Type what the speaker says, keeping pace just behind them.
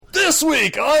This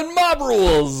week on Mob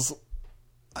Rules.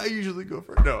 I usually go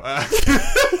for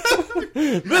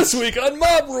This week on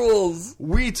Mob Rules.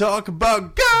 We talk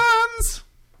about guns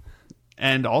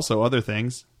and also other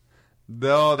things.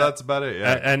 No, that's about it.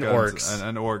 Yeah, and guns orcs.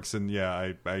 and orcs, and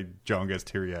yeah, John gets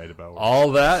teary-eyed about it.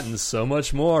 All that and so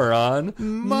much more on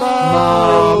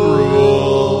Mob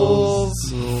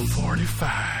Rules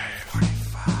 45.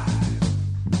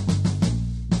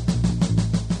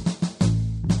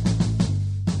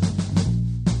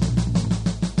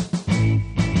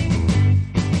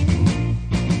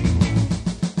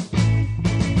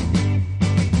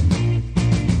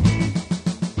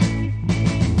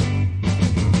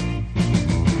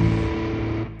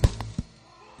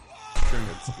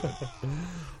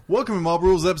 Welcome to Mob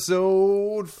Rules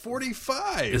episode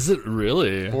 45. Is it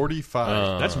really?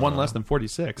 45. That's one less than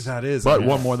 46. That is. But yeah.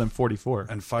 one more than 44.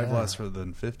 And 5 less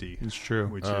than 50. It's true.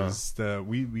 Which is,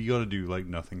 we got to do like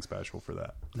nothing special for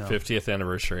that. No. 50th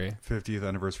anniversary. 50th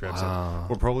anniversary episode.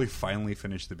 We'll probably finally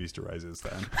finish The Beast Arises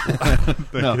then.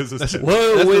 No, gives us that's, 10.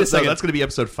 Whoa, wait a second. that's going to be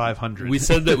episode 500. We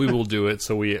said that we will do it,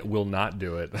 so we will not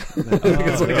do it.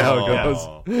 That's like how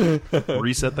it goes.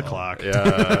 Reset the clock.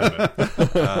 Yeah.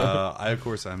 Of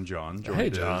course, I'm John. Hey,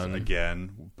 John.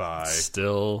 Again by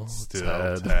Still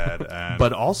Ted, and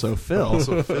But also Phil.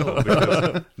 also Phil,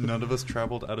 because none of us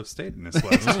traveled out of state in this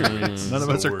last 2 weeks. None of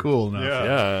us are we're- cool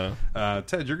enough. Yeah.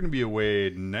 Ted, you're going to be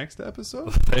away next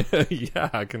episode,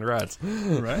 Yeah, congrats.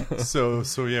 right? So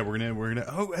yeah, we're gonna.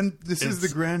 Oh, and this is the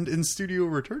grand in studio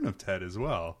return of Ted as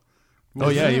well. Oh,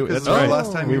 yeah, Because that's right.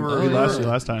 Last time We lost you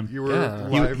last time. You were Yeah.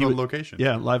 live He on was- location.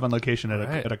 Yeah, live on location at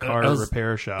Right. a car I was-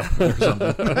 repair shop or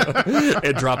something.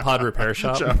 A drop pod repair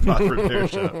shop. Shop repair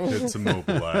shop. It's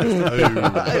immobilized.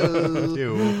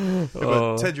 Ew.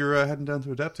 But Ted, you're heading down to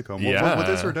Adepticon. Yeah. What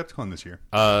is our Adepticon this year?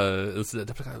 It's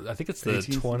I think it's the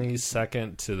 18th?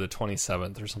 22nd to the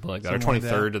 27th or something like that, or Something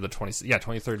like 23rd to the 20. Yeah,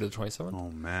 23rd to the 27th. Oh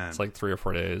man, It's like 3 or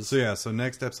 4 days. so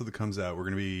next episode that comes out, we're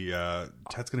gonna be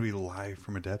Ted's gonna be live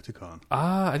from Adepticon.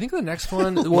 I think the next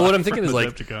one. Well, what I'm thinking is like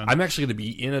Adepticon. I'm actually going to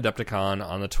be in Adepticon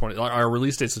on the 20. Our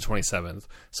release date's the 27th,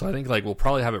 so I think like we'll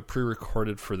probably have it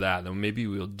pre-recorded for that. Then maybe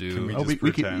we'll do. Can we Oh, just we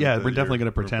could- pretend yeah, that we're definitely you're-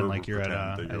 gonna pretend we're- like you're at,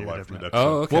 pretend that you're at live from Adepticon. Adepticon.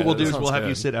 Oh, okay. What we'll do that is we'll sounds have you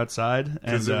good. sit outside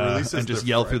and, it releases and just the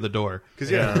yell Fri- through the door.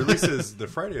 Because it releases the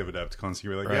Friday of Adepticon, so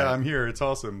you're like, Right. yeah, I'm here. It's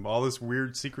awesome. All this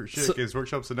weird secret shit So- Games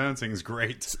Workshop's announcing is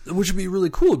great. Which would be really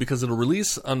cool because it'll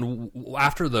release on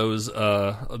after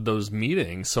those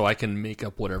meetings, so I can make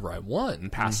up whatever I want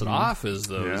and pass it off as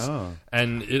those, Yeah.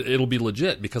 and it'll be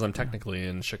legit because I'm technically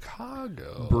in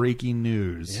Chicago. Breaking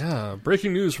news. Yeah,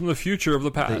 breaking news from the future of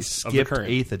the They past, of the skipped current,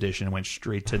 8th edition and went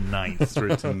straight to 9th.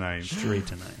 Straight to 9. Straight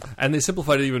to 9th. and they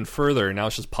simplified it even further. Now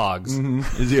it's just Pogs.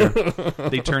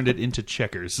 They turned it into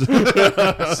checkers.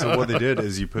 So what they did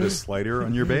is you put a slider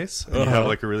on your base, and you have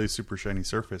like a really super shiny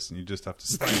surface, and you just have to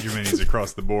slide your minis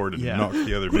across the board and Yeah. knock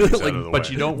the other minis out of the way. But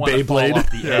you don't want to fall Beyblade. off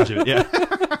the edge of it. Yeah.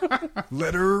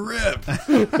 Let her rip.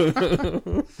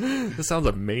 This sounds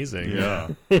amazing. Yeah.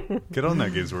 Get on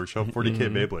that Games Workshop. 40K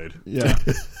Beyblade. Yeah.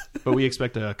 But we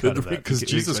expect a cut of that. Because We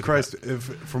Jesus expect Christ,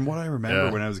 from what I remember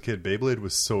Yeah. when I was a kid, Beyblade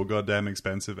was so goddamn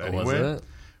expensive Was anyway. it?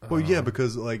 Well, yeah,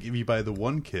 because like if you buy the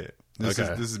one kit, this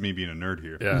Okay. is me being a nerd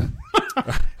here. Yeah.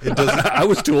 It doesn't. I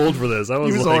was too old for this. I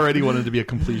was, He was like, already wanted to be a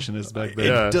completionist back then.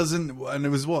 Yeah. It doesn't, and it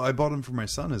was I bought them for my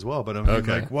son as well. But I'm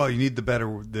Okay. like, well, you need the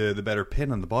better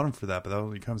pin on the bottom for that, but that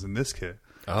only comes in this kit.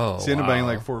 Oh, So you end up wow. buying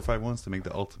like 4 or 5 ones to make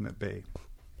the ultimate bay.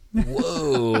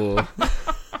 Whoa.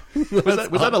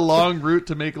 Was that a long route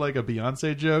to make like a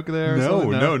Beyonce joke there? or No.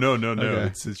 something? Okay.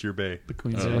 It's your bay. The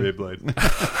Queen's Bay. Bay. Beyblade.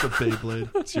 The Beyblade.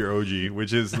 It's your OG,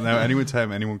 which is now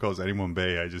anytime anyone calls anyone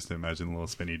bay, I just imagine little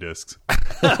spinny discs,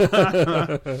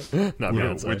 Not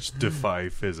Beyonce. which defy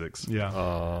physics.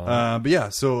 Yeah. But yeah,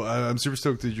 so I'm super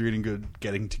stoked that you're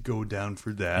getting to go down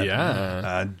for that.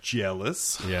 Yeah.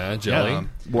 Jealous. Yeah, Jelly. Yeah.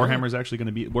 Warhammer's actually going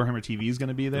to be Warhammer TV is going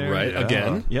to be there. Right, Yeah.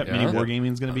 again. Yep. Yeah. Mini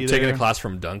Wargaming is going to be Taking there. a class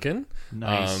from Duncan.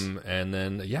 Nice. And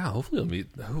then, yeah, hopefully we'll meet.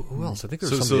 Who else? I think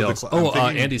there's So somebody the else. I'm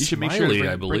thinking Andy You should Smiley, make sure to bring,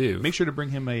 I believe. make sure to bring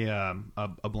him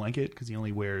a blanket because he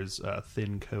only wears a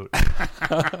thin coat.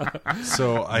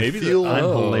 So I Maybe feel I'm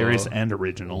Oh. hilarious and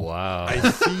original. Wow. I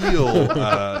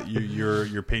feel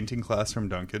your painting class from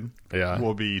Duncan Yeah.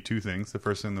 will be two things. The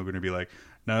first thing they're going to be like,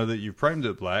 now that you've primed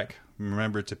it black,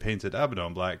 remember to paint it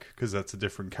Abaddon black because that's a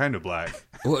different kind of black.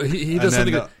 Well, he And does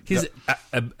then something. He's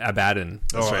Abaddon.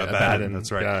 That's right. Abaddon.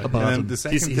 That's right. Yeah. And then the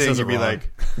second He thing says it would be wrong. like,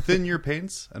 thin your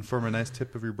paints and form a nice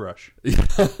tip of your brush.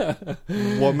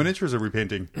 What miniatures are we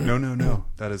painting? No.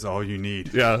 That is all you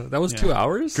need. Yeah, that was 2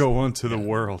 hours. Go on to the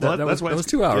world. That that's why was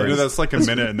it's- 2 hours. that's like a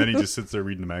minute, and then he just sits there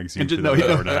reading the magazine for No, an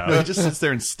hour and a half. he just sits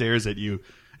there and stares at you.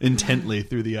 intently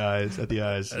through the eyes, at the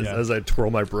eyes. as I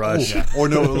twirl my brush. Yeah. Or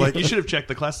no, like You should have checked.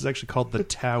 The class is actually called the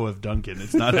Tao of Duncan.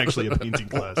 It's not actually a painting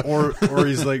class. or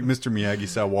he's like Mr. Miyagi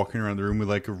style, walking around the room with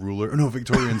like a ruler. Or no,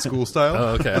 Victorian school style. Oh,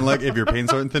 okay. And like if your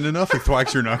paints aren't thin enough, he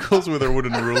thwacks your knuckles with a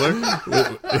wooden ruler.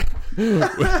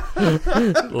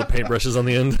 Little paintbrushes on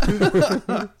the end.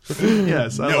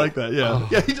 Yes, I like that. Yeah,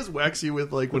 yeah. He just whacks you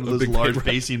with like one of those big large paintbrush.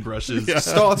 basing brushes.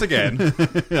 Start again.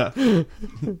 Yeah.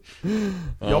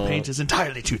 Your paint is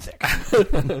entirely too thick.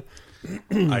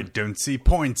 I don't see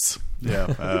points.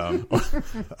 Yeah.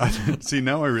 See,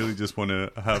 now I really just want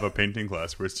to have a painting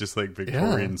class where it's just like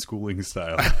Victorian schooling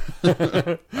style.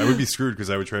 I would be screwed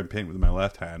because I would try and paint with my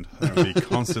left hand. I would be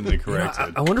constantly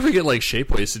corrected. I wonder if we get like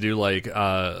Shapeways to do like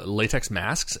latex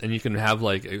masks, and you can have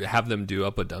them do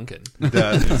up a Duncan,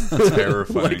 That is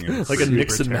terrifying. It's like a super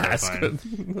Nixon mask.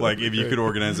 terrifying. like if you could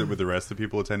organize it with the rest of the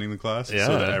people attending the class, Yeah.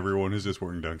 so that everyone is just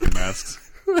wearing Duncan masks.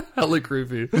 Hella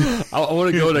creepy. I want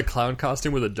to go in a clown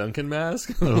costume with a Duncan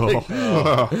mask.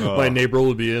 Oh. My neighbor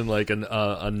would be in like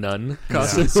a nun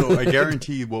costume. So I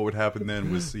guarantee what would happen then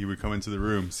was he would come into the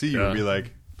room, see you, and be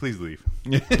like, "Please leave."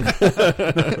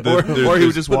 Or he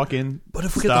would just walk in, But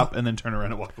if we get stop, and then turn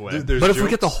around and walk away. There's But if we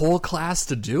jokes. get the whole class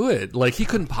to do it, like he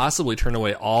couldn't possibly turn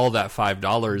away all that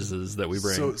 $5 is that we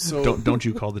bring. So Don't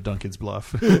you call the Duncans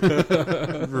bluff?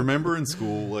 remember in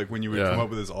school, like when you would Yeah. come up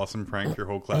with this awesome prank your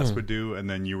whole class would do, and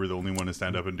then you were the only one to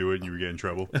stand up and do it, and you would get in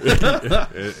trouble.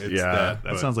 It's Yeah.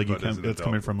 That sounds like but as an it's adult.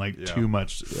 coming from like Yeah. too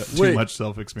much Wait.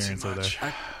 self experience over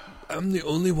there. I'm the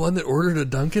only one that ordered a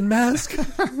Duncan mask.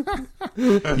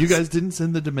 You guys didn't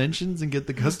send the dimensions and get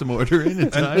the custom order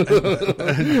in time.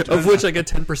 Of which I get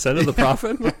 10% of the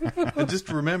profit. And just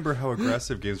remember how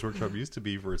aggressive Games Workshop used to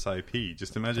be for its IP.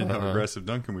 Just imagine how aggressive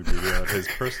Duncan would be about his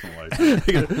personal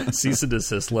life. Cease and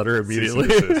desist letter Cease and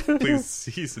immediately. desist. Please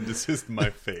cease and desist my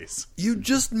face. You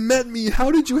just met me.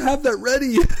 How did you have that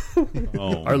ready?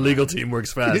 Oh, Our legal team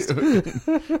works fast.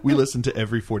 We listen to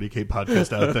every 40K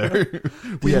podcast out there.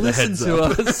 We had a Listen heads to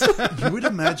up. us. you would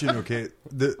imagine, okay,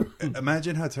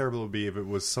 imagine how terrible it would be if it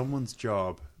was someone's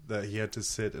job that he had to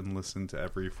sit and listen to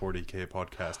every 40K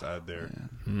podcast out there.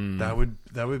 That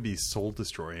would be soul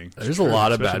destroying. There's a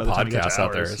lot of Especially bad by the time you get podcasts to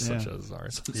out there, ours. such Yeah. as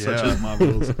ours. Such as Mob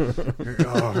Rules.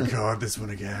 Oh God, this one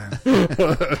again.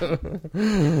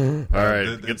 All right.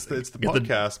 It's the get the-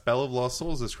 podcast Bell of Lost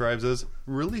Souls describes as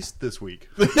released this week.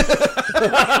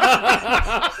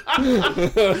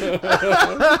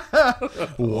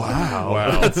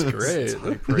 Wow. That's great.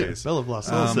 High praise. Bell of Lost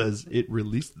Soul says it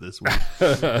released this week.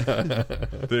 Oh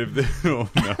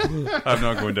no, I'm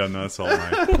not going down that salt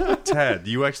line. Ted,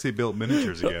 you actually built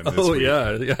miniatures again this Oh week.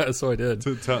 yeah, so I did.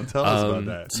 Tell us about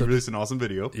that. so- You released an awesome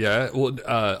video. Yeah, well,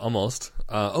 almost.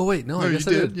 Oh wait, no, I No, guess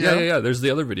you I did, did. yeah. Yeah. There's the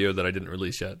other video that I didn't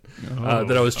release yet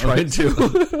that I was trying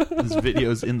to. This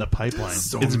video's in the pipeline.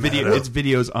 So It's meta. It's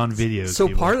videos on videos. So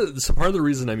people. part of the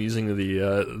reason I'm using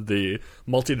the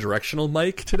multi-directional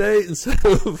mic today instead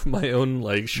of my own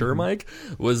like Shure mic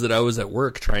was that I was at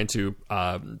work trying to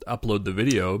upload the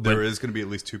video. But There is going to be at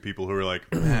least two people who are like,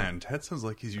 man, Ted sounds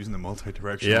like he's using the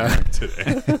multi-directional Yeah. mic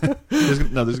today. there's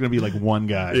going to be like one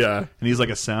guy. Yeah. And he's like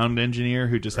a sound engineer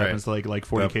who just Right. happens to like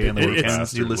 40K That on the poor weekends. He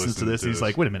bastard listens to listened this to and he's this.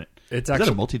 like, wait a minute. it's Is that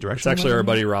actually a multi-directional? It's actually our one?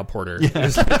 buddy Rob Porter.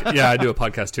 He's like, yeah, I do a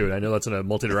podcast too, and I know that's in a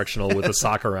multi-directional with a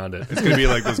sock around it. It's going to be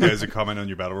like those guys who comment on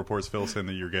your battle reports, Phil, saying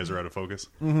that your guys are out of focus.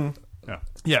 Mm-hmm. Yeah.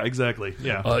 Yeah, exactly.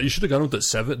 Yeah. You should have gone with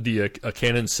a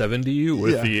Canon 7D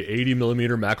with Yeah. the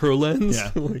 80mm macro lens.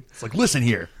 Yeah. Like, It's like, listen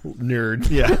here. nerd.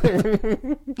 Yeah.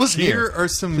 Listen Here here. are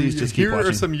some Please just keep here are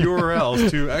watching. some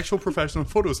URLs to actual professional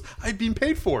photos I've been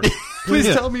paid for. Please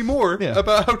Yeah. tell me more Yeah.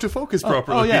 about how to focus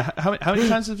properly. Oh yeah. How many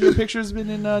times have your pictures been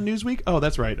in Newsweek? Oh,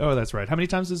 that's right. Oh, that's right. How many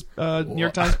times has New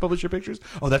York Times published your pictures?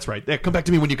 Oh, that's right. Yeah, come back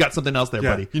to me when you got something else there, Yeah.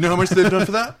 buddy. You know how much they've done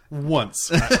for that? Once.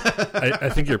 I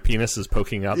think your penis is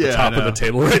poking out the Yeah, top I of the know.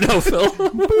 table right now, Phil.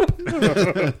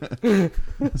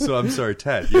 So I'm sorry,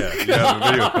 Ted. Yeah, you have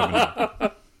a video coming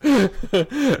out.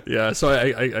 Yeah, so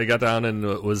I got down and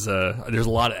it was there's a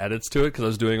lot of edits to it because I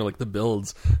was doing like the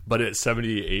builds, but at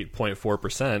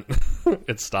 78.4%,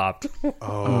 it stopped.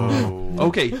 Oh.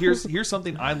 Okay, here's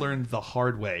something I learned the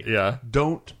hard way. Yeah.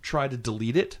 Don't try to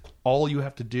delete it. All you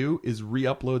have to do is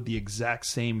re-upload the exact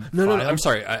same No, file. I'm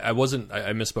sorry. I wasn't.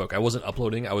 I misspoke. I wasn't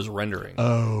uploading. I was rendering.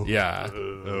 Oh. Yeah.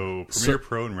 Oh, Premiere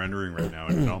Pro and rendering right now,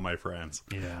 and all my friends.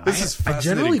 Yeah. This is I fascinating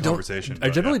generally don't. conversation. I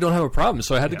but generally yeah. don't have a problem.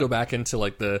 So I had to go back into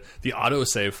like the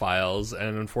autosave files,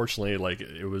 and unfortunately, like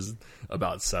it was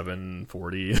about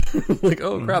 7:40. Like,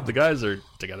 oh crap, the guys are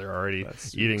together already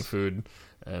eating food.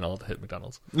 And I'll hit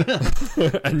McDonald's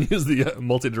and use the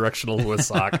multi-directional with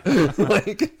sock.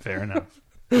 Like, Fair enough.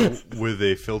 with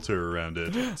a filter around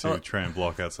it to try and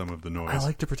block out some of the noise. I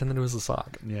like to pretend that it was a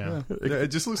sock. Yeah. Yeah, it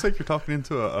just looks like you're talking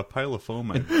into a pile of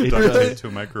foam and ducted into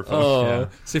a microphone. Oh, Yeah.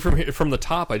 see from the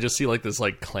top, I just see like this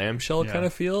like clamshell kind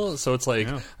of feel. So it's like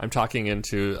I'm talking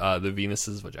into the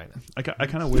Venus's vagina. I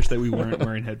kind of wish that we weren't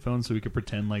wearing headphones so we could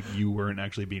pretend like you weren't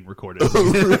actually being recorded.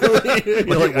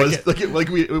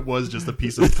 It was just a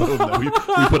piece of foam that we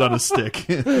put on a stick.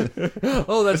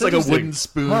 Oh, that's It's like a interesting. wooden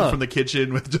spoon from the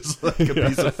kitchen with just like a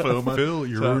piece of foam. Phil,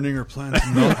 you're ruining our plan to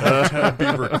not have to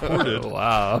be recorded.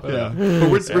 Wow. Yeah, but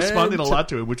we're responding a lot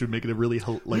to it, which would make it a really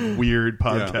like weird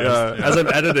podcast. Yeah. As I'm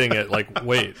editing it, like,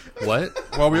 wait, what?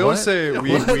 Well, we always What? say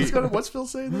What's Phil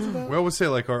saying this about? we always say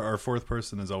like our fourth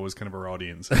person is always kind of our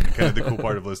audience. And kind of the cool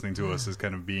part of listening to us is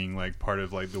kind of being like part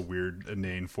of like the weird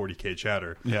inane 40K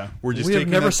chatter. Yeah. we're just We have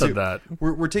taking never that said to- that.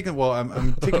 We're taking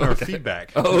I'm taking our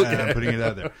feedback and I'm putting it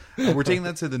out there. We're taking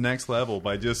that to the next level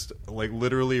by just like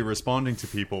literally responding to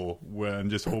people when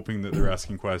just hoping that they're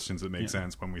asking questions that make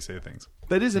sense when we say things.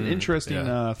 That is an interesting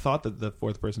yeah. Thought that the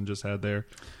fourth person just had there.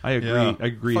 I agree. Yeah. I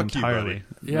agree Fuck you, entirely.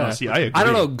 buddy. Yeah. No, see, I agree. I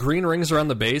don't know. Green rings around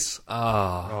the base.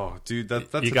 Oh, dude,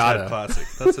 that's You a gotta. Ted classic.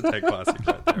 That's a Ted classic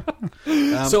right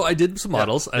there. So I did some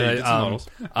models. yeah, you and did some models.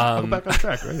 Go back on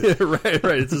track, right?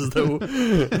 right. It's as though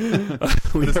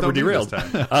we It's never not me derailed.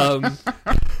 this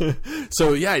time.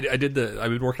 So yeah, I've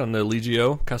been working on the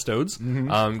Legio custodes, getting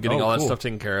Oh, all that cool. stuff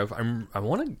taken care of. I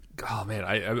want to. Oh man,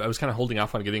 I was kind of holding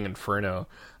off on getting Inferno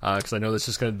because I know that's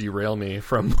just going to derail me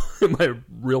from my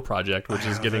real project, which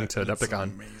is getting to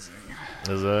Adepticon. Amazing.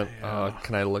 Is it?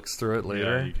 Can I look through it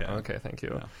later? Yeah, you can. Okay, thank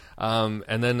you.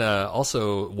 And then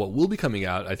also, what will be coming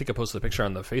out? I think I posted a picture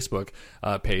on the Facebook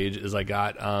page. Is I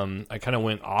got I kind of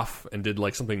went off and did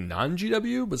like something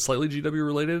non-GW but slightly GW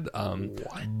related.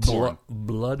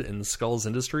 Blood and Skulls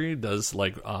Industry does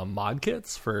like mod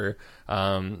kits for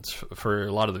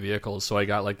a lot of the vehicles. So I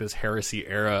got like this Heresy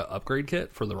era upgrade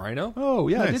kit for the Rhino. Oh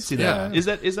yeah, I did Nice. see that. Is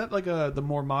that like the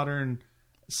more modern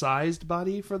sized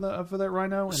body for that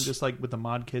Rhino, and just like with the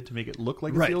mod kit to make it look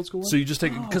like the old school one? So you just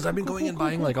take because I've been going and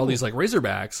buying like all these like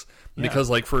Razorbacks because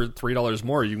like for $3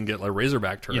 more you can get like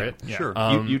Razorback turret. yeah.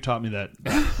 Sure. You taught me that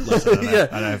lesson, and, Yeah.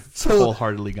 and I've So-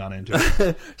 wholeheartedly gone into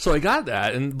it. So I got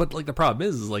that, but like the problem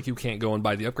is like you can't go and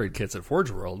buy the upgrade kits at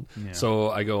Forge World.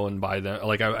 So I go and buy them.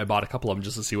 Like I bought a couple of them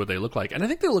just to see what they look like, and I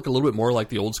think they look a little bit more like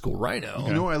the old school Rhino.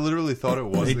 You know, I literally thought it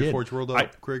was They the did. Forge World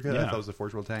upgrade kit. I thought it was the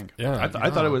Forge World tank. Yeah, I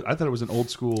thought it was an old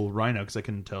school Rhino because I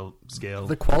couldn't tell scale.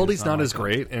 The quality's It's not like as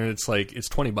great, and it's like it's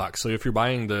 $20. So if you're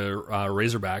buying the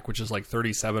Razorback, which is like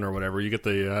 $37 or whatever, you get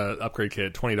the upgrade kit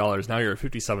at $20. Now you're at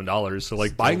 $57. So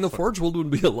like buying the Forge World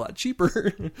would be a lot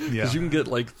cheaper because you can get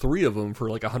like 3 of them for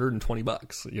like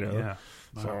 $120. You know, Yeah.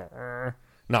 So,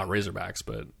 not Razorbacks,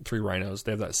 but 3 Rhinos.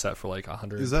 They have that set for like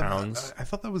 100 Is that pounds. I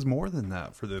thought that was more than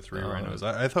that for the 3 Rhinos.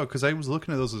 I thought because I was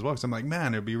looking at those as well. Because I'm like,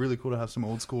 man, it'd be really cool to have some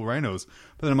old school Rhinos.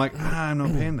 But then I'm like, I'm not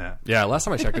paying that. Yeah, last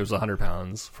time I checked, it was 100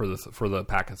 pounds for the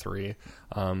pack of 3,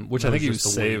 which I think you just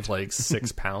the save like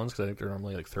 6 pounds because I think they're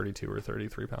normally like 32 or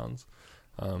 33 pounds.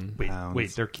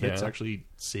 Wait, their kits Yeah. actually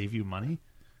save you money?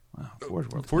 Wow, Forge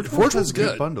World. Forge World's has good.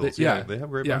 good bundles. They They have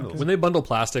great yeah. bundles. When they bundle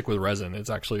plastic with resin, it's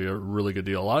actually a really good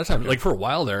deal. A lot of times, like for a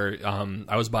while there,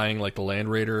 I was buying like the Land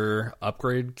Raider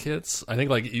upgrade kits. I think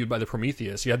like you'd buy the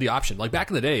Prometheus. You had the option. Like back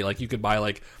in the day, like you could buy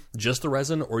like just the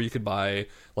resin, or you could buy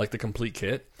like the complete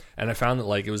kit. And I found that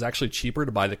like it was actually cheaper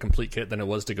to buy the complete kit than it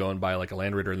was to go and buy like a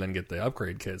Land Raider and then get the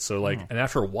upgrade kit. So like, and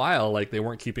after a while, like they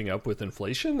weren't keeping up with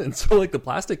inflation, and so like the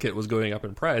plastic kit was going up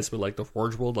in price, but like the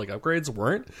Forge World like upgrades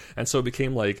weren't. And so it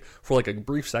became like for like a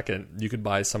brief second, you could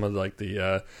buy some of like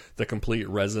the complete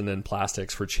resin and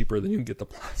plastics for cheaper than you can get the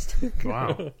plastic.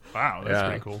 Wow, that's Yeah.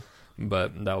 pretty cool.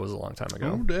 But that was a long time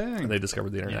ago. Oh, dang. And they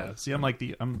discovered the internet. Yeah. See, I'm like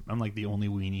the only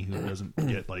weenie who doesn't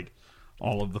get like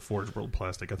all of the Forge World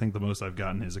plastic. I think the most I've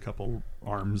gotten is a couple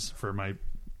arms for my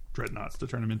dreadnoughts to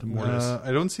turn them into Mortis.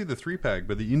 I don't see the 3-pack,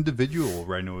 but the individual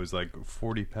Rhino is like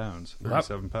 40 pounds,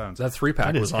 37 pounds. That 3-pack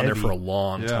That is was on there heavy. for a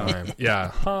long Yeah. time.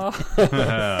 Yeah.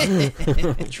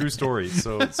 True story.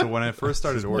 So when I first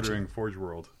started ordering Forge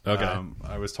World, Okay.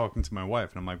 I was talking to my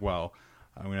wife, and I'm like, wow,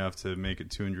 I'm going to have to make it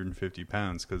 250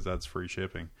 pounds because that's free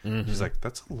shipping. She's like,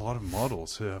 that's a lot of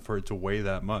models for it to weigh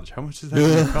that much. How much is that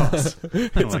going to cost?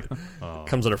 I'm like, oh,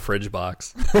 Comes in a fridge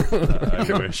box. I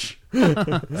wish.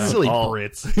 Silly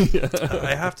Brits.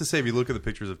 I have to say, if you look at the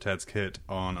pictures of Ted's kit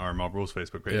on our Mob Rules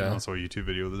Facebook page, and also a YouTube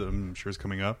video that I'm sure is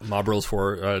coming up.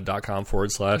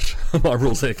 Mobrules.com/Mob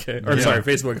Rules AK. Or sorry,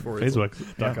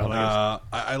 Facebook.com.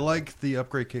 I like the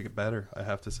upgrade kit better, I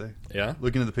have to say. Yeah?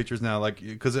 Looking at the pictures now, like,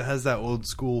 because it has that old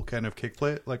school kind of kick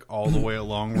plate, like all the way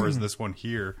along, whereas this one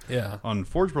here, on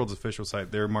Forge World's official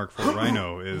site, their Mark IV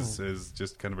Rhino is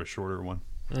just kind of a shorter one.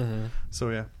 So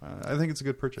yeah, I think it's a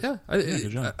good purchase. Yeah,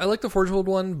 I like the Forge World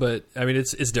one, but I mean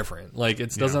it's different. Like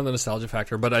it doesn't have the nostalgia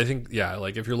factor, but I think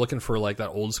like if you're looking for like that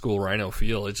old school Rhino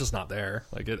feel, it's just not there.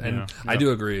 Like it, and I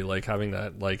do agree. Like having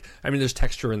that, like I mean, there's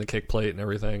texture in the kick plate and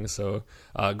everything, so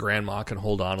Grandma can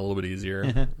hold on a little bit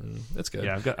easier. It's good.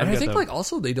 Yeah, I think like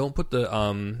also they don't put the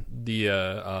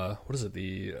what is it?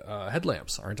 The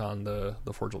headlamps aren't on the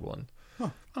Forge World one. So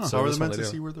how are they meant to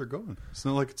see where they're going? It's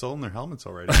not like it's all in their helmets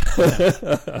already.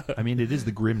 I mean, it is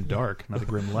the grim dark, not the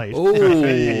grim light. Oh,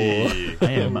 I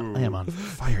am on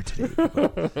fire today.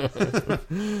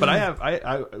 But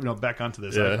I back onto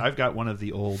this. I've got one of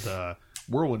the old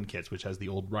Whirlwind kits, which has the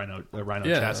old Rhino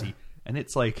chassis. And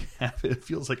it's like it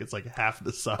feels like it's like half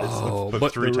the size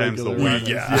but 3 times the weight.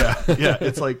 Yeah,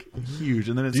 it's like huge.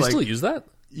 And then it's do you still use that?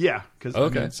 Yeah, because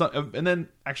and then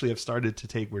actually I've started to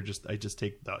take I just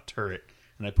take the turret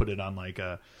and I put it on like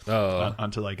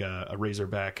onto like a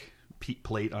Razorback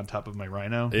plate on top of my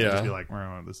Rhino. And just be like,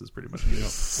 oh, this is pretty much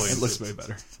it looks way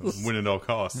better. Win at all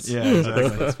costs. Yeah, exactly.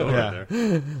 That's right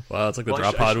there. Wow, it's like the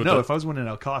drop pod. If I was winning at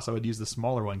all costs, I would use the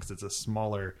smaller one because it's a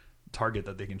smaller target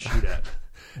that they can shoot at.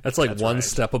 That's like one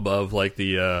step above like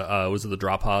the was it the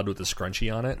drop pod with the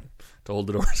scrunchie on it to hold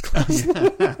the doors closed.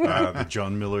 The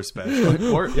John Miller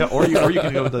special, or you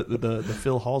can go with the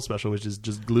Phil Hall special, which is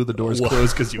just glue the doors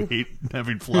closed because you hate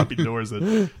having floppy doors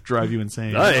that drive you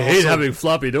insane. I hate having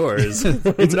floppy doors.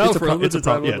 It's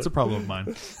a problem of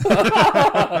mine.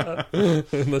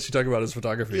 Unless you talk about his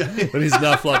photography, but he's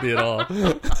not floppy at all.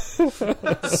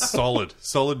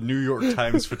 Solid New York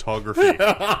Times photography.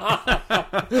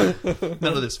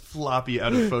 None of this floppy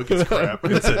out of focus crap.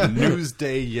 It's a news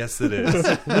day. Yes, it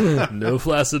is. No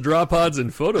flaccid drop pods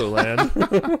in Photoland.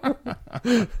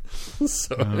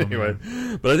 So anyway,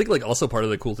 but I think like also part of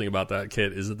the cool thing about that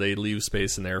kit is that they leave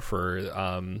space in there for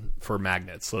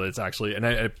magnets. So it's actually, and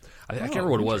I can't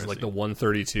remember what it was, like the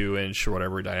 132-inch or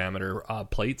whatever diameter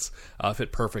plates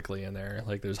fit perfectly in there.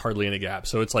 Like there's hardly any gap.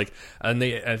 So it's like, and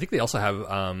I think they also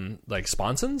have like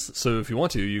sponsons. So if you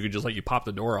want to, you could just like you pop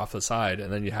the door off the side,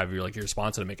 and then you have your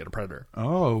sponson to make it a Predator.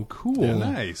 Oh, cool! Yeah,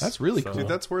 nice. That's really cool. Dude,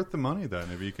 that's worth the money then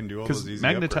if you can do all those easy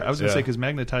upgrades. I was going to say because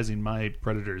magnetizing my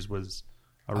Predators was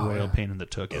a royal pain in the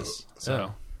tuchus.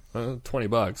 So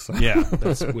 $20. Yeah,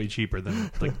 that's way cheaper than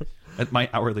like at my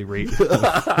hourly rate. So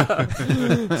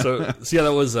yeah,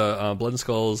 that was Blood and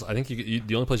Skulls. I think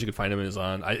the only place you could find them is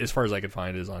on, as far as I could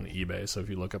find, is on eBay. So if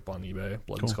you look up on eBay,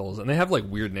 Blood and Skulls, and they have like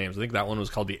weird names. I think that one was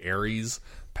called the Ares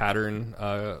pattern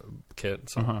kit.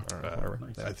 So, nice.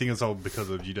 I think it's all because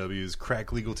of GW's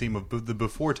crack legal team of the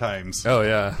before times. Oh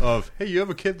yeah, of hey, you have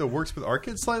a kid that works with our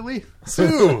kid slightly,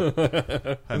 sue.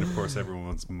 And of course,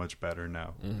 everyone's much better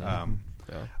now.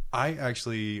 I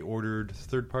actually ordered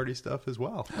third-party stuff as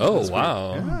well. Oh,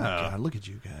 wow. Yeah. God, look at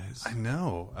you guys. I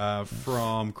know.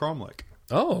 From Cromlech.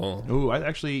 Oh, I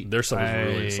actually their stuff is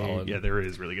really solid. Yeah, there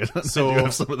is really good. So, I do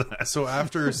have some of that. So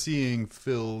after seeing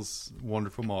Phil's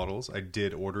wonderful models, I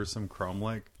did order some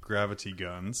Cromlech gravity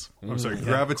guns. I'm sorry,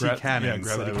 gravity cannons.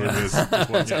 Yeah, gravity cannons. Is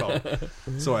what it's called.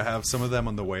 So I have some of them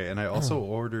on the way, and I also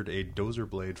ordered a dozer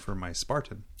blade for my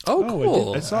Spartan. Oh,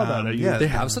 cool! I saw that. Yeah, they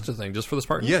have such a thing just for the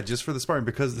Spartan. Yeah, just for the Spartan,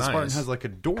 because the Spartan has like a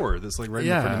door that's like right in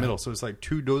the middle, so it's like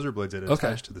 2 dozer blades that are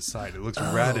attached to the side. It looks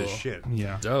rad as shit.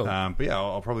 Yeah, dope. But yeah,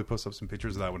 I'll probably post up some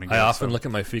pictures of that when it I often look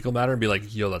at my fecal matter and be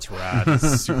like, "Yo, that's rad."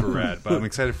 Super rad. But I'm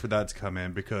excited for that to come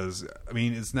in because I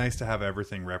mean, it's nice to have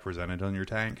everything represented on your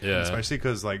tank, especially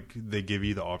because like they give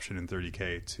you the option in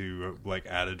 30K to like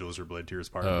add a dozer blade to your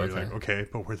Spartan. Where you're like, okay,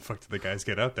 but where the fuck did the guys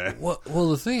get out there? Well,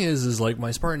 the thing is like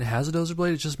my Spartan has a dozer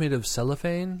blade. It's just made of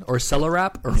cellophane or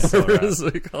Cellarap or whatever it is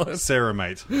they call it.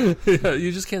 Ceramite. Yeah,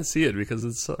 you just can't see it because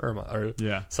it's cellophane.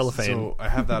 So I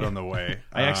have that on the way.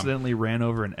 I accidentally ran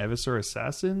over an Evisor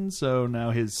assassin, so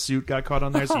now his suit got caught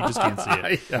on there, so you just can't see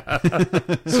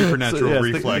it. Supernatural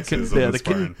reflexes.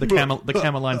 The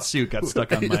Cameline suit got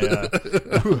stuck on my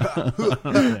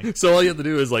thing. So all you have to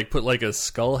do is like put like a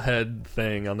skull head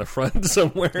thing on the front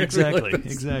somewhere. Exactly, Like,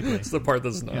 exactly. It's the part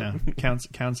that's not. Yeah, counts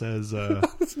as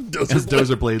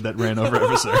dozer blade that ran over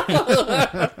Eversur.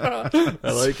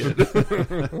 I like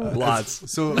it.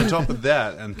 Lots. So on top of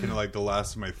that, and kind of like the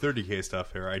last of my 30k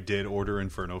stuff here, I did order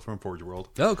Inferno from Forge World.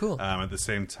 Oh, cool. At the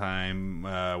same time,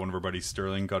 one of our buddies,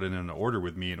 Sterling, got in an order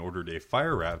with me and ordered a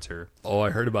Fire Raptor. Oh, I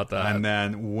heard about that. And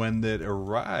then when it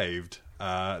arrived,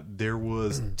 there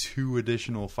was 2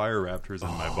 additional Fire Raptors in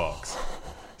my box.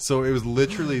 So it was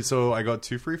literally, so I got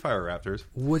 2 free Fire Raptors.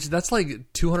 Which, that's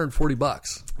like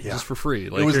 $240 just for free.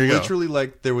 Like, it was here you literally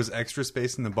like there was extra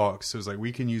space in the box. So it was like,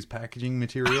 we can use packaging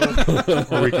material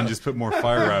or we can just put more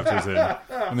Fire Raptors in.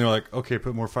 And they were like, okay,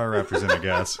 put more Fire Raptors in, I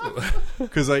guess.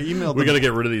 Because I emailed them. We got to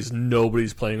get rid of these.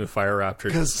 Nobody's playing with Fire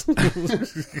Raptors.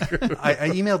 I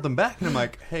emailed them back and I'm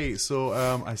like, hey, so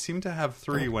I seem to have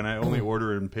 3 when I only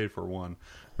ordered and paid for 1.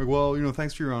 Like, well,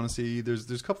 thanks for your honesty. There's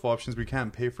a couple of options. We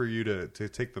can't pay for you to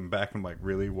take them back. I'm like,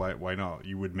 really? Why not?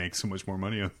 You would make so much more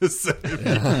money on this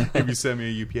if you sent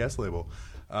me a UPS label.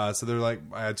 So they're like,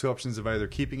 I had 2 options of either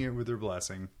keeping it with their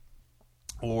blessing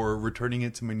or returning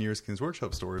it to my nearest Games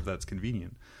Workshop store if that's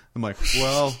convenient. I'm like,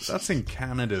 well, that's in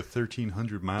Canada,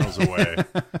 1,300 miles away.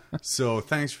 So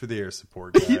thanks for the air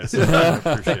support, guys. I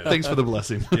appreciate it. Thanks for the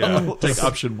blessing. Yeah. Take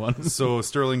option 1. So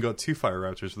Sterling got 2 Fire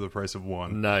Raptors for the price of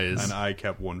 1. Nice. And I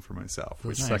kept 1 for myself.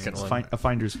 The second It's one. a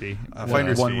finder's fee.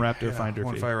 Finder's one fee. Raptor finder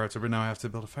 1 fee. Fire Raptor, but now I have to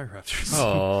build a Fire Raptor.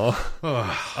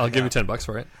 Oh, I'll give you $10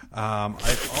 for it. I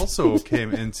also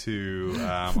came into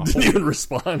Didn't even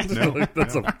respond. No, Like,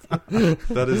 that's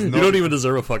that is you not, don't even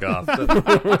deserve a fuck off.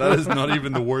 that is not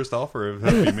even the worst offer I've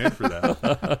had to be made for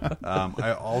that.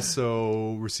 I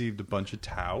also received a bunch of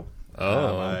Tau.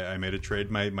 I made a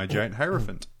trade. My giant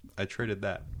Hierophant. I traded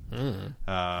that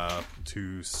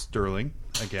to Sterling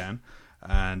again,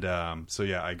 and so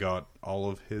yeah, I got all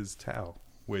of his Tau,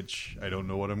 which I don't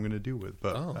know what I'm going to do with,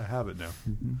 but I have it now.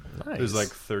 Nice. There's like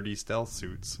 30 stealth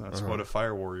suits, a squad of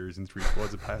Fire Warriors, and 3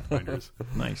 squads of Pathfinders.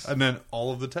 Nice. And then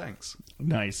all of the tanks.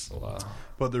 Nice. Wow.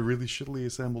 But they're really shittily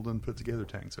assembled and put together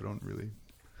tanks. I don't really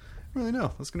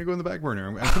know. That's going to go in the back burner.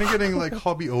 I'm kind of getting like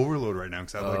hobby overload right now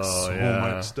because I have like so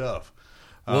much stuff.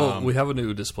 Well, we have a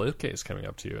new display case coming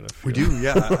up to you in a few. We do,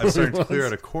 yeah. I'm starting to clear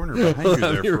out a corner behind you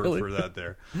there for that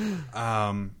there.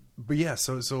 But yeah,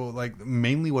 so like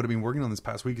mainly what I've been working on this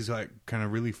past week is like kind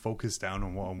of really focus down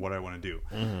on what I want to do.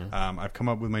 I've come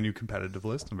up with my new competitive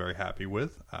list. I'm very happy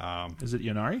with. Is it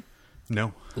Yannari?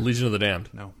 No, Legion of the Damned.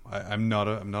 no, I'm not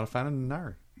a fan of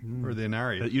Inari or the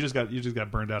Inari. You just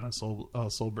got burned out on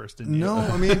Soulburst, didn't you? No,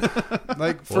 I mean,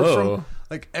 like Whoa. from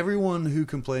like everyone who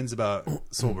complains about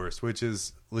Soulburst, which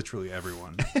is literally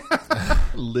everyone.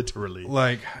 Literally.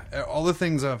 Like all the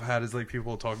things I've had is like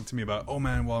people talking to me about, oh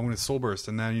man, well I'm going to Soulburst,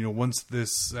 and then once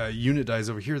this unit dies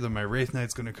over here, then my Wraith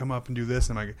Knight's going to come up and do this,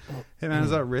 and I'm like, hey man,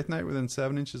 is that Wraith Knight within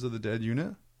 7 inches of the dead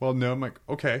unit? Well, no. I'm like,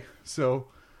 okay, so.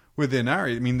 With the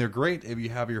Inari, I mean, they're great if you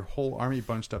have your whole army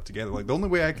bunched up together. Like the only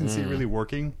way I can see it really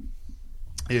working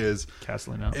is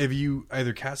castling up. If you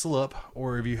either castle up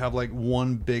or if you have like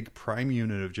one big prime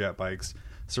unit of jet bikes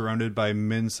surrounded by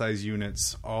min-size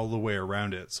units all the way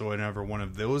around it. So whenever one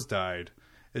of those died,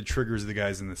 it triggers the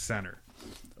guys in the center.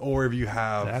 Or if you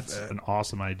have that's an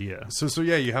awesome idea. So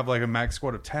yeah, you have like a max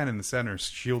squad of 10 in the center,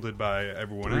 shielded by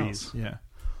everyone else. Yeah.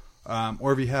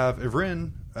 Or if you have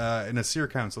Ivrin in a Seer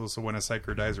Council, so when a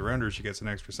Psyker dies around her, she gets an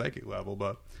extra Psychic level,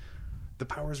 but the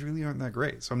powers really aren't that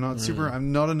great. So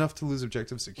I'm not enough to lose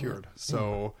objectives secured.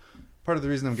 So part of the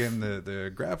reason I'm getting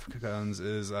the Grav guns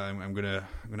is I'm gonna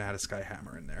add a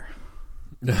Skyhammer in there.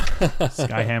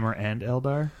 Skyhammer and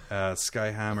Eldar?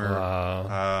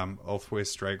 Skyhammer, Ulthway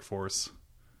Strike Force,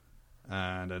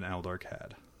 and an Eldar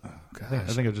CAD. I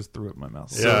think I just threw it in my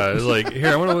mouth. Yeah, it was like,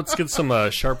 here, let's get some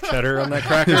sharp cheddar on that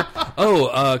cracker.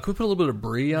 Can we put a little bit of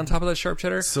brie on top of that sharp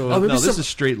cheddar? So this is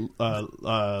straight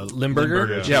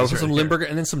Limburger. Yeah, with some Limburger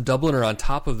and then some Dubliner on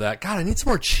top of that. God, I need some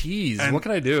more cheese. What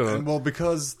can I do? And, well,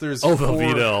 because there's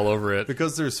Velveeta all over it.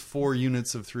 Because there's 4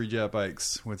 units of 3 jet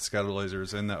bikes with scatter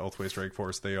lasers in that Ulthway Strike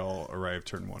Force, they all arrive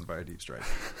turn 1 via deep strike.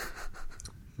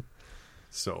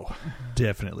 So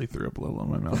definitely threw up a little in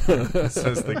my mouth.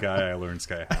 Says the guy I learned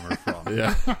Skyhammer from.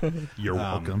 Yeah, you're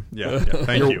welcome. Yeah,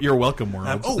 thank you. You're welcome,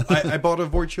 world. I bought a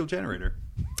Void Shield generator,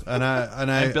 and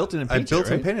I built it and and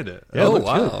painted it. Yeah,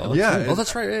 wow. Yeah. Oh,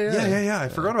 that's right. Yeah. I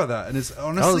forgot about that, and it's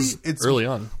honestly it's early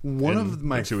on. One of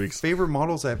my 2 weeks. favorite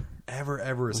models I've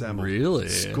ever assembled. Really?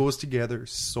 It goes together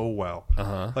so well.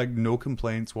 Like no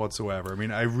complaints whatsoever. I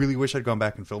mean, I really wish I'd gone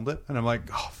back and filmed it, and I'm like,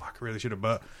 oh fuck, I really should have.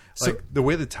 But like the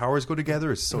way the towers go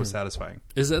together is so satisfying.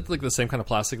 Is that like the same kind of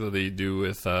plastic that they do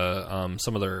with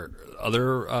some of their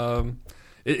other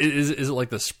Is it like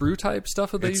the sprue type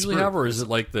stuff that they usually have, or is it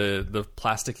like the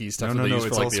plasticky stuff that they use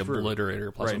for like the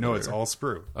obliterator? Right, no, it's all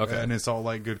sprue. Okay, and it's all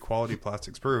like good quality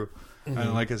plastic sprue.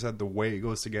 And like I said, the way it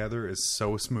goes together is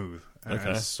so smooth and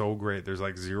it's so great. There's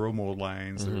like zero mold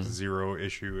lines. There's zero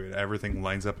issue. Everything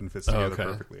lines up and fits together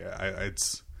perfectly.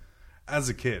 It's as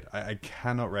a kid, I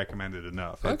cannot recommend it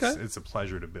enough. It's a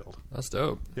pleasure to build. That's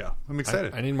dope. Yeah, I'm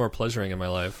excited. I need more pleasuring in my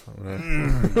life.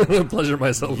 I'm gonna pleasure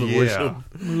myself with worship.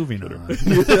 Moving on.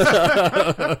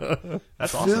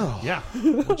 That's awesome. Phil, yeah.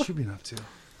 What you been up to?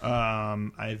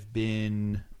 I've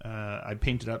been. I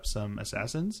painted up some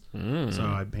assassins. So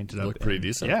I painted up. Look pretty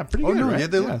decent. Yeah, pretty good. No, right? yeah,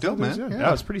 they look dope, man. Yeah.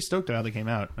 I was pretty stoked at how they came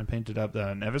out. I painted up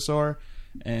an Evisor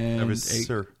and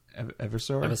Evisor.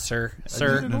 Evisor. Sir.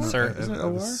 Isn't it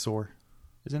OR? Evisor.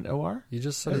 Isn't it OR? You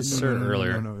just said sir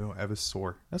earlier. No,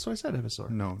 Evisor. That's what I said, Evisor.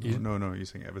 No, you're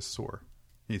saying Evisor.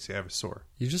 You say Evisor.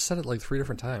 You just said it like 3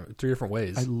 different times, 3 different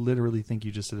ways. I literally think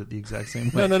you just said it the exact same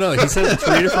way. No. He said it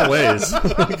 3 different ways.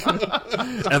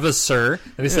 Evisor,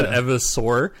 and he said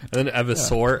Evisor, and then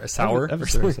Evisor, sour.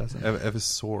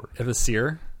 Evisor.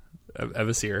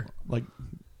 Evisir. Like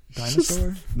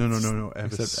dinosaur? No.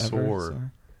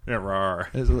 Evisor. Yeah, rawr.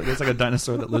 It's like a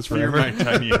dinosaur that lives forever. My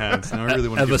tiny hands. Now I really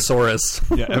want to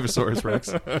Evisaurus. Yeah, Evisaurus Rex.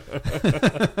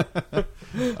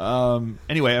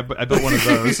 Anyway, I built one of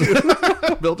those.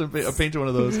 I painted one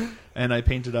of those, and I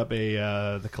painted up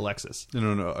the Calexis.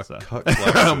 No.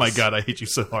 Oh my god, I hate you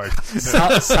so hard.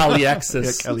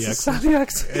 Saliexis.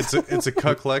 Saliexis. It's a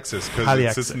Calexis because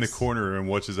it sits in the corner and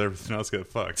watches everything else get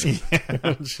fucked. Yeah.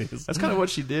 That's kind of what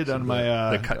she did on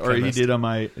my, or he did on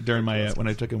my during my when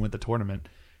I took him with the tournament.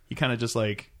 He kind of just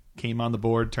like came on the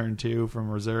board turn 2 from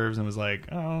reserves and was like,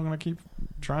 oh, I'm going to keep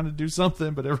trying to do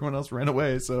something, but everyone else ran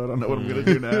away, so I don't know what I'm going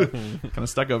to do now. Kind of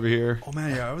stuck over here. Oh,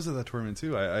 man, yeah, I was at that tournament,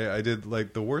 too. I did,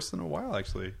 like, the worst in a while,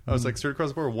 actually. I was, like, straight across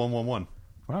the board, 1-1-1.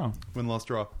 Wow. Win, lost,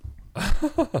 draw.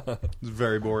 It was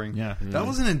very boring. Yeah. That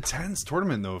was an intense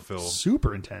tournament, though, Phil.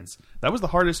 Super intense. That was the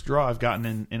hardest draw I've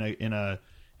gotten in a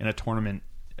tournament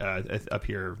up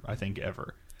here, I think,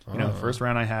 ever. You know, the first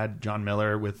round I had John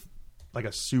Miller with like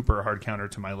a super hard counter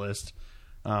to my list,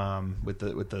 with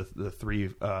the 3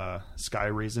 Sky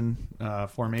Raisin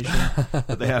formation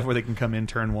that they have, where they can come in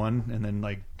turn 1 and then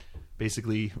like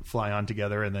basically fly on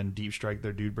together and then deep strike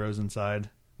their dude bros inside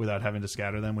without having to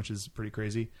scatter them, which is pretty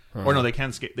crazy. Or no, they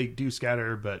do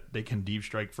scatter, but they can deep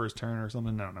strike first turn or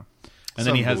something. I don't know. And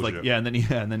then he has like and then he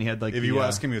had like if you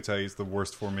ask him, he'll tell you it's the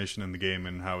worst formation in the game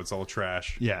and how it's all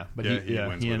trash. Yeah, but he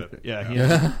wins with it.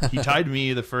 Yeah, he tied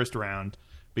me the first round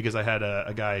because I had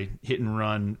a guy hit and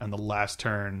run on the last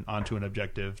turn onto an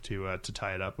objective to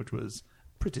tie it up, which was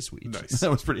pretty sweet. Nice. I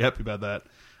was pretty happy about that.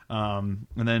 And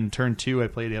then turn 2, I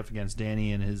played up against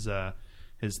Danny and his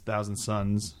 1,000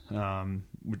 Suns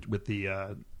with the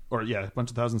a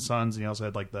bunch of 1,000 Suns, and he also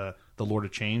had like the Lord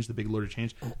of Change, the big Lord of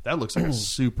Change. That looks like a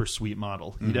super sweet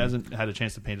model. He hasn't had a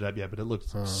chance to paint it up yet, but it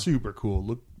looks super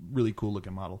cool. Really cool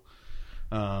looking model.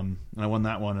 And I won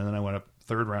that one, and then I went up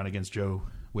 3rd round against Joe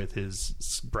with his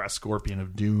Brass Scorpion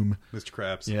of Doom, Mr.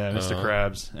 Krabs. Yeah, Mr.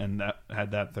 Krabs, and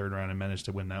had that 3rd round and managed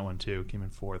to win that one too. Came in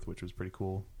 4th, which was pretty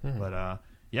cool. But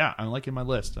yeah, I'm liking my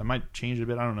list. I might change it a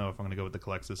bit. I don't know if I'm going to go with the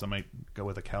Calexis. I might go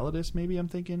with a Calidus, maybe. I'm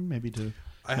thinking maybe to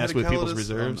mess with people's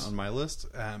reserves on my list.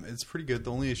 It's pretty good.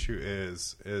 The only issue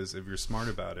is if you're smart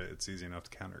about it, it's easy enough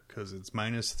to counter because it's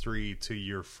 -3 to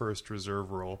your first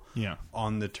reserve roll. Yeah.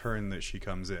 On the turn that she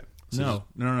comes in. So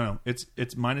no. It's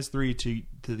 -3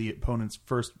 to the opponent's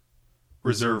first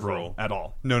reserve roll at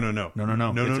all. No.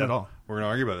 It's at all. We're going to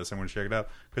argue about this. I'm going to check it out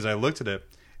because I looked at it.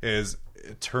 Is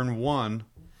turn 1.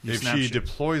 If she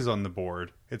deploys on the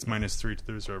board, it's -3 to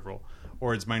the reserve roll,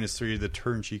 or it's -3 to the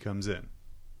turn she comes in.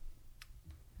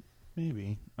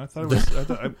 Maybe I thought it was.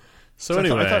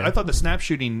 I thought the snap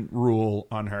shooting rule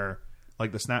on her,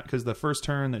 like the snap, because the first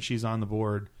turn that she's on the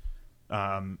board,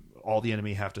 all the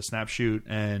enemy have to snap shoot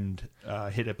and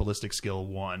hit a ballistic skill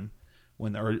 1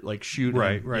 when or like shoot.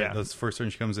 Right. Yeah. That's the first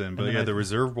turn she comes in, but the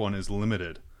reserve one is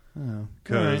limited.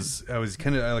 Because I was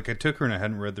kind of like I took her and I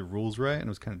hadn't read the rules right, and I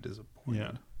was kind of disappointed.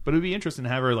 Yeah. But it would be interesting to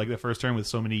have her like the first turn with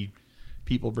so many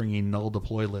people bringing null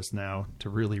deploy lists now to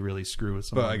really, really screw with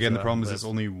someone. But again, the problem is it's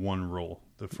only one roll,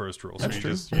 the first roll. That's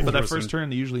true. But that first turn,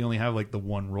 they usually only have like the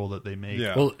one roll that they make.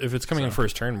 Yeah. Well, if it's coming in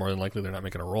first turn, more than likely they're not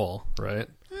making a roll, right?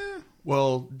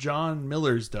 Well, John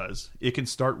Miller's does. It can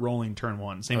start rolling turn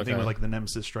 1. Same thing with like the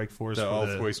Nemesis Strike Force. The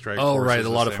All-Voice Strike Force. Oh, right. A the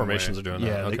lot of formations are doing that.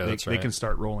 Yeah, okay, they can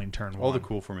start rolling turn 1. All the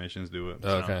cool formations do it.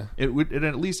 Oh, okay. At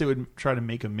least it would try to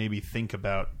make them maybe think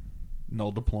about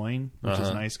null deploying, which is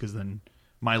nice because then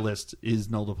my list is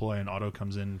null deploy and auto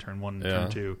comes in turn 1 and turn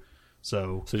 2.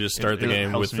 So just start the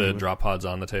game with the drop pods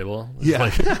on the table. Yeah.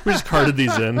 Like, we just carted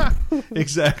these in.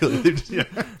 Exactly.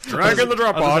 Drag in the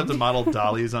drop I'll just pod. have to model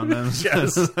dollies on them.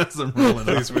 Yes. As I'm rolling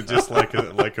up. These would just like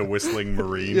a whistling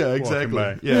marine. Yeah, walking exactly.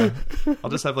 by. Yeah, I'll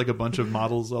just have like a bunch of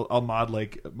models. I'll mod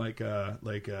like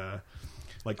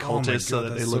cultists so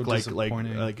that they look like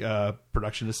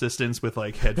production assistants with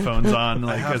like headphones on,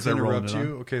 like I have as to they're rolling interrupt it on.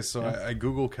 you. Okay, so I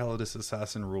Google Calidus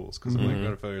Assassin rules because I'm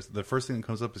like, the first thing that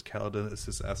comes up is Calidus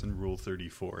Assassin Rule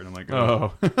 34, and I'm like,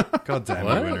 oh. God damn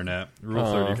What? you, internet. Rule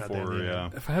 34, yeah.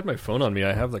 If I had my phone on me,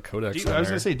 I have the codex. I was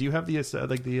gonna say, do you have the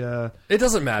the? It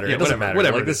doesn't matter. Yeah, it doesn't matter.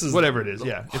 Whatever Like, this is whatever it is.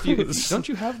 Yeah. If you don't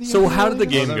you have the? So how did the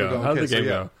game Oh, there we go? How did the game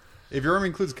go? If your army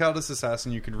includes Calidus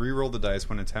Assassin, you can re-roll the dice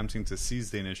when attempting to seize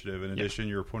the initiative. In addition,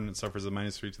 your opponent suffers a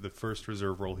 -3 to the first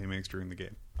reserve roll he makes during the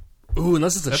game. Ooh,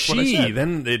 unless it's a That's what I she, said.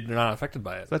 then they're not affected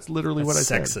by it. That's literally That's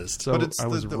what I sexist. said. So But it's I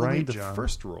was only right, the John.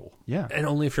 first roll. Yeah. And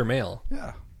only if you're male.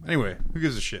 Yeah. Anyway, who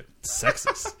gives a shit?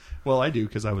 Sexist. Well, I do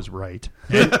because I was right.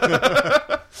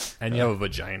 And you have a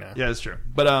vagina. Yeah, that's true.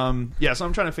 But yeah. So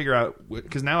I'm trying to figure out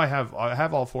because now I have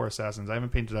all 4 assassins. I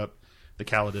haven't painted up the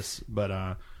Calidus,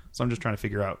 but so I'm just trying to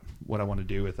figure out what I want to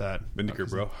do with that. Vindicator,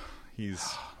 bro. He's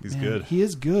Man, good. He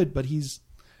is good, but he's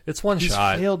It's one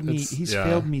shot. failed me. It's- He's yeah.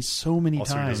 failed me so many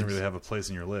Also, he times. doesn't really have a place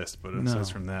in your list, but No,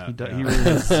 aside from that, he really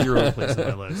has 0 place on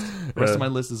my list. The rest of my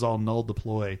list is all null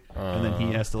deploy, and then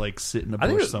he has to like sit in a I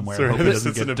think bush it- somewhere so and hope he this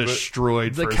doesn't sits in get a bush.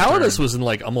 destroyed. The first Calidus turn. was in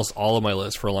like almost all of my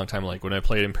lists for a long time. Like when I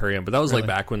played Imperium, but that was like Really?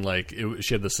 back when like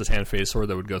she had the Satan phase sword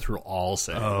that would go through all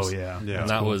saves. Oh yeah, Yeah. and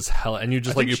that was hell. And you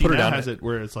just I like think you she put her now down. has it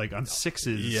where it's like on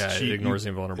 6s. Yeah, she it ignores the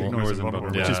invulnerable. ignores the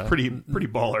invulnerable, which is Yeah. pretty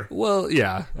baller. Well,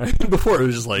 yeah. Before it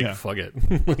was just like Yeah. fuck it,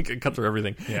 like cut through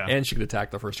everything. Yeah. And she could attack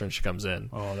the first turn she comes in.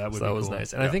 Oh, that would so be that was cool.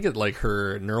 nice. And I Yeah. think it like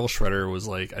her neural shredder was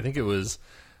like I think it was.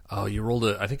 Oh, you rolled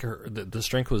a. I think the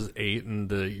strength was 8, and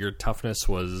your toughness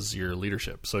was your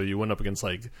leadership. So you went up against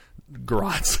like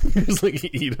Grots, just like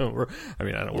eat them. I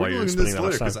mean, I don't know why you're spending that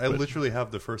much time. because I but- literally have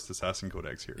the first Assassin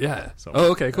Codex here. Yeah. So,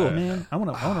 Oh, okay, cool. Man, I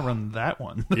want to run that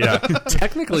one. Yeah,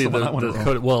 technically That's the one I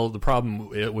wanna roll. the problem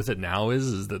with it now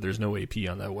is that there's no AP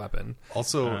on that weapon.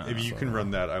 Also, if you can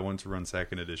run that, I want to run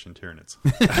 2nd edition Tyranids.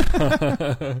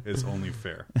 It's only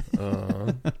fair.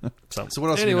 So what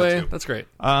else have you been Anyway, up to? that's great.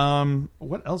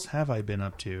 What else have I been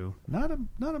up to? Not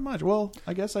a much. Well,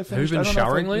 I guess I Have you finished. been I don't know if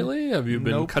showering I- lately? Have you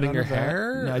been Nope, cutting none your of that.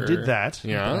 hair? Yeah, I or- did that.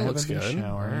 Yeah, but I looks haven't good. been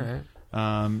showering.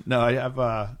 All right. No, I have.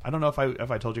 I don't know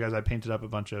if I told you guys I painted up a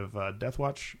bunch of Death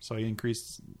Watch, so I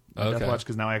increased Okay. Death Watch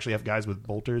because now I actually have guys with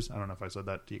bolters. I don't know if I said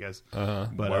that to you guys.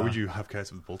 But Why would you have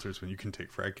guys with bolters when you can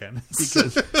take frag cannons?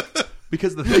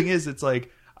 Because the thing is, it's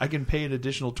like I can pay an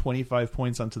additional 25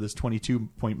 points onto this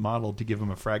 22-point model to give him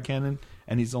a frag cannon,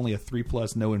 and he's only a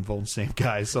 3+ no invuln same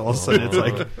guy. So all of a sudden, it's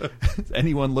like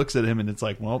anyone looks at him, and it's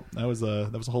like, well, that was a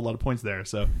whole lot of points there.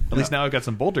 So at least now I've got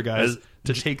some bolter guys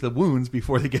to take the wounds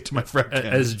before they get to my frag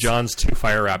cannon. As John's 2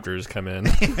 fire raptors come in.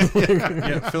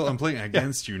 Yeah, Phil, I'm playing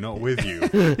against you, not with you.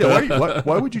 Yeah,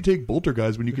 why would you take bolter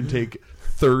guys when you can take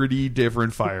 30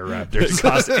 different fire It raptors?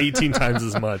 costs 18 times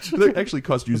as much. They actually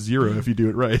cost you 0 if you do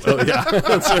it right. Oh, yeah,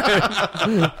 that's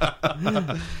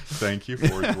right. Thank you,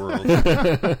 Forge World.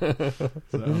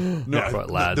 No, Yeah,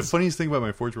 lads. the funniest thing about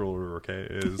my Forge World order, okay,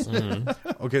 is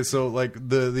okay. So like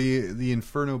the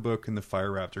Inferno book and the Fire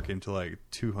Raptor came to like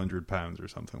 200 pounds or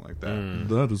something like that.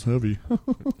 That is heavy.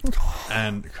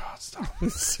 And God, stop.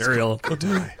 Cereal.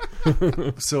 Die.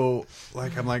 So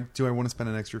like I'm like, do I want to spend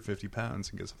an extra 50 pounds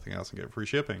and get something else and get free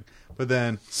shipping? But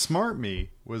then Smart Me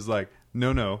was like,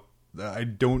 no, I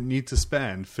don't need to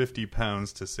spend 50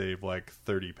 pounds to save like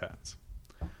 30 pounds.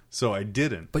 So I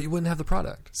didn't. But you wouldn't have the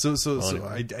product. So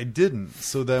anyway. I didn't.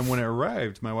 So then when it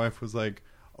arrived, my wife was like,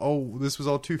 "Oh, this was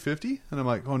all $250," and I'm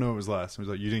like, "Oh no, it was less." And she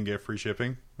was like, "You didn't get free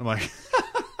shipping?" I'm like,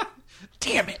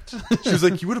 Damn it. she was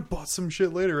like, "You would have bought some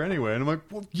shit later anyway." And I'm like,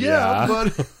 "Well, yeah.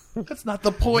 but That's not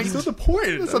the point. that's not the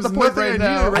point. That's not the point right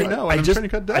now. Right now, I I'm just, trying to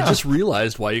cut down." I just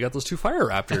realized why you got those 2 fire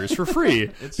raptors for free.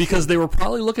 Because they were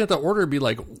probably looking at the order and be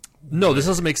like, no, this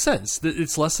doesn't make sense.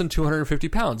 It's less than 250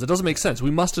 pounds. It doesn't make sense.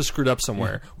 We must have screwed up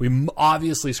somewhere. We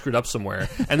obviously screwed up somewhere.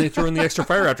 And they threw in the extra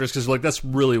fire raptors because like, that's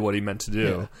really what he meant to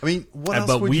do. I mean, what else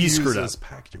but would we you screwed use up. as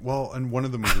packaging? Well, and one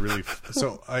of them was really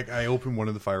so. I opened one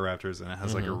of the Fire Raptors and it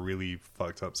has like a really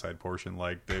fucked up side portion.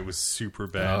 Like it was super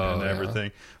bad and yeah.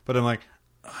 everything. But I'm like,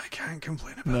 I can't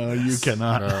complain about. No, you this.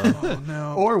 cannot. Oh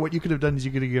no. Or what you could have done is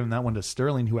you could have given that one to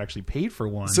Sterling, who actually paid for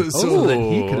one. So then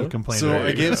he could have complained. So about I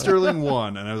it. gave Sterling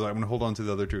one, and I was like, I'm going to hold on to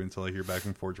the other 2 until I hear back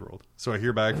from Forge World. So I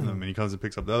hear back from them, and he comes and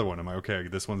picks up the other one. I'm like, okay,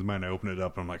 this one's mine. I open it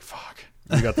up, and I'm like, fuck.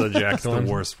 You got the jacked That's one?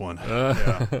 the worst one.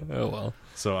 Yeah. Oh, well.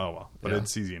 So, oh well. But Yeah.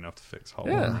 it's easy enough to fix. Hot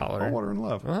Yeah, water. holler. Hot water and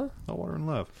love. Uh-huh. Hot water and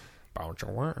love.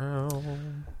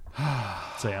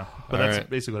 So yeah, but that's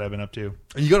basically what I've been up to.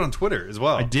 And you got on Twitter as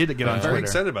well. I did get on I'm Twitter. very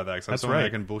excited about that because That's someone right. I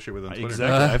can bullshit with on Twitter.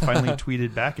 Exactly. I finally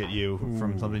tweeted back at you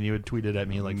from something you had tweeted at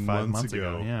me like 5 months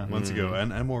ago. Yeah, months ago,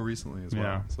 and more recently as well.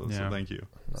 Yeah. So thank you.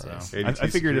 So ADT I figured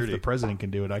if security. the president can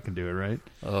do it, I can do it, right?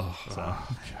 Oh,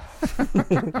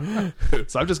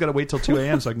 So I've just got to wait till 2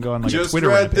 a.m. so I can go on like Just a Twitter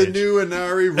read the page. new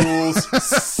Inari rules.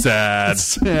 Sad.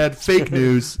 Sad fake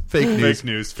news. Fake news. Fake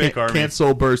news. Fake army. Can't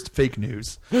soul burst. Fake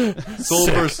news.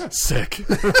 Soulburst. sick.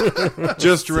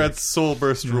 Just read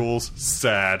Soulburst rules.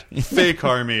 Sad. Fake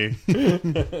army.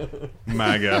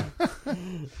 MAGA.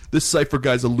 This cipher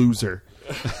guy's a loser.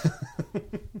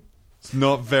 It's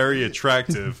not very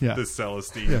attractive. Yeah. This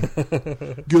Celestine.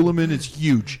 Gilliman is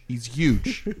huge. He's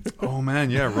huge. Oh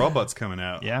man, yeah. Robot's coming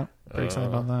out. Yeah, pretty excited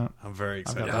about that. I'm very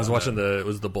excited. I was watching it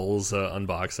was the Bulls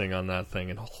unboxing on that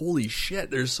thing, and holy shit,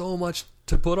 there's so much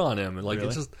to put on him, and like Really?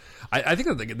 it's just, I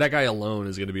think that guy alone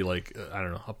is going to be like I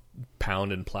don't know, a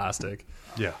pound in plastic.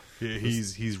 Yeah,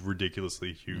 he's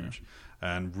ridiculously huge,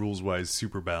 and rules wise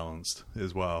super balanced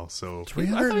as well. So I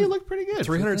thought he looked pretty good.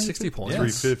 360 points,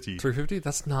 350. 350.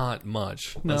 That's not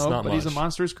much. No, That's not but much. he's a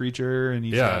monstrous creature, and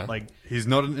he's Yeah. got like he's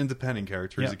not an independent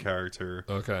character. He's Yeah. a character.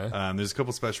 Okay. There's a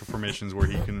couple special formations where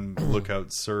he can look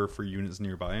out serve for units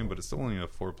nearby him, but it's still only a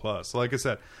 4+. So like I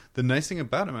said, the nice thing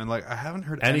about him, and like I haven't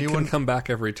heard And he anyone can come back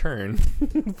every turn.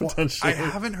 Potentially. I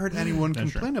haven't heard anyone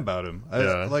complain about him.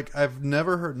 Yeah. I've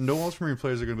never heard. No Ultramarine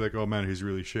players are going to be like, "Oh man, he's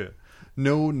really shit."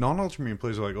 No non-Ultramarine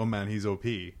players are like, "Oh man, he's OP."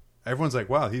 Everyone's like,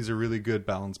 "Wow, he's a really good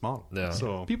balanced model." Yeah.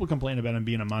 So people complain about him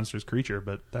being a monstrous creature,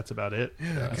 but that's about it.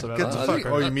 That's about get it. the I fuck. think-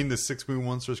 Oh, you mean the 6-moon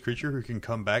monstrous creature who can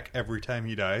come back every time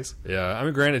he dies? Yeah, I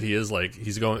mean, granted, he is like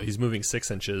he's moving 6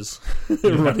 inches,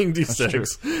 running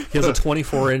D6. He has a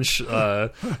 24-inch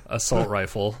assault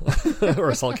rifle or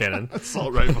assault cannon.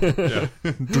 Assault rifle. Yeah.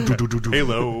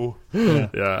 Halo.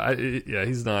 Yeah,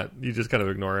 he's not. You just kind of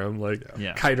ignore him, like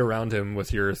Yeah. kite around him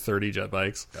with your 30 jet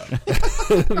bikes.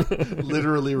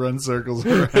 Literally run circles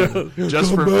around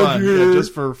just for fun. Yeah,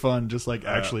 just for fun. Just like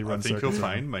actually run I think circles. you'll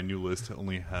around. find my new list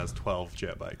only has 12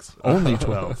 jet bikes. Only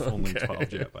 12 Only 12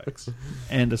 jet bikes.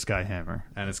 and a Skyhammer.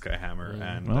 And a Skyhammer.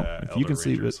 And Well, if you Elder can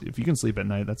sleep, Rangers. if you can sleep at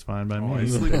night, that's fine by me. I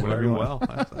sleep Whatever very you want.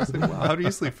 well. I sleep well. How do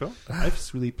you sleep, Phil? I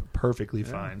sleep perfectly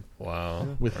fine Wow,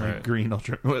 with my Right. green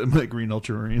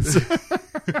Ultramarines.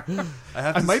 I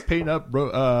have I to might paint up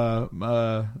Gilliman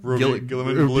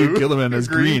Robu blue? Gilliman as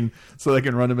Green? green, so I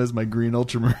can run him as my green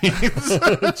Ultramarines.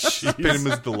 paint him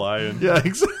as the lion. Yeah,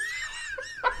 exactly.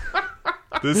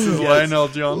 This is Lionel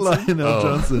Johnson. Lionel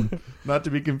Johnson, not to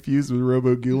be confused with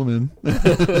Robo Gilliman.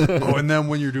 Oh, and then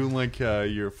when you're doing like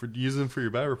use them for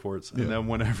your bad reports, and then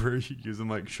whenever you use them,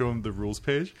 like show them the rules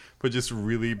page, but just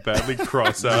really badly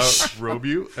cross out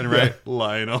Robu and write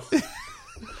Lionel.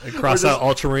 And cross out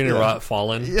Ultramarine and Rot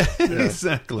Fallen. Yeah,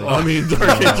 exactly. I mean,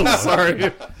 Dark Angel.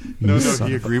 Sorry. No,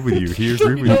 he agreed with you. He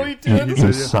agreed with No, you. he did.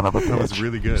 said, Son of a It bitch. was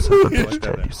really good. Son of a I bitch, like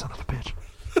that. you son of a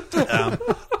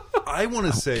bitch. I want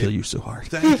to say Kill you so hard.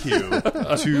 thank you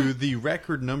to the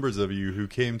record numbers of you who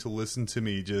came to listen to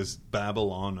me just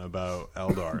babble on about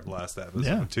Eldar last episode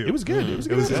Yeah, too. it was good. It was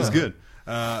good. It was good.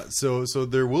 So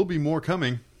there will be more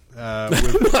coming.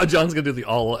 With John's gonna do the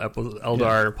all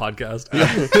Eldar podcast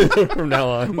from now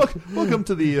on. Welcome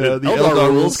to the Eldar Eldar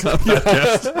Rules Rules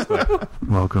podcast.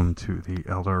 Welcome to the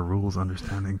Eldar Rules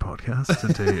Understanding podcast.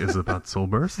 Today is about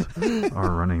Soulburst.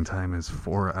 Our running time is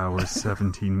 4 hours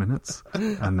 17 minutes,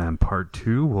 and then part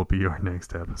 2 will be our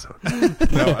next episode.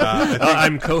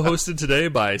 I'm co-hosted today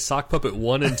by Sock Puppet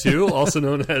 1 and 2, also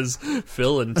known as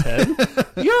Phil and Ted.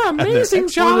 You're amazing,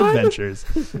 Excellent adventures.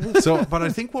 but I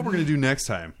think what we're going to do next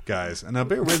time, guys, and now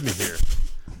bear with me here.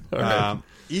 right.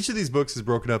 Each of these books is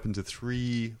broken up into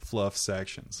 3 fluff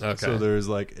sections. Okay. So there's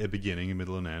like a beginning, a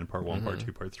middle, and end, part 1, part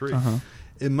 2, part 3.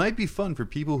 It might be fun for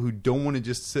people who don't want to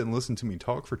just sit and listen to me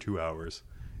talk for 2 hours.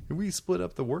 We split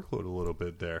up the workload a little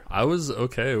bit there. I was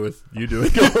okay with you doing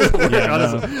all the work.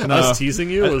 Honestly. Us teasing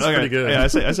you was Okay. pretty good. Yeah,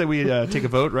 I say we take a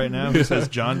vote right now. Who says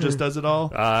John just does it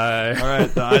all? All I right,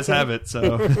 the ayes have it.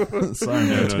 So sorry,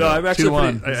 man. No, I'm actually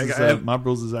 2-1. pretty- This I is, have- Mob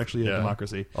Rules is actually a Yeah.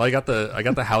 democracy. Well, I got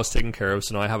the house taken care of,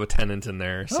 so now I have a tenant in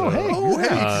there. So,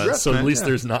 congrats, so at man. least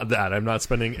there's not that. I'm not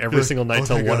spending every single night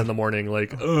till thank 1 God. in the morning, like,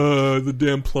 the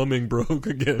damn plumbing broke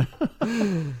again.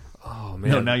 Oh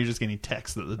man. No, now you're just getting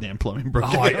texts that the damn plumbing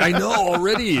broke. Oh, I know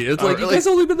already. It's like, you guys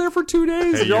only been there for 2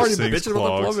 days. Hey, You're already sink's bitching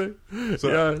about the clogged. plumbing. So,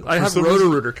 yeah, I have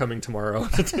Roto-Rooter coming tomorrow.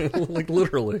 Like,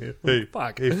 literally. Hey,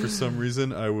 Fuck. hey, for some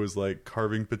reason, I was like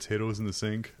carving potatoes in the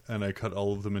sink, and I cut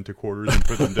all of them into quarters and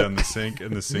put them down the sink,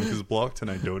 and the sink is blocked, and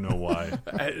I don't know why.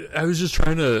 I was just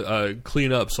trying to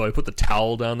clean up, so I put the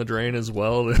towel down the drain as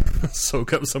well to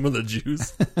soak up some of the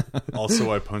juice.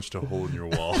 Also, I punched a hole in your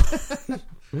wall.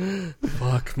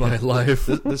 Fuck my life.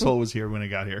 This hole was here when I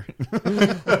got here.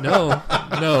 No.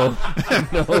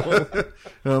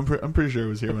 No, I'm pretty sure it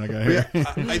was here when I got here.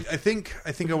 I think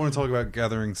I want to talk about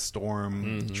Gathering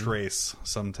Storm Trace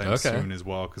sometime soon as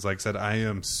well, because like I said, I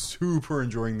am super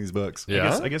enjoying these books.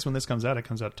 Yeah? I guess when this comes out, it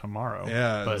comes out tomorrow.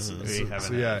 Yeah, but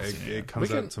it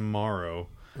comes out tomorrow.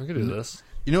 We can do this.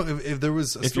 You know, if there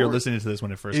was if you're listening to this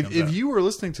when it first comes out. If you are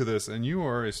listening to this and you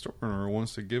are a store owner who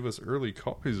wants to give us early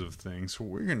copies of things so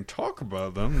we can talk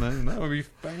about them, then that would be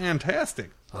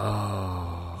fantastic.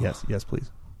 Oh. Yes,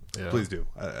 please. Yeah. Please do.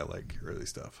 I like early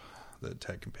stuff that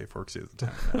Ted can pay for because he has the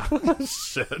time now.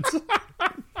 Shit.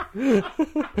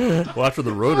 Well, after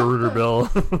the Roto-Rooter bill,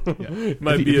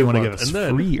 might if be you want to month. give us And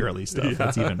then, free early stuff,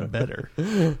 that's even better.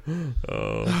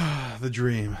 The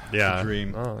dream. yeah. The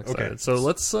dream. Oh, excited. Okay. So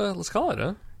let's call it,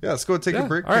 huh? Yeah, let's go take a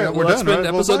break. All right, Yeah, well, that's done.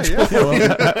 been Right? episode Well, 12.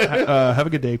 yeah. Have a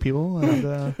good day, people.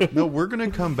 And, No, we're going to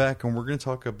come back and we're going to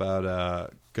talk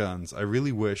about guns. I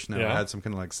really wish now I had some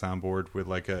kind of like soundboard with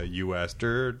like a US in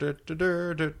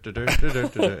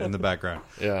the background.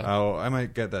 Yeah. I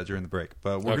might get that during the break.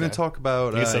 But we're going to talk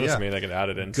about You can send it to me and I can add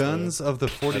it in. guns of the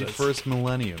 41st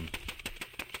millennium.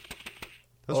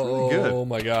 That's really good. Oh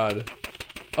my god.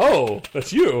 Oh,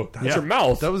 that's you. That's your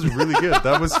mouth. That was really good.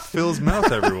 That was Phil's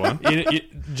mouth, everyone.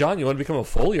 John, you want to become a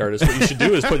Foley artist? What you should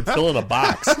do is put Phil in a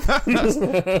box. I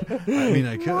mean,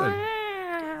 I could.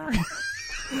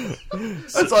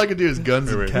 that's all I can do is guns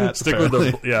and cats. Stick with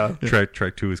the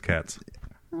Track 2 is cats.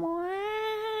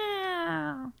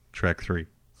 Track 3.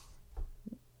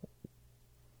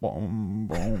 I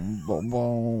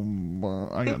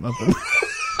got nothing.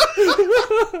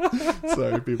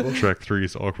 Sorry, people. Track 3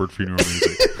 is awkward funeral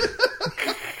music.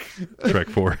 Track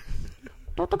 4.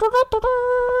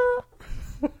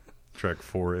 Track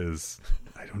 4 is...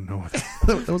 I don't know what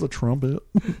That was a trumpet.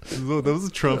 that was a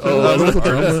trumpet.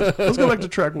 Let's go back to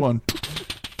track 1.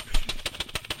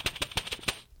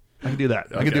 I can do that.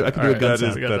 I can do a gun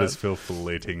sound. That is Phil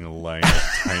filleting a lion,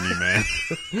 tiny man.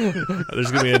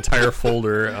 There's gonna be an entire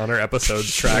folder on our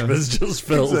episodes track that's just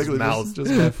Phil's mouth.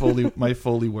 Just my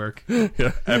Foley work.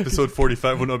 Episode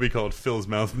 45 will not be called Phil's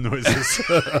mouth noises.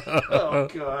 Oh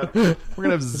god, we're gonna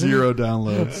have 0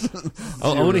 downloads.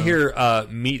 I want to hear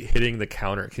meat hitting the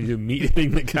counter. Can you do meat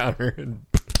hitting the counter?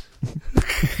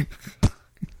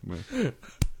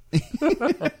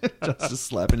 just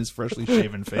slapping his freshly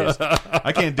shaven face.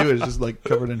 I can't do it. It's just like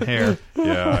covered in hair.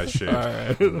 Yeah, I shaved.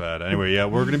 Right. Bad. Anyway, yeah,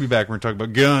 we're going to be back. We're going to talk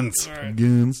about guns. Right.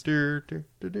 Guns. You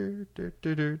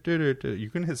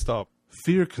can hit stop.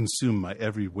 Fear consumed my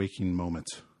every waking moment.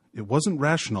 It wasn't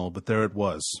rational, but there it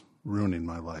was, ruining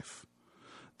my life.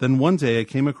 Then one day I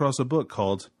came across a book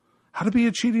called How to Be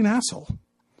a Cheating Asshole.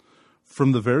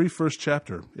 From the very first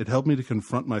chapter, it helped me to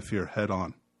confront my fear head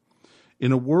on.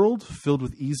 In a world filled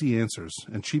with easy answers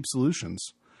and cheap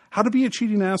solutions, How to Be a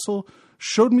Cheating Asshole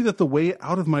showed me that the way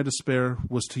out of my despair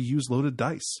was to use loaded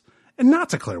dice and not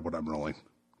declare what I'm rolling.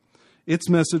 Its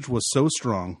message was so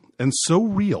strong and so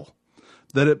real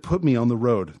that it put me on the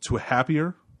road to a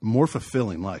happier, more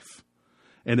fulfilling life.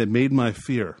 And it made my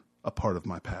fear a part of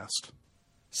my past.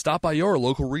 Stop by your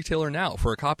local retailer now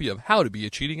for a copy of How to Be a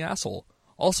Cheating Asshole.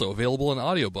 Also available in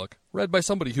audiobook, read by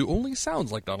somebody who only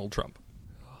sounds like Donald Trump.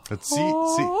 Let's see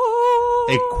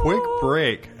a quick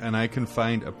break, and I can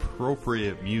find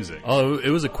appropriate music. Oh, it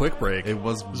was a quick break. It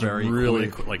was very really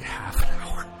quick. like half an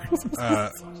hour.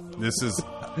 This is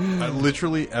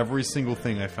literally every single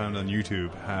thing I found on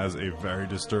YouTube has a very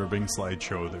disturbing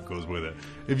slideshow that goes with it.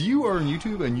 If you are on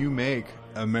YouTube and you make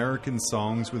American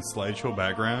songs with slideshow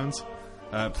backgrounds,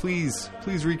 please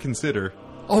reconsider.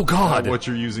 Oh God! What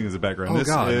you're using as a background. This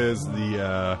is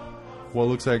the what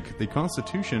looks like the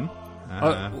Constitution.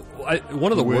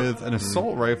 One of the with an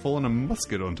assault rifle and a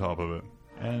musket on top of it,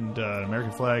 and an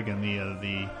American flag, and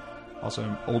the also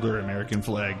an older American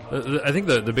flag. I think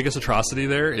the biggest atrocity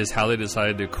there is how they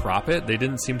decided to crop it. They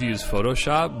didn't seem to use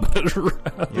Photoshop, but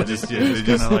they just kind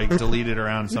of like deleted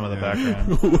around some of the background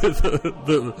with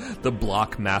the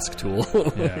block mask tool.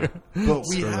 Yeah. But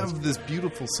we have this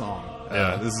beautiful song.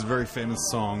 This is a very famous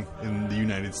song in the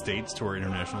United States to our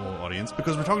international audience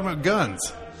because we're talking about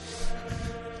guns.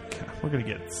 We're going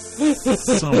to get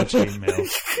so much hate mail.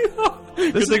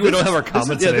 Good thing we don't have our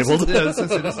comments enabled. This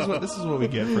is what we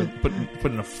get for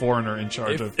putting a foreigner in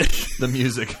charge of the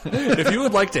music. If you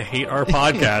would like to hate our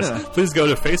podcast, please go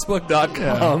to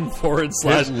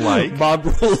facebook.com/like Bob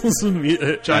Rules.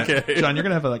 John, you're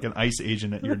gonna have like an ICE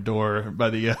agent at your door by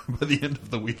the end of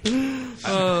the week.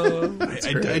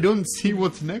 I don't see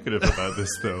what's negative about this,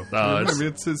 though. I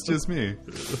mean, it's just me.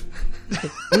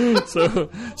 So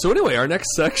anyway, our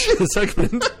next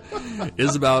segment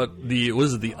is about the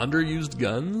underused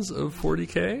guns of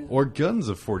 40K? Or guns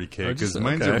of 40K, because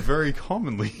mine are very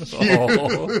commonly used. Are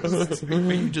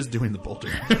you just doing the bolter?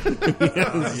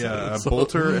 Yeah,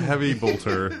 bolter, heavy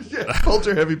bolter.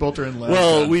 Bolter, heavy bolter, and last.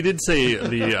 Well, we did say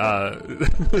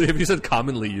if you said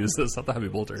commonly used, that's not the heavy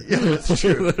bolter. Yeah, that's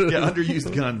true. Yeah,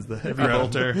 underused guns, the heavy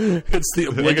bolter. It's the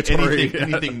obligatory.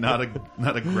 Anything not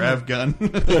a grav gun.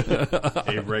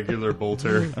 A regular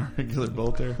bolter. A regular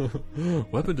bolter.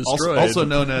 Weapon destroyed. Also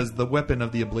known as the weapon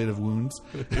of the ablative wounds.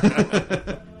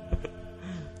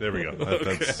 There we go.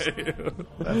 That's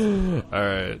all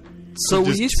right. So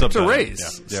we each picked a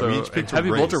race. Yeah, so we each picked a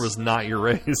heavy race. bolter was not your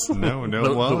race. No.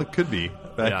 Well, it could be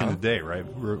back in the day, right?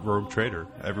 Rogue Trader.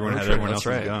 Everyone had everyone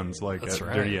else's guns, like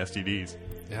dirty STDs.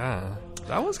 Yeah.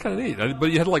 That was kind of neat.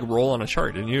 But you had to like roll on a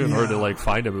chart, didn't you, in order to like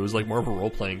find them? It was like more of a role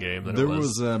playing game than there it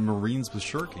was. There was Marines with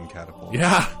shuriken catapults.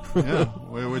 Yeah. Yeah.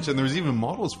 And there was even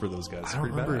models for those guys. I don't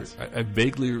remember. I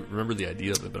vaguely remember the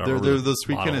idea of it, but I don't they're remember those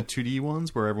sweet kind of 2D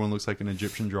ones where everyone looks like an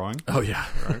Egyptian drawing. Oh yeah.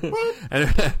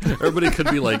 And everybody could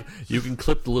be like, you can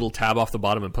clip the little tab off the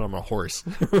bottom and put them on a horse.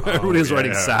 Everybody's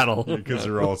riding saddle because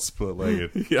they're all split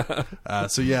legged. Yeah.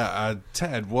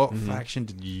 Ted, what faction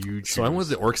did you choose? So I went with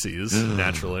the Orcsies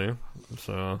naturally.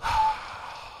 So, of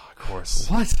course,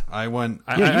 what I went.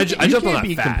 I jumped on that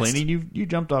be fast. Complaining. You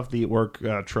jumped off the orc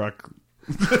truck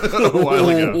a while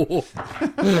ago.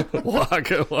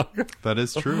 That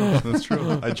is true. That's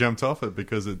true. I jumped off it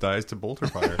because it dies to bolter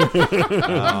fire.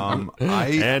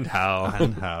 And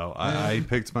how? I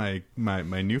picked my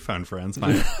newfound friends,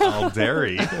 my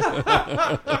Aldari,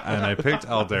 and I picked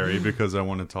Aldari because I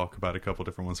want to talk about a couple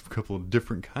different ones, a couple of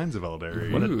different kinds of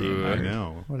Aldari. What a damn nerd! I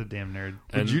know. What a damn nerd!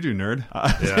 What did you do, nerd?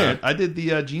 I did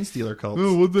the Gene Stealer cult.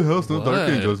 Oh, what the hell? It's not Dark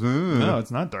Angels. No,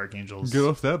 it's not Dark Angels. Get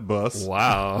off that bus.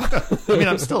 Wow. I mean,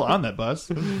 I'm still on that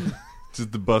bus.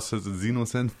 Just the bus has a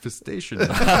Xenos infestation.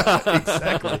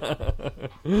 Exactly.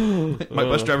 My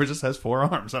bus driver just has 4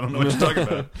 arms. I don't know what you're talking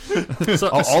about. So,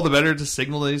 all the better to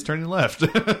signal that he's turning left.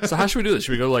 So how should we do this?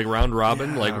 Should we go like round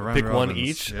robin, pick robins. one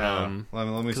each? Yeah. Let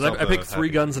me because I picked 3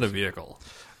 guns and a vehicle.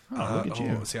 Look at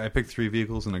you. See, I picked 3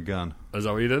 vehicles and a gun. Is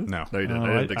that what you did? No, you didn't.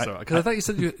 I didn't think so. Because I thought you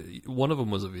said one of them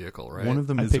was a vehicle, right? One of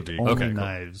them I is a picked vehicle. only Okay, cool.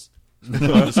 knives. You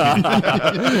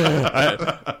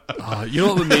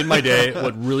know what made my day?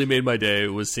 What really made my day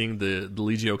was seeing the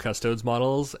Legio Custodes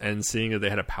models and seeing that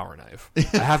they had a power knife.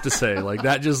 I have to say, like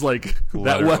that, just like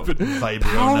that weapon, Vibro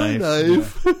power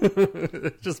knife.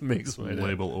 It just makes my day.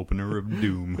 Label opener of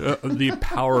doom. The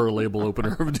power label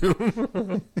opener of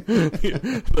doom.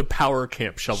 The power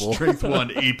camp shovel. Strength 1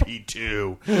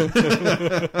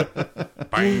 AP2.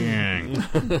 Bang.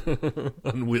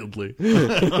 Unwieldy.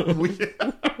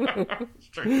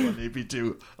 Strength 1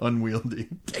 AP2 unwieldy.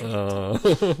 All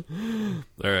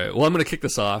right. Well, I'm going to kick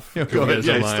this off. Go if you ahead. guys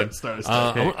don't Yeah, mind. start.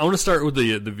 I want to start with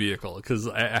the vehicle because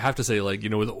I have to say, like, you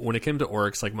know, when it came to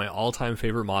orcs, like my all-time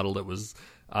favorite model that was.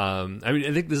 I mean,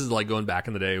 I think this is like going back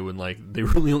in the day when like they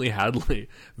really only had like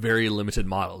very limited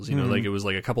models. You know, like it was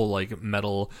like a couple like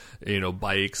metal,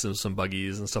 bikes and some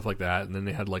buggies and stuff like that, and then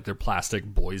they had like their plastic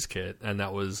boys kit, and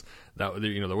that was there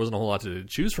wasn't a whole lot to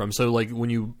choose from. So like when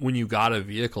you got a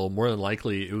vehicle, more than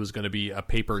likely it was going to be a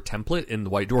paper template in the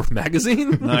White Dwarf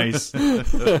magazine. Nice.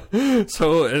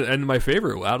 So and my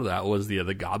favorite out of that was the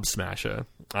Gobsmasher.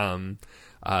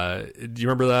 Do you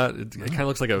remember that? It kind of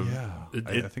looks like a.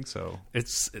 I think so.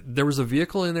 There was a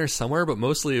vehicle in there somewhere, but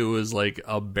mostly it was like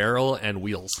a barrel and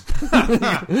wheels.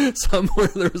 Somewhere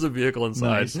there was a vehicle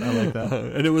inside. Nice. I like that.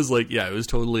 And it was like, it was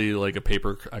totally like a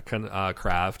paper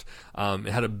craft.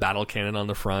 It had a battle cannon on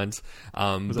the front.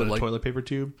 Was that a toilet paper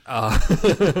tube?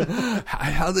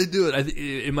 How they do it?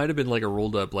 It might have been like a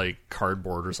rolled up like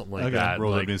cardboard or something like that.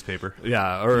 Rolled like, up newspaper.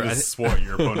 Yeah, or You just swore at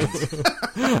your opponents.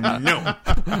 No.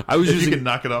 I was using. You can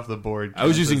knock it off the board. I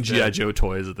was using G.I. Joe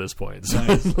toys at this point. So,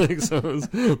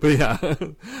 but yeah.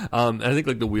 I think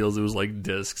like the wheels, it was like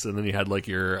discs, and then you had like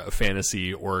your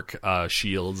fantasy orc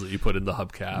shields that you put in the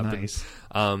hubcap. Nice.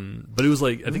 But it was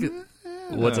like, I think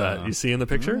what's that? You see in the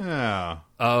picture? Yeah.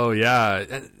 Oh yeah.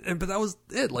 But that was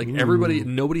it. Like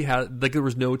nobody had, like there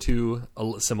was no two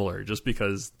similar just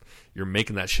because you're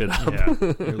making that shit up. Yeah,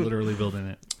 you're literally building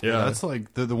it. Yeah. That's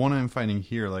like the one I'm finding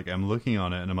here. Like I'm looking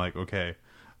on it and I'm like, okay,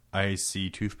 I see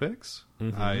toothpicks.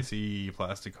 I see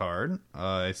plastic card.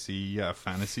 I see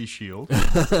fantasy shield,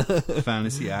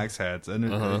 fantasy axe heads, and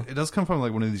it does come from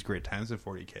like one of these great times of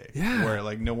 40K, where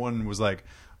like no one was like,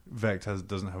 Vect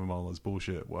doesn't have a model. It's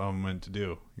bullshit. What am I meant to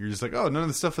do? You're just like, oh, none of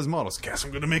this stuff has models. Guess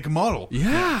I'm going to make a model.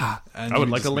 Yeah, and I would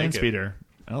like a land speeder.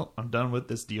 Well, I'm done with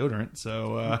this deodorant,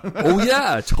 so... Oh,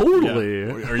 yeah, totally.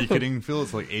 Yeah. Are you kidding, Phil?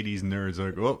 It's like 80s nerds.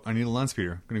 Like, oh, I need a land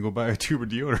speeder. I'm going to go buy a tube of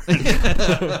deodorant.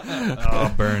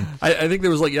 Oh, burn. I think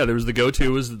there was like, there was the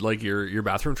go-to was like your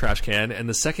bathroom trash can, and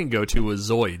the second go-to was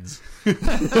Zoids.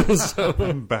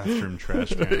 Bathroom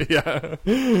trash can. Yeah.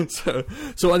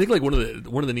 So I think like one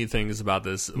of the neat things about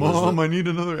this was Mom, I need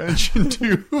another engine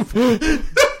tube.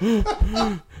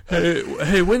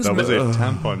 Hey, when's that was a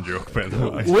tampon joke, by the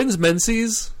way. When's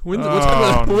Menses? When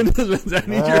does Menses? I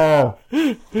need your...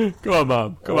 Come on,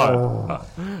 Mom. Come on.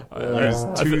 There's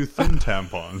 2 thin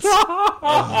tampons.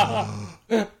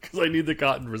 Because I need the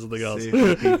cotton for something else.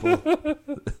 People.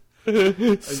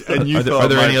 And you are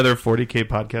there any other 40K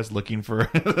podcasts looking for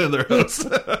their hosts?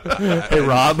 Hey,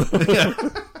 Rob.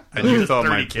 And you thought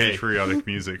my patriotic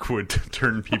music would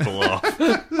turn people off.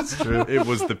 That's true. It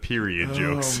was the period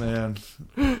jokes. Oh, man.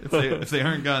 If they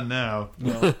aren't gone now,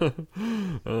 well,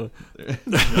 they're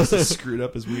just as screwed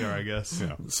up as we are, I guess.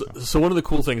 Yeah. So one of the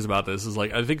cool things about this is,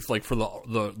 like, I think, like, for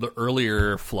the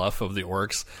earlier fluff of the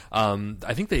orcs,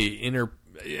 I think they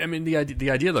I mean, the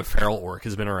idea of the feral orc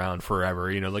has been around forever.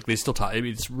 You know, like they still talk. I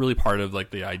mean, it's really part of like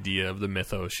the idea of the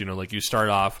mythos. You know, like you start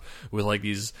off with like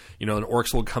these. You know, and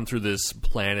orcs will come through this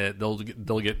planet. They'll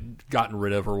get gotten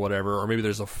rid of or whatever. Or maybe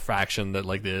there's a faction that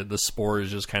like the spores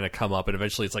just kind of come up, and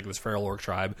eventually it's like this feral orc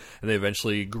tribe, and they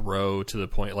eventually grow to the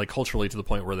point, like culturally to the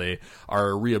point where they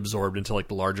are reabsorbed into like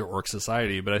the larger orc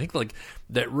society. But I think like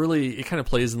that really it kind of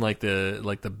plays in like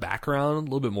the background a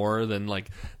little bit more than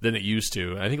it used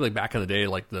to. And I think like back in the day,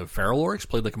 like the feral orcs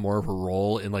played like more of a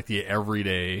role in like the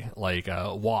everyday like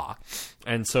WoW.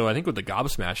 And so I think with the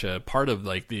Gobsmash, part of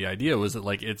like the idea was that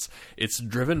like it's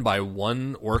driven by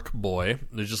one orc boy.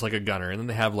 There's just like a gunner, and then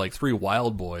they have like 3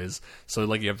 wild boys. So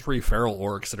like you have 3 feral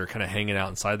orcs that are kind of hanging out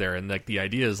inside there, and like the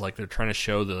idea is like they're trying to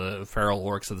show the feral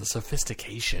orcs of the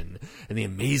sophistication and the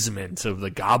amazement of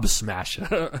the Gobsmash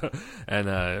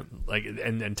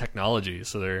and technology.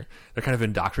 So they're kind of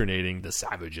indoctrinating the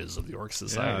savages of the orc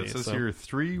society. Yeah, it says here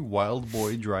 3 wild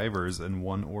boy drivers and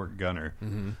 1 orc gunner.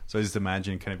 So I just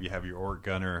imagine kind of you have your orc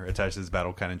gunner attached to this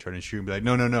battle cannon trying to shoot and be like,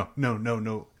 no,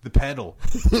 the pedal,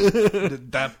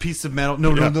 that piece of metal,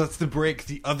 no, that's the brake,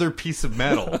 the other piece of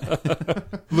metal.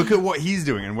 Look at what he's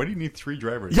doing. And why do you need 3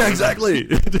 drivers? Yeah, exactly.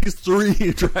 It takes 3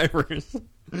 drivers.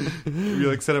 You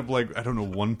like set up like, I don't know,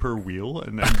 1 per wheel,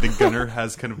 and then the gunner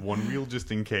has kind of 1 wheel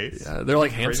just in case. Yeah, they're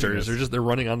like hamsters. They're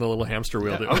running on the little hamster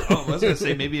wheel. Yeah. I was gonna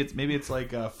say maybe it's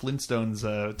like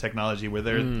Flintstones technology where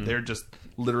they're just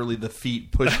literally the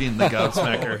feet pushing the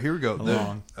Gobsmacker. Here we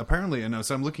go. Apparently,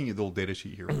 so I'm looking at the old data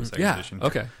sheet here from the second edition.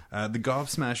 Okay. The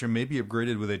Gobsmasher may be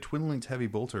upgraded with a twin-linked heavy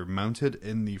bolter mounted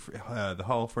in the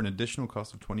hull for an additional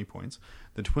cost of 20 points.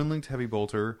 The twin-linked heavy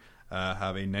bolter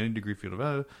have a 90-degree field of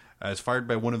view. Is fired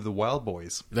by one of the wild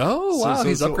boys. Oh, wow,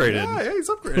 he's upgraded. Yeah, he's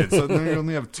upgraded. So now you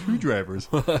only have 2 drivers,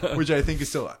 which I think is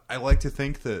still... I like to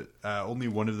think that only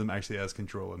one of them actually has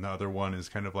control, and the other one is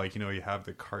kind of like, you have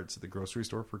the carts at the grocery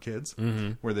store for kids,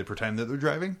 where they pretend that they're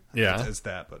driving. Yeah. It's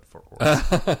that, but for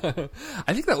orcs.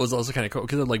 I think that was also kind of cool,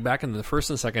 because like back in the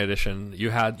first and second edition,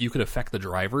 you could affect the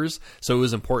drivers, so it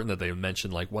was important that they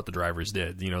mentioned like what the drivers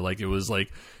did. Like it was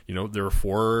like, there were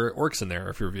 4 orcs in there.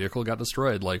 If your vehicle got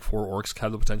destroyed, like 4 orcs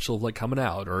had the potential of like coming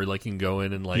out, or like you can go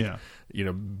in and like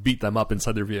beat them up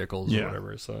inside their vehicles or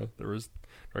whatever. So there was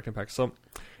direct impact. So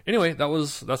anyway,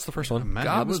 that's the first one.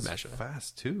 Gobsmash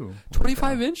fast too.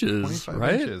 25 inches, 25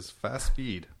 right? inches, fast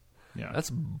speed. Yeah, that's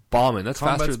bombing. That's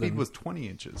Combat faster speed than... was 20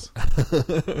 inches.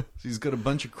 So he's got a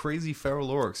bunch of crazy feral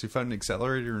orcs who found an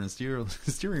accelerator and a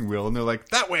steering wheel, and they're like,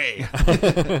 that way!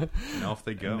 And off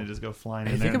they go. And they just go flying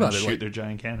in there and shoot their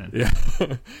giant cannon. Yeah.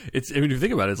 If you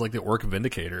think about it, it's like the Orc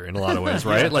Vindicator in a lot of ways,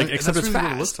 right? Like, except it's really fast.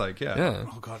 What it looks like, yeah.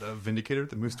 Oh, God, a Vindicator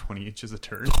that moves 20 inches a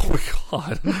turn. Oh, my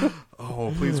God.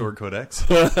 Oh, please, Orc Codex.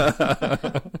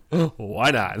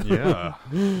 Why not? Yeah.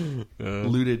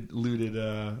 Looted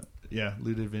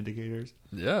Vindicators.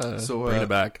 Yeah. So bring it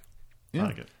back. Yeah.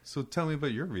 Like it. So tell me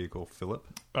about your vehicle, Philip.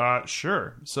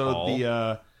 Sure.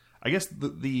 So I guess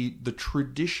the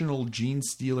traditional Gene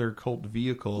Stealer cult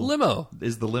vehicle limo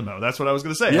is the limo. That's what I was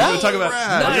going to say. Yeah, I was going to talk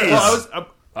about.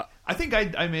 Nice. I think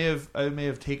I may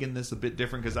have taken this a bit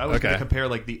different because I was going to compare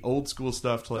like the old school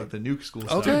stuff to like the new school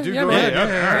stuff. Okay,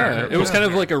 yeah. It was kind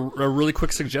of like a really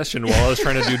quick suggestion while I was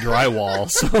trying to do drywall.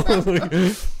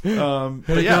 So,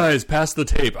 hey guys, pass the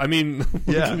tape. I mean,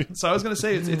 yeah. So I was going to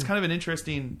say it's kind of an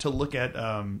interesting to look at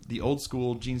the old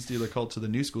school Gene Stealer cult to the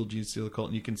new school Gene Stealer cult,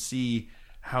 and you can see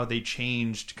how they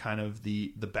changed kind of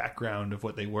the background of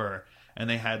what they were. And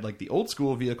they had like the old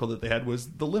school vehicle that they had was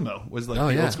the limo, was like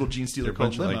the old school Gene Stealer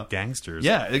cult limo. Like gangsters.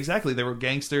 Yeah, exactly. They were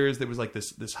gangsters. There was like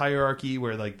this hierarchy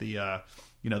where like the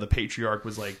the patriarch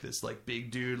was like this like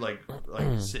big dude like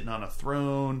sitting on a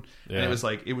throne. Yeah. And it was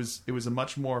like it was a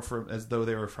much more as though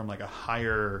they were from like a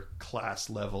higher class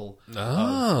level.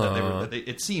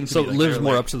 It seemed to so be it lives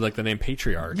more up to like the name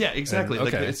patriarch. Yeah, exactly. And,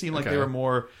 like it seemed like they were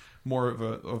more of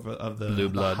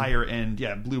the higher end,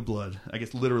 blue blood. I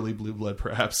guess literally blue blood,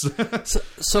 perhaps.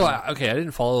 so I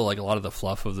didn't follow like a lot of the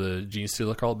fluff of the Gene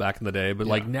Stealer cult back in the day, but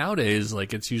like nowadays,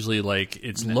 like it's usually like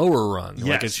it's lower rung,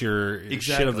 like it's your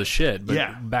shit of the shit.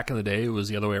 But back in the day, it was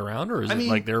the other way around, or is it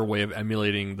like their way of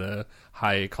emulating the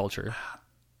high culture?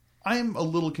 I'm a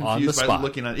little confused by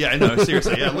looking at. Yeah, I know.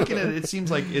 Seriously, looking at it, it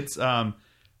seems like it's.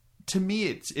 To me,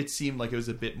 it seemed like it was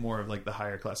a bit more of like the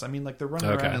higher class. I mean, like they're running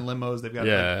around in limos. They've got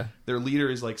like, their leader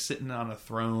is like sitting on a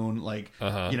throne. Like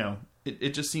it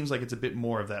just seems like it's a bit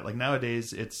more of that. Like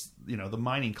nowadays, it's the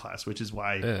mining class, which is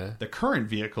why the current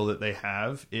vehicle that they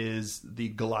have is the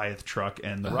Goliath truck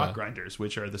and the rock grinders,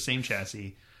 which are the same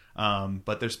chassis.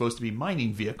 But they're supposed to be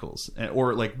mining vehicles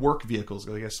or like work vehicles.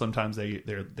 I guess sometimes they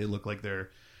look like they're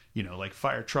like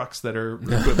fire trucks that are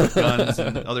equipped with guns,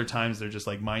 and other times they're just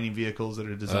like mining vehicles that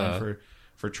are designed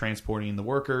for transporting the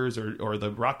workers, or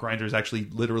the rock grinder is actually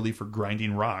literally for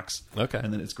grinding rocks. Okay,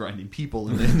 and then it's grinding people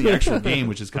in the actual game,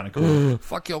 which is kind of cool.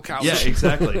 Fuck your couch. Yeah,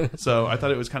 exactly. So I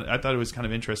thought it was kind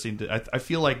of interesting. I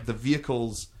feel like the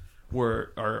vehicles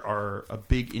are a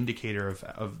big indicator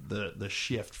of the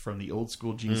shift from the old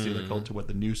school Gene Stealer cult to what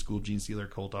the new school Gene Stealer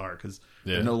cult are, because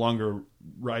they're no longer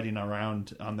riding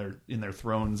around in their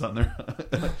thrones in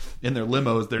their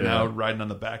limos. They're now riding on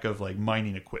the back of like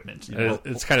mining equipment.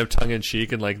 It's kind of tongue in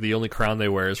cheek, and like the only crown they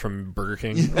wear is from Burger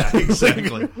King. Yeah,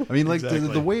 exactly. I mean, like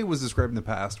the way it was described in the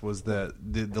past was that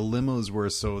the limos were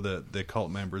so that the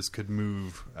cult members could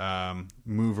move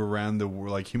around the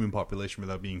like human population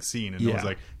without being seen, and it was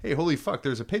like, hey, holy fuck,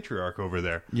 there's a patriarch over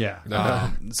there. Yeah.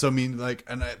 So I mean, like,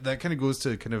 and that kind of goes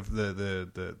to kind of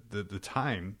the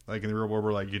time, like in the real world,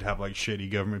 where like you'd have like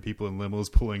shitty government people in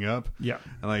limos pulling up, and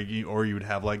like or you would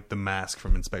have like the Mask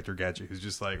from Inspector Gadget, who's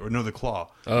just like, or no, the Claw.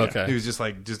 Oh, okay. He was just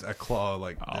like a claw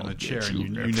like in a chair, and you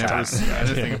never see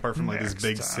anything apart from like this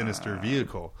big sinister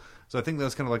vehicle. So I think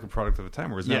that's kind of like a product of the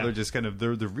time, whereas now they're just kind of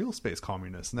they're the real space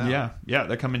communists now. Yeah,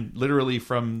 they're coming literally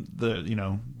from the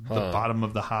the bottom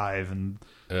of the hive and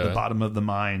the bottom of the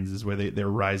mines is where they're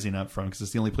rising up from, because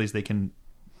it's the only place they can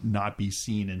not be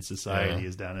seen in society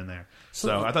is down in there.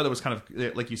 So I thought it was kind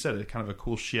of, like you said, kind of a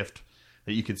cool shift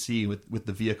that you could see with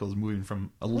the vehicles moving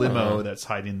from a limo that's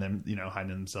hiding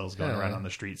themselves going around on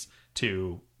the streets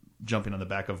to jumping on the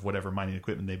back of whatever mining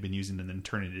equipment they've been using and then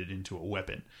turning it into a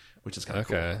weapon, which is kind of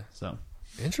cool. So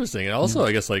interesting. And also,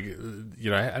 I guess, like,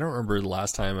 I don't remember the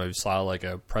last time I saw like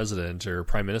a president or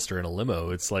prime minister in a limo.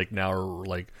 It's like now,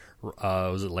 like,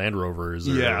 was it Land Rovers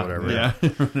or whatever? Yeah,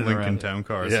 Lincoln Town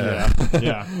Cars. Yeah.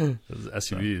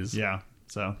 SUVs. So, yeah.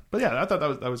 So, but yeah, I thought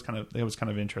that was kind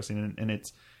of interesting, and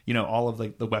it's all of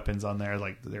like the weapons on there,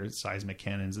 like their seismic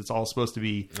cannons. It's all supposed to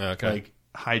be like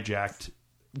hijacked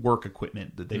work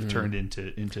equipment that they've turned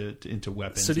into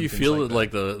weapons. So do you feel that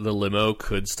like the limo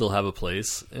could still have a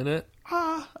place in it?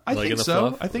 I think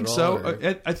so. I think so.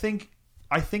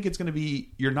 I think it's going to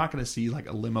be. You're not going to see like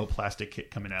a limo plastic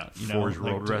kit coming out. Forge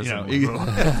World Resin limo.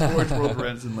 Forge World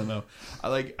Resin limo.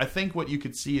 I think what you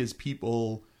could see is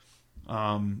people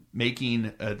making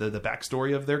the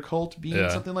backstory of their cult being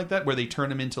something like that, where they turn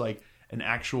them into like an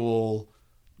actual,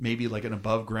 maybe like an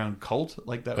above ground cult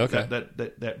like that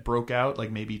that broke out,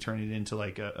 like maybe turn it into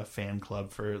like a fan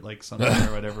club for like something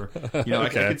or whatever. I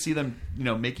could see them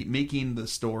making the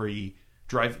story,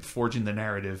 forging the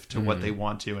narrative to what they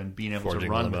want to, and being able to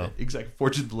run with it. Exactly,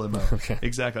 forging the limo.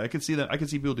 Exactly. I could see that. I could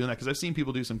see people doing that, because I've seen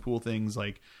people do some cool things.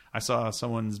 Like I saw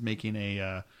someone's making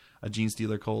a Gene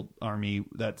Stealer cult army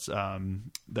that's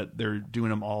that they're doing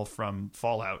them all from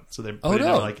Fallout. So they're putting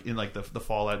it in the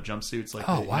Fallout jumpsuits. Like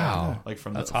like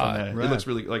from that's hot. It looks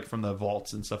really like from the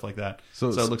vaults and stuff like that. So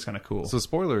it looks kind of cool. So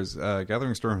spoilers: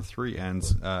 Gathering Storm 3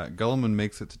 ends. Guilliman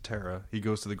makes it to Terra. He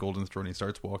goes to the Golden Throne. He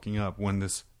starts walking up when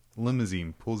this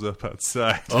limousine pulls up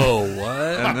outside. Oh,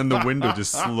 what? And then the window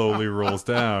just slowly rolls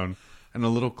down, and a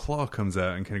little claw comes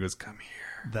out and kind of goes, "Come here."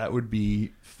 That would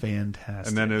be fantastic.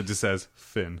 And then it just says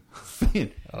Finn.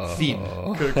 Finn.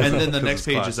 And then the next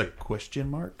page is a question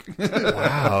mark.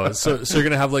 Wow. So you're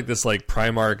gonna have like this like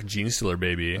Primarch Genestealer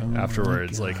baby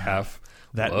afterwards, like half.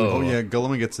 That Oh yeah,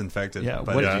 Guilliman gets infected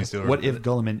by the Gene Stealer. What if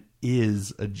Guilliman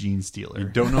is a Gene Stealer? You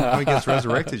don't know how he gets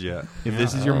resurrected yet. If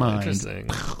this is your mind, Interesting.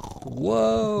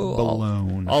 Whoa.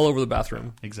 blown. All over the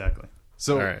bathroom. Exactly.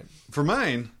 So All right. for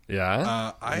mine,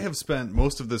 Yeah. I have spent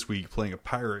most of this week playing a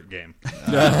pirate game.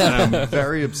 And I'm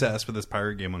very obsessed with this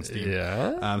pirate game on Steam.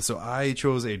 Yeah. So I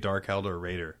chose a Dark Eldar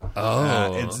Raider.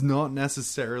 Oh. It's not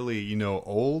necessarily,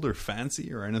 old or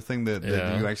fancy or anything that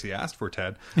you actually asked for,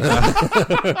 Ted.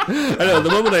 I know. The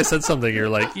moment I said something, you're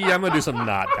like, yeah, I'm going to do something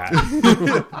not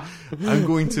that. I'm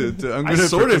going to I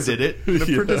sort of did it.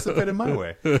 participate in my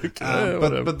way.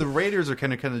 whatever. But the Raiders are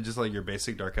kind of just like your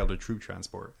basic Dark Eldar troop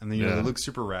transport. And then, they look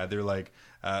super rad. They're like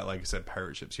I said,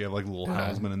 pirate ships. You have like little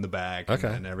helmsmen in the back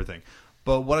and everything.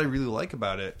 But what I really like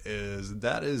about it is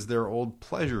that is their old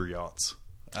pleasure yachts.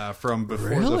 From before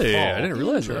the fall. I didn't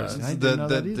realize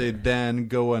that they then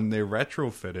go and they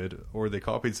retrofitted or they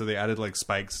copied, so they added like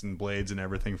spikes and blades and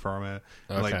everything from it,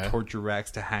 and, like torture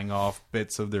racks to hang off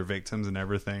bits of their victims and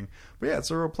everything. But yeah,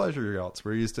 it's a real pleasure yachts.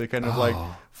 We're used to kind of like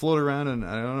float around and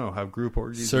I don't know, have group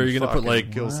orgies. So you're gonna put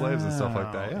like kill slaves and stuff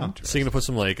like that. Yeah. So you're gonna put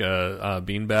some like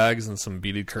bean bags and some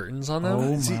beaded curtains on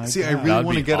them. See, I really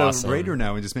want to get a Raider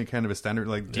now and just make kind of a standard,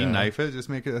 like de-knife it, just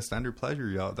make it a standard pleasure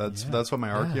yacht. That's what my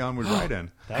Archeon would ride in.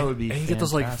 That would be. And you get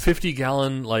those like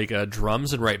 50-gallon like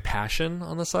drums and write passion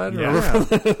on the side.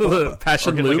 Yeah.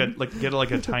 Passion lube. Get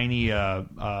a tiny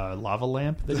lava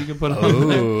lamp that you can put on.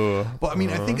 Ooh. Well, I mean,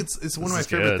 I think it's one of my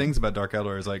favorite things about Dark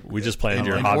Eldar is like we just planned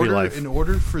your hobby life. In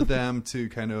order for them to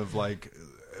kind of like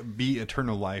be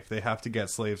eternal life, they have to get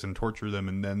slaves and torture them,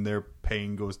 and then their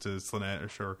pain goes to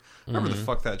Slaanesh or however the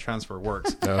fuck that transfer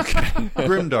works. Okay.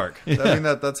 Grimdark. I mean,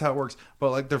 that's how it works. But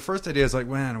like their first idea is like,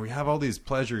 man, we have all these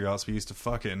pleasure yachts we used to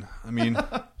fucking. I mean,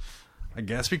 I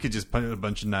guess we could just put a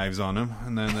bunch of knives on them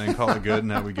and then call it good, and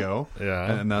now we go.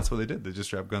 Yeah. And that's what they did. They just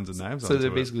strapped guns and knives on it. So they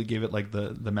basically gave it like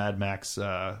the Mad Max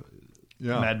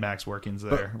Mad Max workings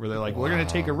there, where they're like, we're going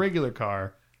to take a regular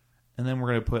car and then we're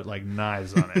going to put like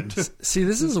knives on it. See,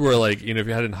 this is where like, if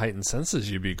you had in heightened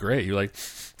senses, you'd be great. You're like,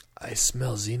 I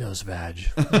smell Xeno's vag.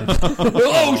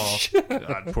 Oh shit!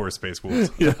 God, poor space wolves.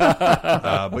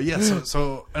 But yeah,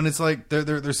 so and it's like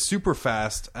they're super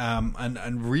fast.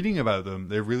 And reading about them,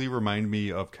 they really remind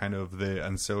me of kind of the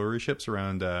ancillary ships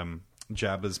around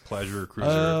Jabba's pleasure cruiser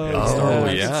in Star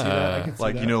Wars. Yeah.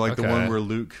 Like like the one where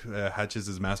Luke hatches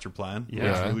his master plan, which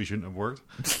really shouldn't have worked.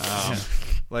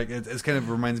 Like it's kind of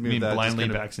reminds me of that. Blindly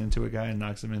backs into a guy and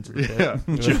knocks him into the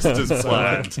pit. Just as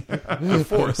planned. The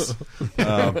Force.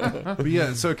 But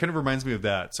yeah, so it kind of reminds me of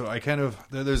that. So I kind of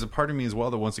there's a part of me as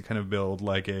well that wants to kind of build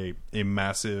like a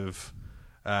massive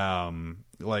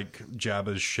like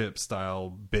Jabba's ship style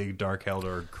big Dark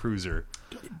Eldar cruiser.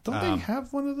 Don't they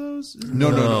have one of those?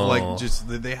 No. Like just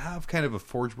they have kind of a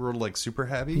Forge World like super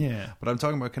heavy. Yeah. But I'm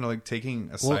talking about kind of like taking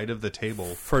a side of the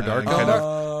table for Dark kind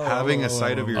of having a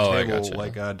side of your table gotcha.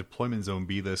 like a deployment zone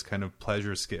be this kind of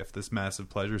pleasure skiff, this massive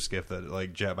pleasure skiff that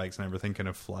like jet bikes and everything kind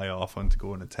of fly off on to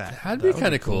go and attack. That'd be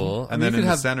kind of cool. And then in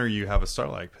the center you have a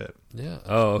Starlight pit. Yeah.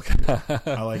 Oh, okay.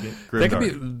 I like it. That could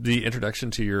be the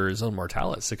introduction to your Zone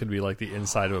Mortalis. It could be like the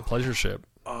inside of a pleasure ship.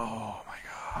 Oh my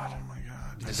god.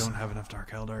 I don't have enough Dark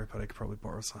Eldar, but I could probably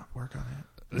borrow some. Work on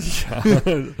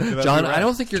it. John, I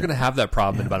don't think you're going to have that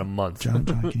problem in about a month. John,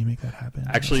 can you make that happen?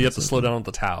 Actually, you have to slow down with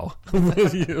the Tau.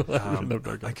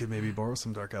 I could maybe borrow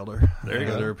some Dark Eldar. There you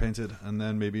go. That are painted, and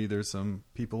then maybe there's some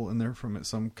people in there from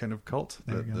some kind of cult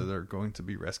that are going to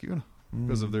be rescued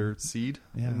because of their seed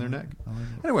in their neck.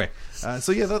 Anyway,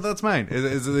 so yeah, that's mine.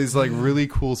 It's these like really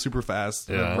cool, super fast,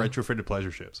 retrofitted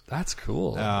pleasure ships. That's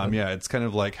cool. Yeah, it's kind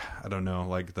of like I don't know,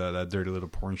 like that dirty little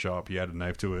porn shop. You add a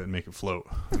knife to it and make it float.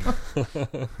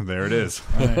 There it is.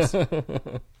 Nice.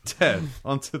 Ted,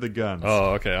 onto the guns.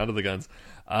 Oh, okay, onto the guns.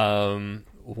 One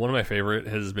of my favorite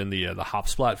has been the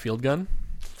Hopsplat field gun.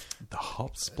 The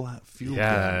Hopsplat field gun.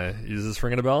 Yeah, is this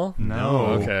ringing a bell? No.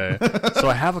 Okay. So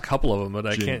I have a couple of them, but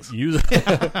I can't use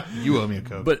them. You owe me a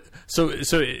code. But so I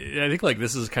think like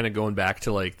this is kind of going back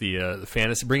to like the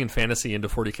fantasy, bringing fantasy into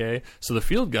 40K. So the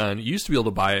field gun, you used to be able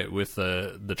to buy it with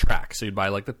the track. So you'd buy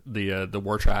like the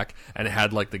war track, and it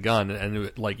had like the gun, and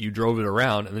it, like you drove it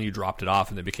around, and then you dropped it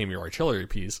off, and it became your artillery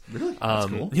piece. Really? That's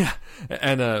cool. Yeah.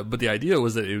 And but the idea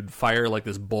was that it would fire like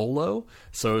this bolo.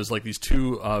 So it was like these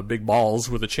two big balls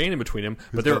with a chain chain in between them.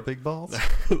 Who's But they're got big balls.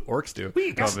 orcs do.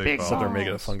 Got big balls. So they're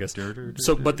making a fungus.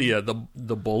 So, but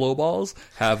the bolo balls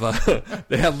have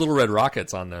they have little red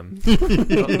rockets on them.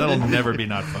 That'll never be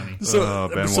not funny. So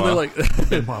Benoit. they're like,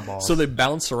 Benoit balls. so they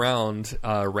bounce around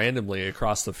randomly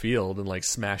across the field and like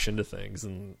smash into things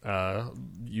and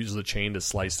use the chain to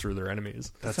slice through their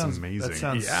enemies. That's That amazing.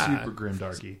 sounds Yeah. super grim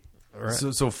darky. Right.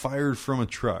 So fired from a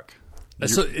truck.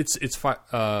 So it's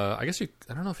I guess I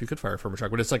don't know if you could fire from a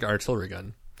truck, but it's like an artillery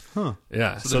gun. Huh.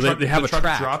 Yeah. So So, the truck- they have the a truck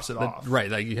track drops it that- off. Right.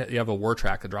 Like you have a war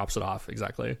track that drops it off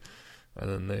exactly, and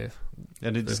then they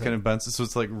And it just kind of bounces. So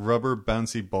it's like rubber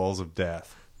bouncy balls of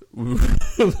death.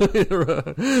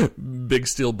 big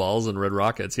steel balls and red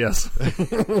rockets. Yes.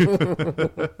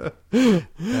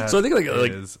 So I think like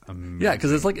Is amazing. yeah,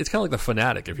 because it's kind of like the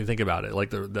Fanatic if you think about it, like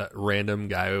that random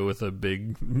guy with a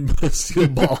big steel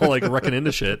ball like wrecking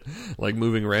into shit, like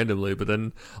moving randomly. But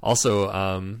then also,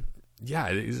 yeah,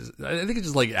 I think it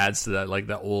just like adds to that like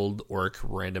that old orc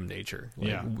random nature. Like,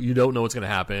 Yeah. you don't know what's gonna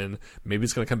happen. Maybe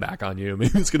it's gonna come back on you.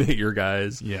 Maybe it's gonna hit your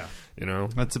guys. Yeah. You know,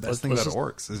 That's the best thing let's about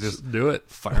orcs is just do it.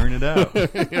 firing it out.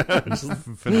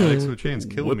 Fanatics with chains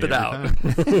kill Whip me it every out.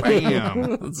 time.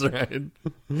 Bam. That's right.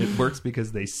 It works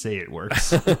because they say it works.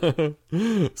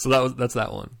 So that's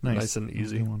that one. Nice and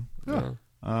easy. Good one. Yeah.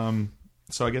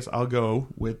 So I guess I'll go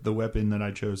with the weapon that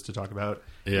I chose to talk about.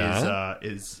 Yeah.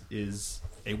 Is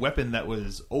a weapon that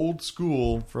was old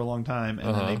school for a long time,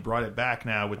 and then they brought it back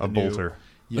now with the new bolter.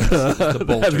 Yes, it's the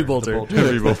bolter. Heavy bolter.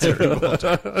 Heavy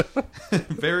bolter.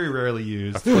 Very rarely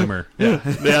used. Flimmer. Yeah.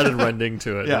 They added rending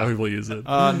to it. Yeah. Now people use it.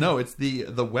 No, it's the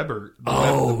Weber.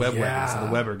 The Web weapons,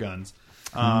 the Weber guns.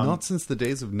 Not since the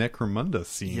days of Necromunda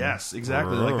scene. Yes,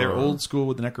 exactly. Like they're old school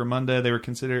with the Necromunda. They were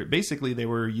considered basically they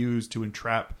were used to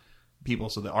entrap people.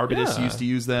 So the Arbitus Yeah. used to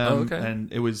use them, Oh, okay. and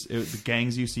the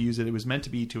gangs used to use it. It was meant to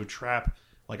be to entrap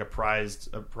like a prized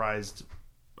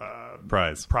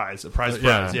Prize. prize,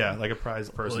 Yeah. yeah, like a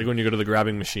prized person. Like when you go to the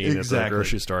grabbing machine at the Exactly.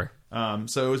 grocery store.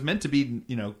 So it was meant to be,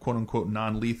 quote unquote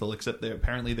non-lethal, except that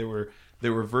apparently there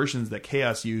were versions that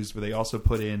Chaos used where they also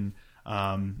put in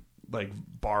like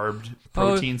barbed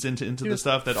proteins into the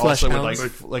stuff that flesh also would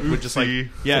hounds. would just like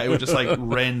it would just like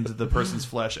rend the person's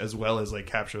flesh as well as like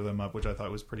capture them up, which I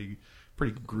thought was pretty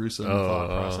gruesome thought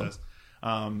process.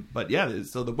 But yeah,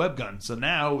 so the web gun. So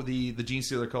now the Gene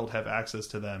Stealer cult have access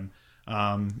to them.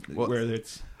 Where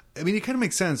it's I mean, it kind of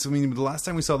makes sense. I mean, the last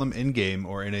time we saw them in game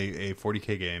or in a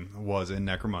 40k game was in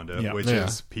Necromunda, Yep. which Yeah.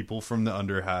 is people from the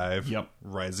Underhive Yep.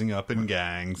 rising up in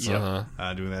gangs, doing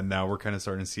that. Now we're kind of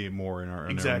starting to see it more in our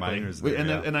miners. There,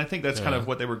 and I think that's kind of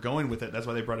what they were going with it. That's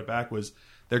why they brought it back. Was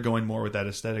they're going more with that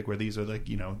aesthetic where these are like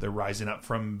they're rising up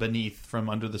from beneath, from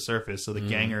under the surface. So the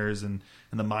gangers and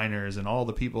the miners and all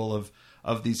the people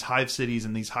of these hive cities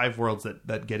and these hive worlds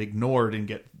that get ignored and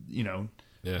get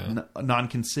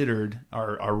non-considered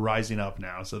are rising up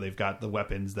now. So they've got the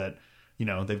weapons that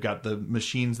they've got the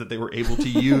machines that they were able to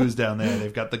use down there.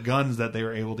 They've got the guns that they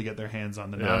were able to get their hands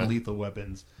on, the non-lethal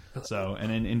weapons. So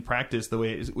and in practice, the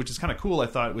way it is, which is kind of cool, I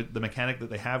thought, with the mechanic that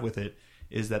they have with it,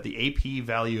 is that the AP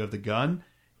value of the gun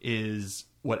is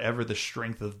whatever the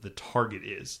strength of the target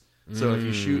is. So if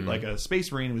you shoot like a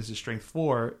Space Marine with a strength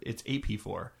 4, it's AP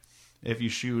 4. If you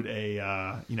shoot a,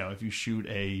 a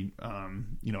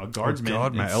guardsman, Oh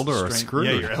God, my it's Eldar are strength- screwed.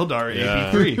 Yeah, your Eldar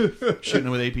are AP3, shooting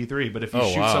with AP3. But if you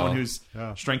shoot wow. someone who's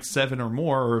strength 7 or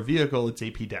more, or a vehicle, it's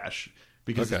AP dash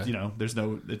because Okay.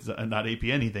 it's not AP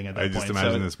anything at that I point. just So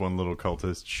imagine this one little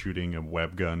cultist shooting a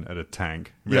web gun at a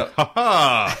tank. Yeah. Ha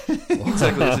ha!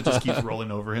 exactly. As it just keeps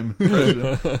rolling over him.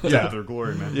 Yeah, their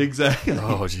glory, man. Exactly.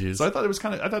 Oh, jeez. So I thought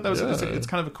that was Yeah. it's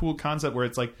kind of a cool concept where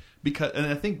it's like, because, and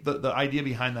I think the idea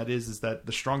behind that is that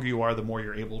the stronger you are, the more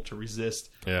you're able to resist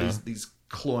these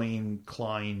clawing,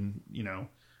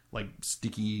 like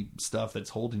sticky stuff that's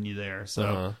holding you there.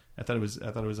 So I thought it was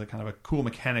a kind of a cool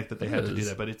mechanic that they had to do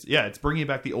that. But it's bringing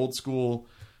back the old school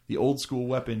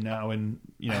weapon now, and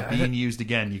being used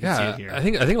again. You can see it here. I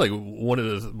think like one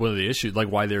of the issues, like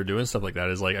why they're doing stuff like that,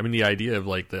 is like, I mean, the idea of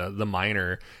like the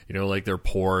miner, like they're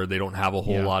poor, they don't have a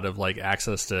whole lot of like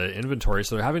access to inventory,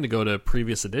 so they're having to go to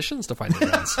previous editions to find the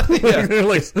guns.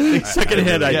 Like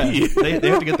secondhand IP. They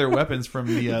have to get their weapons from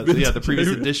the previous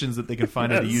editions that they can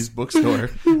find at a used bookstore.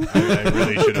 I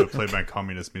really should have played my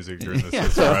communist music during this.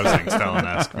 It's rousing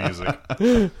Stalin-esque music.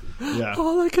 Yeah.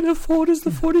 All I can afford is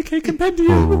the 40k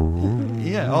compendium.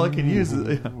 Yeah, all I can use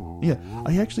is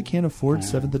I actually can't afford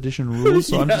 7th edition rules,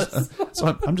 so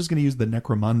I'm just going to use the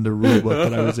Necromunda rulebook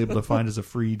that I was able to find as a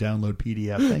free download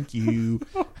PDF. Thank you.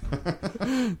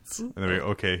 And then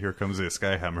okay, here comes a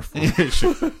Skyhammer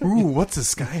formation. Ooh, what's a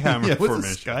Skyhammer formation?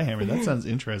 What's a Skyhammer? That sounds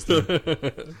interesting.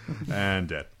 And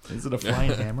dead. Is it a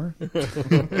flying hammer?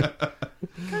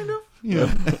 Kind of.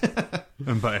 Yeah.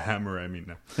 And by hammer, I mean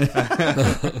no.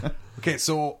 Okay,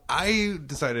 so I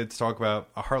decided to talk about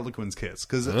a Harlequin's Kiss.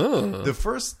 Because the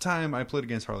first time I played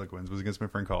against Harlequins was against my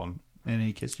friend Colin. And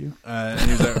he kissed you? And he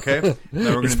was like, okay.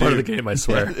 Now we're It's part of the game, I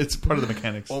swear. It's part of the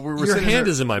mechanics. Well, Your hand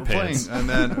is in my pants. Playing, and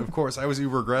then, of course, I was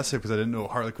uber aggressive because I didn't know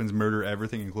Harlequins murder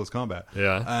everything in close combat.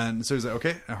 Yeah. And so he's like,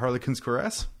 okay, a Harlequin's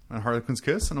Caress, a Harlequin's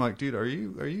Kiss. And I'm like, dude, are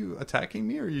you attacking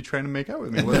me or are you trying to make out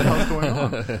with me? What the hell's going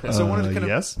on? And so I wanted to kind of...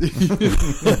 Yes?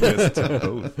 Yes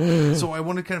to both. So I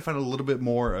wanted to kind of find a little bit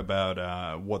more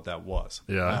about what that was.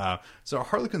 Yeah. So a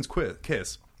Harlequin's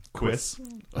Kiss. Quiz.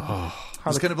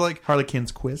 It's kind of like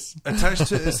Harlequin's quiz.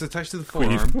 it's attached to the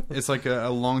forearm. It's like a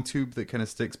long tube that kind of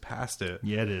sticks past it.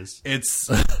 Yeah, it is. It's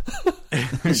you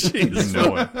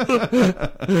know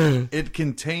it. It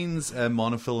contains a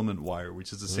monofilament wire,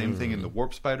 which is the same thing in the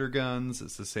Warp Spider guns.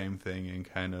 It's the same thing in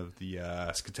kind of the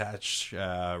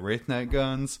Skatach Wraith Knight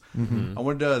guns. And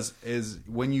what it does is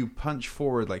when you punch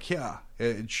forward, like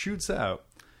it shoots out.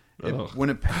 When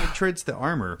it penetrates the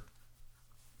armor,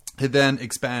 it then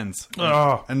expands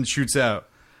and shoots out,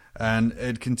 and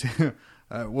it contains.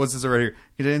 What's this right here?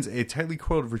 It contains a tightly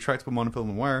coiled retractable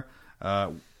monofilament wire.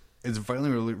 It's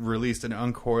violently released and it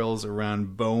uncoils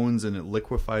around bones, and it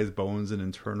liquefies bones and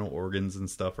internal organs and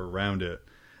stuff around it.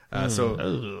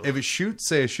 So if it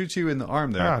shoots you in the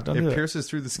arm there, it pierces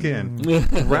through the skin,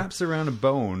 wraps around a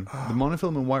bone. The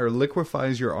monofilament wire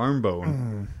liquefies your arm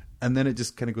bone. And then it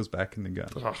just kind of goes back in the gun.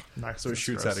 Nice. So it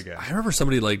shoots out again. I remember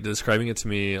somebody like describing it to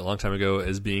me a long time ago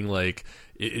as being like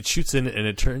it shoots in and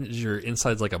it turns your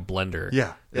insides like a blender.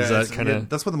 Yeah, is that kind of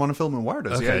that's what the monofilament wire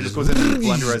does? Okay, Yeah, it just goes in and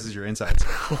blenderizes your insides.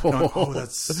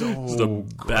 That's so just a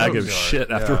bag of shit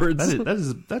afterwards.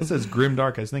 That's as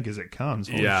grimdark I think as it comes.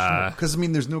 Holy shit. Because I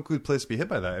mean, there's no good place to be hit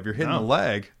by that. If you're hitting the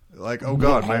leg, like, oh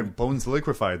god, my bone's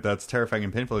liquefied. That's terrifying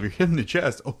and painful. If you're hitting the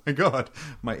chest, oh my god,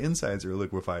 my insides are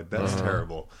liquefied. That's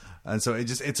terrible. And so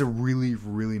it's a really,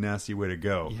 really nasty way to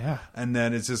go. Yeah. And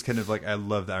then it's just kind of like, I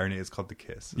love the irony. It's called the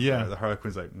kiss. Yeah. The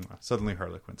Harlequin's like, suddenly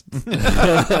Harlequins. So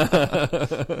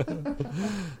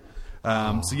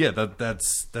yeah,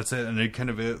 that's it. And it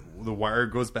kind of the wire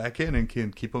goes back in and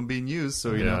can keep on being used.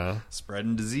 So you know,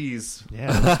 spreading disease.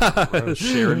 Yeah.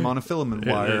 Sharing monofilament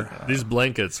wire. These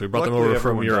blankets, we brought Luckily, them over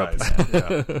from everyone Europe.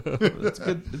 It's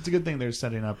good. It's a good thing they're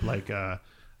setting up like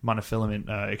monofilament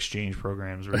exchange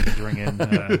programs where you can bring in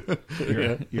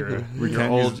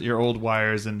your old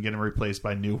wires and get them replaced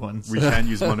by new ones. We can't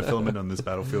use monofilament on this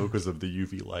battlefield because of the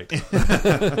UV light.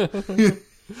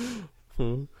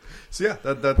 So yeah,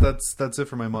 that's it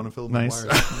for my monofilament wire.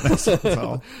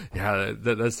 Yeah,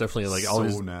 that's definitely like so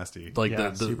always nasty. Like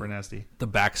the super nasty. The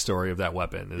backstory of that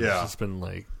weapon has just been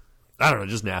like, I don't know,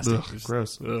 just nasty. Ugh,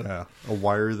 gross. Yeah, a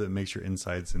wire that makes your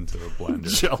insides into a blender.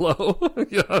 Jello.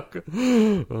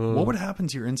 Yuck. What would happen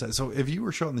to your insides? So if you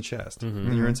were shot in the chest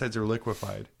and your insides are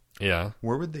liquefied,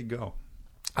 where would they go?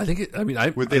 I think.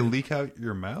 Would they leak out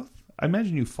your mouth? I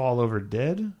imagine you fall over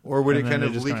dead, or would it kind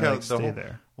of leak out the whole?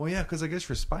 There. Well, yeah, because I guess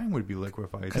your spine would be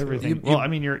liquefied. Everything. Well, I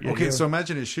mean, you're so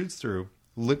imagine it shoots through,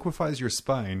 liquefies your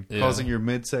spine, causing your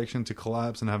midsection to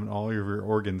collapse and having all your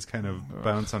organs kind of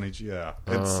bounce on each. Yeah,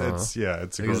 it's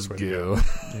a gross way to go.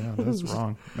 Yeah, that's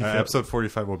wrong. Episode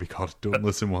 45 will be called "Don't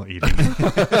Listen While Eating."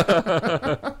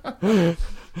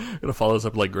 Gonna follow this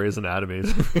up like Grey's Anatomy.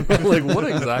 Like, what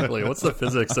exactly? What's the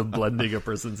physics of blending a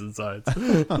person's insides?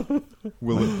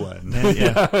 Will it blend?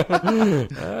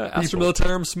 Astra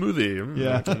Militarum smoothie.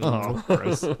 Yeah. Oh,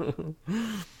 gross.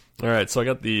 All right, so I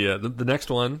got the next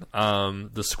one,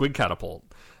 the Squig Catapult.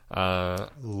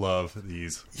 Love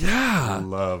these. Yeah,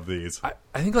 love these.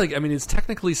 I think it's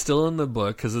technically still in the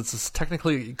book because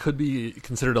it could be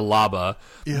considered a laba.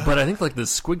 Yeah. But I think like the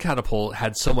Squig Catapult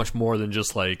had so much more than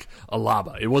just like a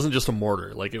laba. It wasn't just a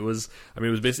mortar. Like it was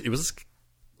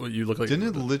you look like. Didn't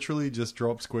it literally just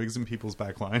drop squigs in people's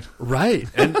back line? Right,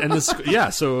 and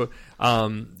so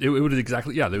it would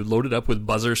exactly they would load it up with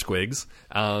buzzer squigs.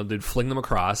 They'd fling them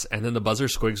across, and then the buzzer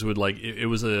squigs would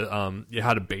it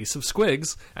had a base of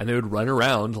squigs, and they would run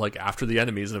around like after the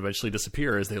enemies and eventually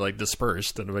disappear as they like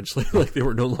dispersed, and eventually like they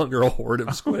were no longer a horde of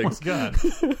squigs. Oh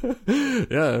my god!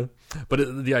 Yeah.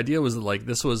 But the idea was that like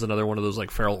this was another one of those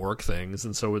like feral orc things,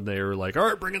 and so when they were like, all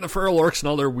right, bring in the feral orcs and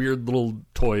all their weird little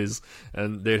toys,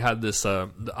 and they'd had this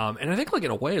and I think like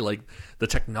in a way like the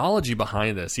technology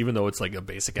behind this, even though it's like a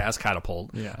basic ass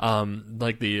catapult. Yeah.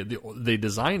 Like they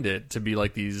designed it to be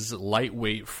like these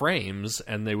lightweight frames,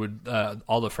 and they would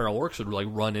all the feral orcs would like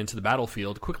run into the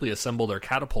battlefield, quickly assemble their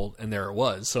catapult, and there it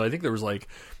was. So I think there was like,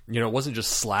 it wasn't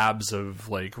just slabs of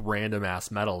like random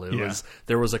ass metal.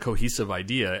 There was a cohesive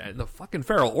idea, and the fucking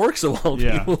feral orcs of all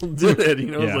people did it.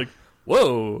 It was like,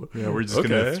 whoa. Yeah, we're just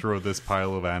gonna throw this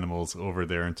pile of animals over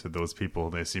there into those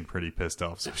people. They seem pretty pissed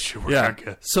off. So sure. Yeah.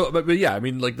 So, but yeah, I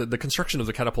mean, like the construction of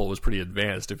the catapult was pretty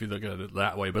advanced if you look at it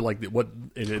that way. But like what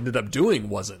it ended up doing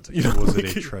wasn't. Was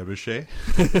it a trebuchet?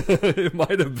 It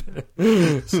might have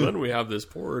been. So then we have this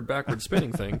forward, backward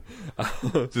spinning thing.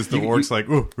 Just the orcs like,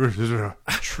 ooh,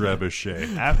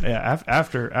 trebuchet.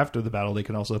 After the battle, they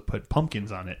can also put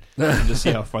pumpkins on it and just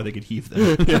see how far they could heave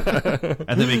them,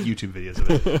 and then make YouTube videos of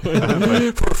it.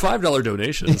 For $5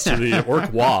 donations to the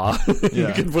Orc Wah, you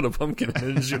can put a pumpkin in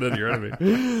and shoot at your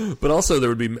enemy. But also, there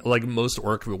would be, like most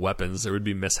orc weapons, there would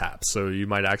be mishaps. So you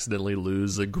might accidentally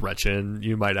lose a Gretchen.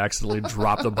 You might accidentally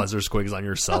drop the buzzer squigs on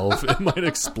yourself. It might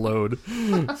explode.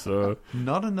 So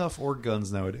not enough orc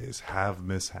guns nowadays have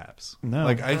mishaps. No,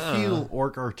 like I feel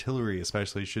orc artillery,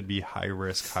 especially, should be high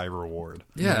risk, high reward.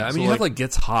 Yeah, I mean, you have like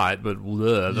gets hot, but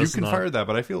you can fire that.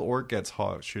 But I feel orc gets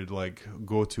hot should like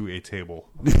go to a table.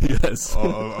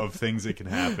 of things that can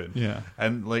happen. Yeah.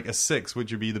 And like a 6,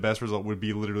 which would be the best result, would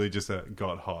be literally just a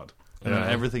got hot. And then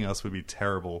everything else would be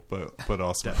terrible, but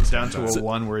awesome. Down to a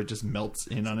 1 where it just melts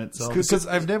in on itself. Because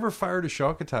I've never fired a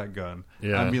shock attack gun.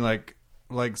 Yeah. I'd be like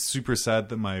super sad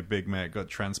that my big mech got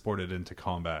transported into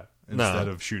combat instead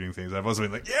of shooting things. I've also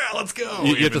been like, yeah, let's go.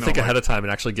 You have to think ahead of time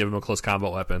and actually give him a close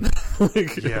combat weapon.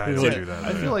 Yeah, I do that.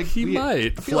 I feel like he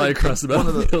might fly across the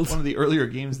battlefield. One of the earlier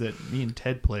games that me and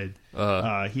Ted played,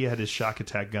 he had his shock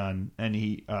attack gun, and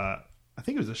he, I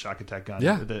think it was a shock attack gun.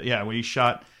 Yeah. When he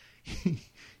shot,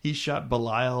 he shot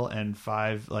Belial and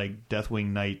 5 like Deathwing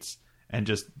Knights, and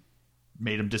just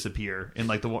made them disappear in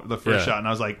like the first shot. And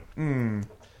I was like,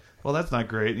 well, that's not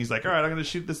great. And he's like, all right, I'm going to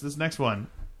shoot this next one.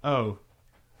 Oh.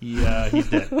 He's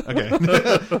dead. Okay.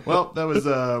 Well, that was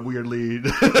weirdly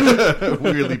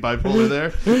bipolar there.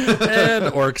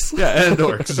 And orcs. Yeah, and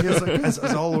orcs. Yeah, as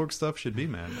all orc stuff should be,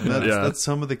 man. And that's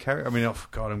some of the character. I mean, oh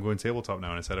god, I'm going tabletop now,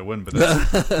 and I said I wouldn't, but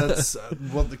that's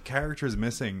what the character is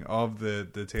missing of the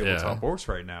tabletop orcs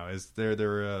right now. Is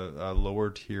they're a lower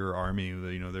tier army.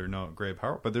 They're not great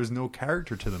power, but there's no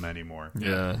character to them anymore.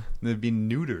 Yeah, they've been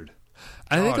neutered.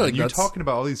 I think like you're talking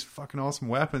about all these fucking awesome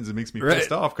weapons. It makes me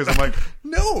pissed off because I'm like,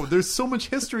 no, there's so much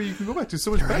history you can go back to,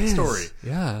 so much backstory.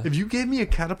 Yeah. If you gave me a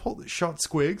catapult that shot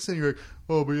squigs and you're like,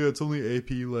 oh, but yeah, it's only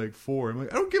AP like 4. I'm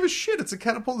like, I don't give a shit. It's a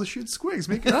catapult that shoots squigs.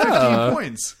 Make it 15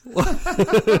 points.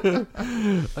 I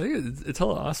think it's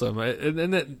hella awesome,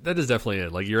 and that is definitely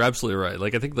it. Like you're absolutely right.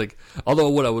 Like I think like although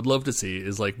what I would love to see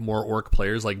is like more orc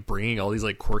players like bringing all these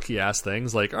like quirky ass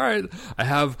things. Like all right,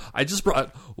 I just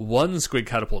brought 1 squig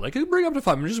catapult. I could bring up to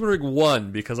 5. I'm just going to bring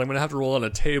 1 because I'm going to have to roll on a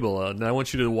table, and I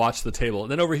want you to watch the table.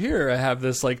 And then over here I have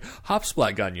this like hop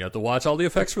splat gun. You have to watch all the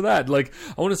effects for that. Like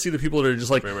I want to see the people that are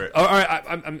just like, wait. All right,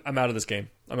 I'm out of this game.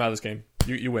 I'm out of this game.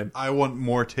 You win. I want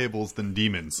more tables than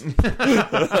demons.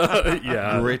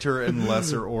 Yeah. Greater and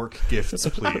lesser orc gifts,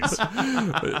 please.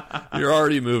 You're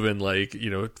already moving like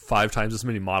 5 times as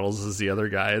many models as the other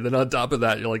guy, and then on top of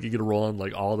that, you're like you get to roll on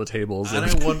like all the tables. And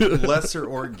I want lesser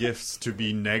orc gifts to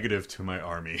be negative to my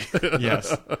army.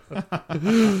 Yes.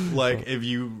 Like if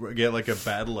you get like a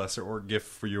bad lesser orc gift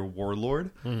for your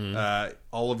warlord,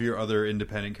 all of your other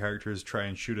independent characters try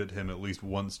and shoot at him at least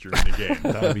once during the game.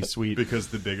 That would be sweet. Because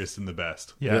the biggest and the best.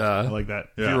 Yeah, Yeah. I like that.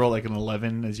 If you roll like an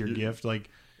 11 as your gift, like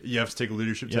you have to take a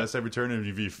leadership test every turn, and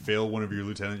if you fail, one of your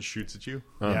lieutenants shoots at you.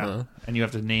 yeah, and you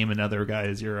have to name another guy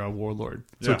as your warlord,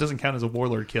 so it doesn't count as a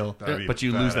warlord kill, That'd be but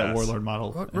you lose that warlord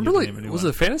model. Remember, like, was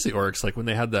it Fantasy Orcs? Like when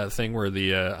they had that thing where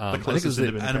the I think it was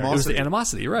the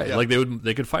animosity, right? Yeah. Like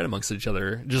they could fight amongst each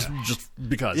other just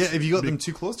because. Yeah, if you got them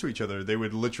too close to each other, they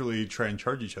would literally try and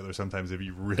charge each other. Sometimes if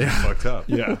you really fucked up.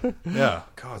 Yeah.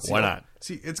 God, Why not?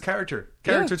 See, it's character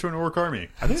to an orc army.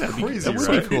 I think That's crazy. That would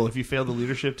right? be cool if you fail the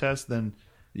leadership test. Then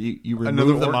you Another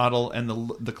remove the orc? model, and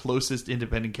the closest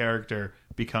independent character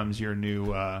becomes your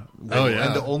new. And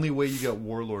the only way you get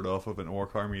warlord off of an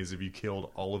orc army is if you killed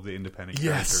all of the independent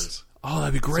characters. Oh,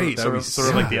 that'd be great. Sort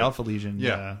of like the Alpha Legion.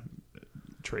 Yeah.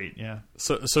 Trait. Yeah.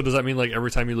 So does that mean like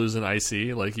every time you lose an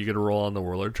IC, like you get to roll on the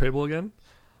warlord table again?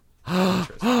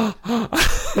 That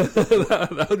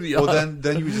would be well, awesome.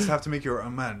 then you would just have to make your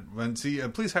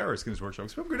please hire us, Games Workshop.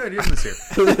 We have good ideas in this here.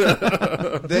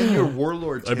 Then your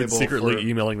warlord table. I've been secretly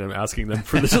emailing them, asking them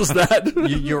for just that.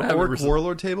 Your orc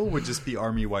warlord table would just be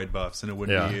army wide buffs, and it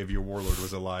wouldn't be if your warlord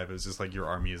was alive. It's just like your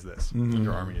army is this,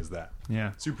 your army is that.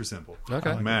 Yeah. Super simple.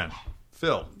 Okay. Man,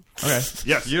 Phil. Okay.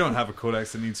 Yes. You don't have a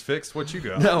codex that needs fixed. What you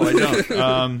got? No, I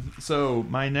don't. So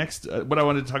my next, what I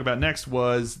wanted to talk about next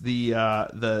was the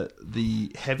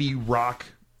heavy rock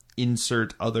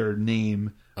insert other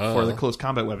name for the close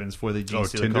combat weapons for the Gene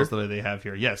Stealer Cults that they have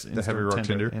here. Yes, the heavy rock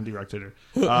tinder. Heavy rock tinder.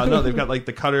 No, they've got like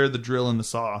the cutter, the drill, and the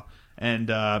saw, and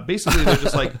basically they're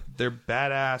just like they're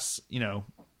badass,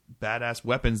 badass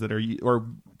weapons that are or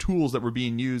tools that were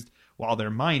being used while they're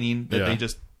mining that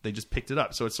they just picked it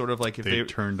up. So it's sort of like if they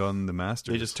turned on the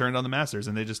masters. They just turned on the masters,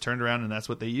 and they just turned around, and that's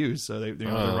what they use. So they're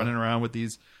running around with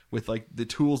like the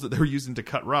tools that they were using to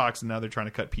cut rocks, and now they're trying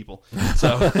to cut people.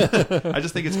 So I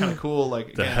just think it's kind of cool.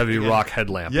 Like the heavy rock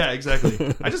headlamp. Yeah,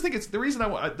 exactly. I just think it's the reason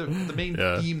the main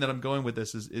theme that I'm going with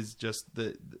this is just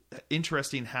the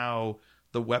interesting how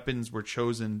the weapons were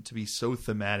chosen to be so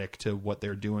thematic to what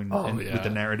they're doing with the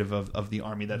narrative of the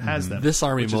army that has them. This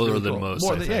army more than most.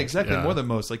 More than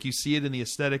most. Like you see it in the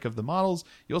aesthetic of the models.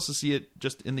 You also see it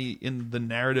just in the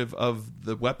narrative of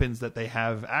the weapons that they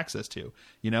have access to.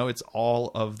 It's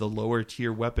all of the lower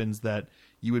tier weapons that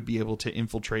you would be able to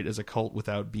infiltrate as a cult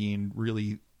without being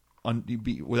really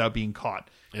without being caught.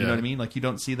 You know what I mean? Like you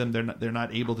don't see them. They're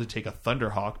not able to take a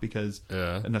Thunderhawk because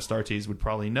an Astartes would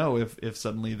probably know if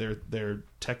suddenly their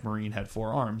Tech Marine had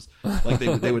 4 arms. Like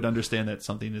they would understand that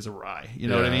something is awry. You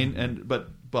know what I mean? And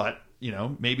but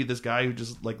maybe this guy who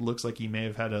just like looks like he may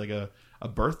have had like a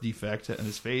birth defect in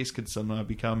his face could somehow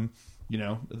become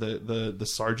the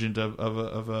sergeant of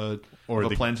a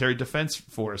planetary defense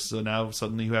force. So now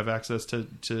suddenly you have access to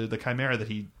the Chimera that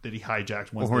he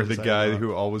hijacked once. Or the guy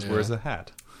who always wears a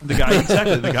hat. The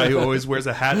guy who always wears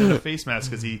a hat and a face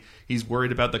mask because he's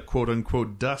worried about the quote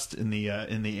unquote dust in the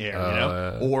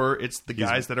air, Or it's the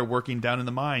guys that are working down in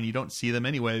the mine. You don't see them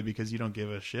anyway because you don't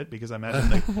give a shit. Because I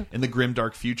imagine in the grim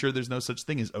dark future, there's no such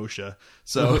thing as OSHA,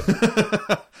 so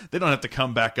they don't have to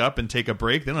come back up and take a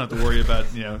break. They don't have to worry about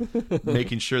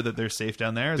making sure that they're safe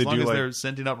down there. As long as they're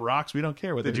sending up rocks, we don't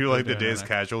care what they do. Like the day's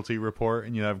casualty report,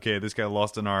 and this guy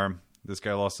lost an arm. This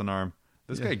guy lost an arm.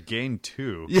 This guy gained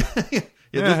 2.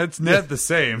 Yeah, it's net the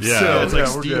same. Yeah, so, it's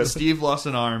like Steve lost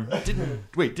an arm.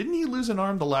 Didn't he lose an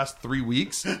arm the last 3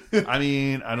 weeks? I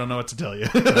mean, I don't know what to tell you.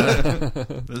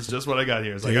 That's just what I got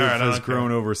here. It's like, all right, he's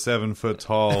grown over 7 foot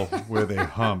tall with a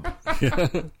hump,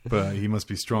 but he must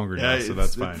be stronger now, so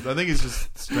that's fine. I think it's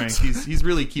just strength. He's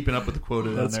really keeping up with the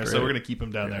quota down there, so we're gonna keep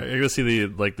him down there. You're gonna see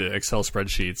the Excel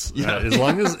spreadsheets. Yeah.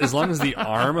 As long as the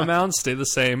arm amounts stay the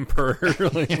same per.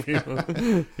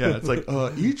 It's like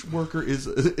each worker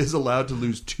is allowed to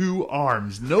lose 2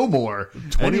 arms, no more.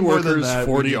 20 workers,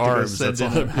 40 arms. That's all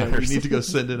that matters. We need to go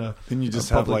send in a. Then you just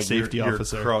have like safety your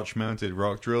officer, crotch-mounted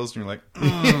rock drills, and you're like,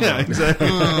 yeah, exactly.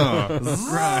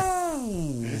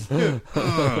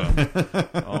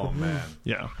 Oh man,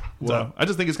 yeah. So I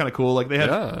just think it's kind of cool. Like they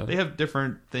have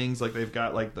different things. Like they've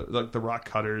got like the rock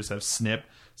cutters have snip.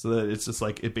 So that it's just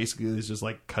like it basically is just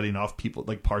like cutting off people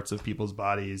like parts of people's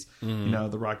bodies.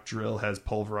 The rock drill has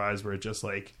pulverize where it just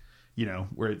like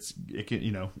where it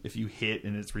can if you hit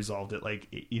and it's resolved it like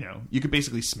you could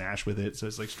basically smash with it. So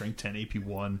it's like strength 10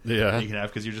 AP1 you can have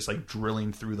because you're just like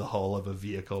drilling through the hull of a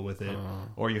vehicle with it.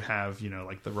 Or you have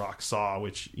like the rock saw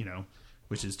which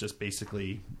is just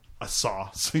basically a saw.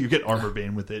 So you get armor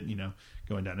bane with it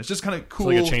going down. It's just kind of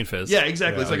cool. It's like a chain fist. Yeah,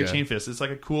 exactly. It's like a chain fist. It's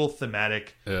like a cool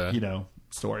thematic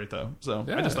story though. So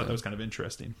I just thought that was kind of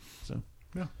interesting. So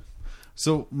yeah.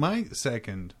 So my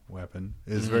second weapon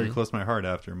is very close to my heart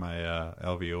after my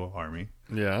LVO army.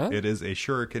 Yeah? It is a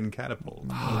shuriken catapult.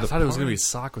 Oh, I thought it was going to be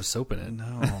sock with soap in it.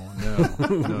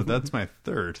 No, that's my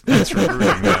third. Thanks for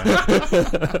ruining that.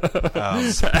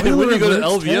 When you go to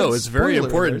LVO, it's very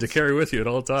important to carry with you at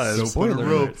all times. So put a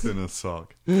rope in a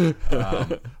sock.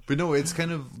 But no, it's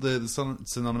kind of the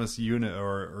synonymous unit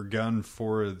or gun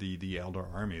for the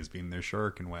Eldar army as being their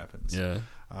shuriken weapons. Yeah.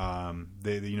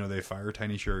 They fire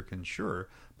tiny shurikens, sure.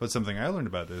 But something I learned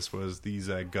about this was these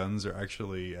guns are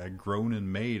actually grown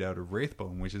and made out of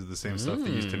wraithbone, which is the same stuff they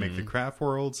used to make the craft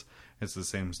worlds. It's the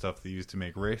same stuff they used to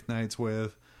make wraith knights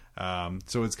with.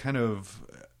 So it's kind of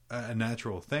a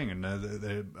natural thing, and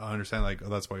I understand like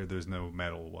that's why there's no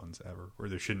metal ones ever, or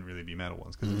there shouldn't really be metal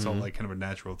ones because it's all like kind of a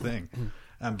natural thing.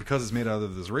 And because it's made out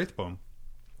of this wraithbone,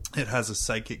 it has a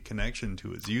psychic connection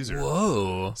to its user.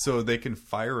 Whoa! So they can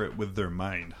fire it with their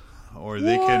mind. Or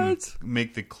they can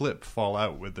make the clip fall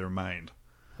out with their mind.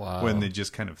 Wow. When they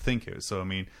just kind of think it. So, I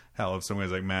mean, hell, if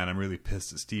somebody's like, man, I'm really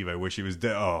pissed at Steve. I wish he was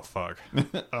dead. Oh, fuck.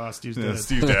 Steve's dead.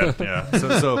 Steve's dead, yeah. So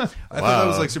I thought that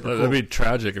was, like, super cool. That'd be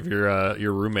tragic if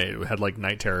your roommate had, like,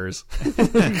 night terrors.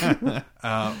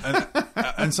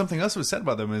 And something else was said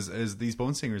about them is these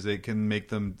bone singers, they can make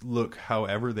them look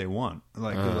however they want.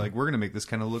 Like, we're going to make this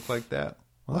kind of look like that.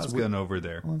 last gun over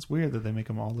there. Well, it's weird that they make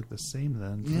them all look the same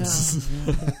then. Yeah.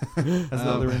 As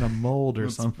though they're in a mold or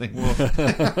something.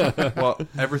 Well,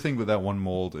 everything but that one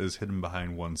mold is hidden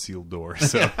behind one sealed door.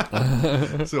 So,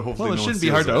 so hopefully, it shouldn't be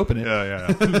hard to open it.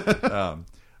 Yeah.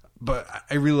 But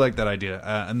I really like that idea,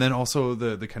 and then also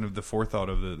the kind of the forethought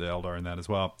of the Eldar in that as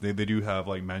well. They do have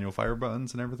like manual fire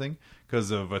buttons and everything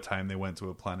because of a time they went to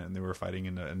a planet and they were fighting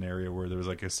in an area where there was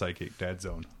like a psychic dead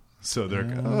zone. So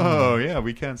they're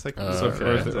we can't psychic.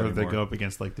 Or if they go up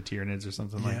against like the Tyranids or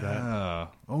something like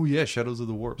that. Oh yeah, Shadows of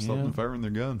the Warp. Stop them firing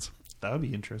their guns. That would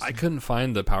be interesting. I couldn't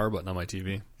find the power button on my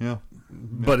TV. Yeah,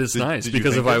 but it's nice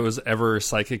because if I was ever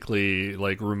psychically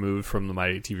like removed from my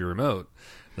TV remote,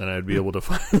 then I'd be able to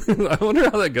find. I wonder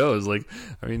how that goes. Like,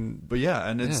 I mean, but yeah,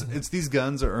 and it's these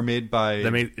guns are made by.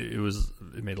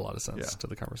 It made a lot of sense to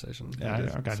the conversation. Yeah, I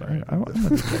got it.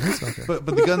 But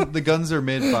the guns are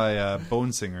made by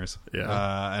Bone Singers.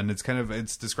 Yeah, and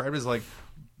it's described as like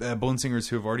Bone Singers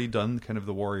who have already done kind of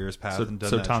the warrior's path and done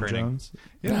that Tom training. Jones.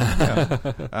 Yeah.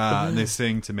 And they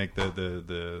sing to make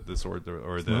the sword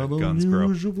or the guns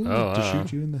grow. To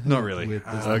shoot you in the head. Not really.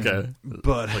 Okay,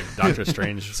 but like Doctor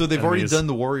Strange. So they've already done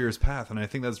the warrior's path, and I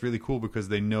think that's really cool because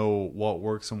they know what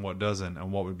works and what doesn't,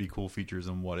 and what would be cool features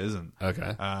and what isn't.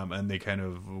 Okay. And they kind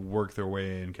of work their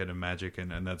way in kind of magic,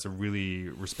 and that's a really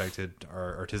respected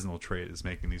artisanal trait is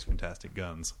making these fantastic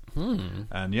guns.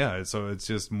 And yeah, so it's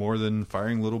just more than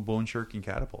firing little bone shirking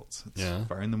catapults. It's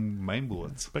firing them mine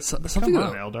bullets. But something come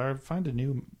on, Eldar, find a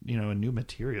new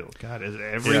material. God, is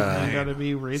everything got to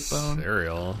be Wraithbone?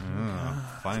 Cereal.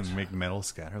 Fine, make metal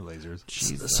scatter lasers.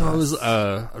 Jesus. So I was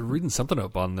reading something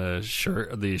up on the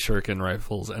shuriken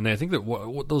rifles, and I think that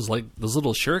what those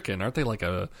little shuriken, aren't they like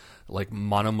a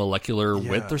monomolecular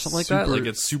width or something like that? Like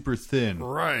it's super thin,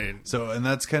 right? So, and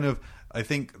that's kind of. I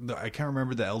think I can't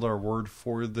remember the Eldar word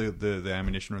for the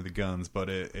ammunition or the guns, but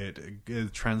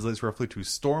it translates roughly to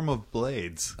storm of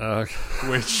blades,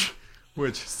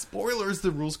 which spoilers,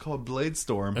 the rule's called Blade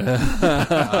Storm. So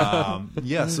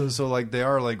like they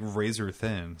are like razor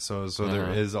thin, so there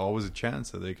is always a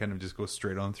chance that they kind of just go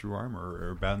straight on through armor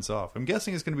or bounce off. I'm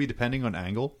guessing it's going to be depending on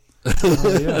angle.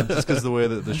 Just because the way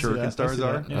that the shuriken stars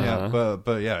are.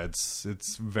 But yeah, it's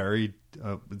very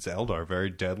it's Eldar, very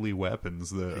deadly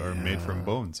weapons that are made from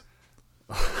bones.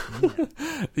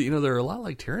 They're a lot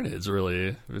like Tyranids,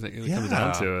 really. It comes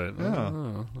down to it.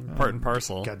 Part and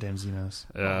parcel. Goddamn Xenos.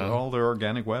 Yeah. All their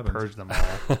organic weapons. Purge them all.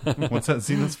 What's that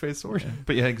Xenos face sword?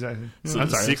 But yeah, exactly. So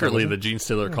secretly, the Gene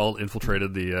Stealer cult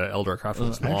infiltrated the Eldar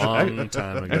crafters long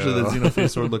time ago. Actually, the Xenos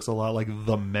face sword looks a lot like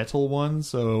the metal one.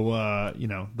 So,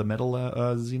 the metal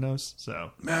Xenos.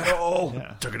 So metal.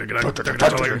 Yeah. Face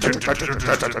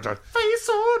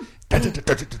sword.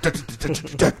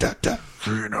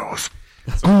 Xenos.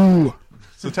 Ooh.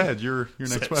 So Ted, your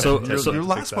next weapon. Your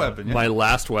last weapon. Yeah. My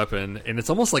last weapon, and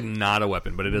it's almost like not a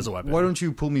weapon, but it is a weapon. Why don't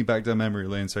you pull me back down memory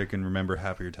lane so I can remember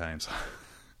happier times?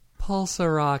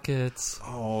 Pulsar rockets.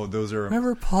 Oh, those are.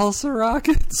 Remember pulsar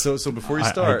rockets? So before you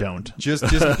start, I don't. Just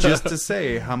to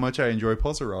say how much I enjoy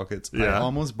pulsar rockets. Yeah. I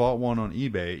almost bought one on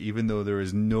eBay, even though there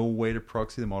is no way to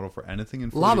proxy the model for anything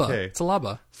in 40K. Lava. It's a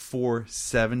lava For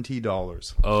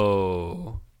 $70.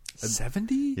 Oh.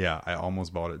 70? Yeah, I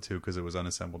almost bought it too because it was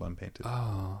unassembled, unpainted.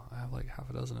 Oh, I have like half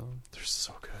a dozen of them. They're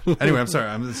so good. Anyway, I'm sorry,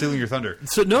 I'm stealing your thunder.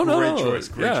 So no, Great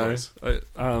choice.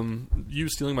 You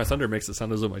stealing my thunder makes it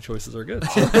sound as though my choices are good.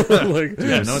 No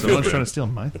one's trying to steal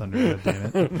my thunder. God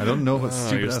damn it! I don't know what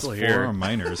stupid ass forearm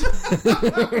miners.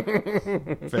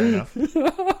 Fair enough.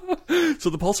 So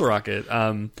the pulsar rocket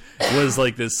was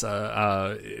like this.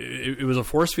 It was a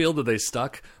force field that they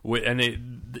stuck with, and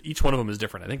each one of them is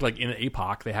different. I think like in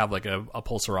APOC they have like a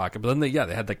pulsar rocket, but then they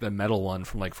had like the metal one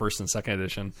from like 1st and 2nd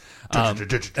edition,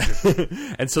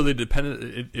 and so they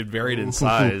depended. It varied in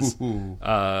size,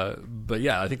 but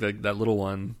yeah, I think that little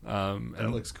one that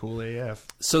looks cool AF.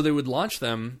 So they would launch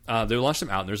them. They would launch them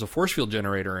out, and there's a force field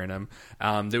generator in them.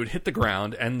 They would hit the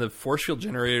ground, and the force field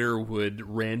generator would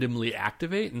randomly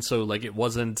activate, and so like it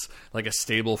wasn't like a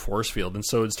stable force field, and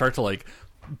so it'd start to like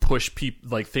push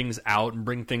things out and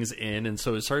bring things in, and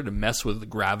so it started to mess with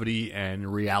gravity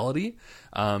and reality.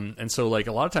 And so like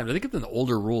a lot of times, I think in the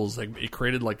older rules, like it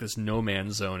created like this no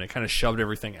man's zone. It kind of shoved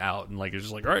everything out, and like it's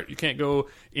just like, all right, you can't go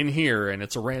in here, and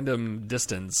it's a random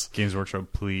distance. Games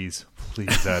Workshop, please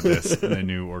add this in a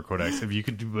new Or Codex. If you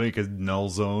could make a null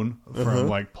zone from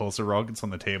like pulsar rockets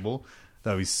on the table,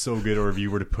 that would be so good. Or if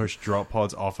you were to push drop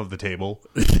pods off of the table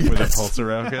with a pulsar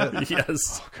rocket.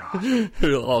 Yes. Oh, God.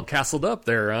 You're all castled up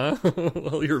there, huh?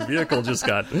 Well, your vehicle just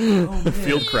got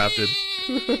field crafted.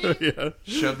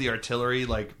 Shove the artillery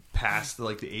like past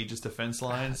the Aegis defense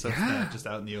line, so it's not just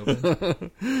out in the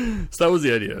open. So that was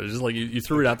the idea. It was just like you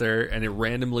threw it out there, and it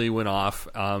randomly went off,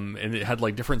 and it had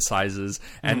like different sizes,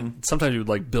 and sometimes you would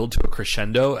like build to a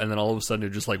crescendo, and then all of a sudden it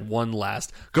would just like one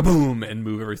last kaboom and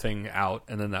move everything out,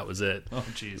 and then that was it. Oh,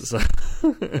 jeez. So,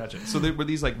 Gotcha. So were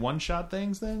these like one shot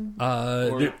things then?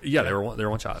 they were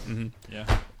one shot. Mm-hmm.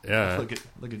 Yeah. Yeah. Look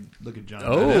at John.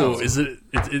 Oh, is it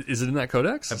in that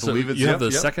codex? I believe it's you have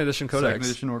the second edition codex. Second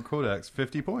edition or codex,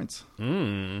 50 points.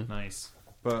 Nice.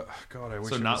 But God, I wish.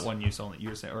 So it not was... one use only. You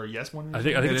were saying, or yes, one use. I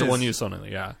think it's a one use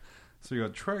only. Yeah. So you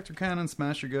got tractor cannon,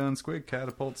 smasher gun, squig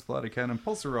catapult, splatter cannon,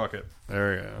 pulsar rocket.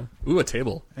 There we go. Ooh, a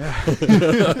table.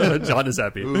 Yeah. John is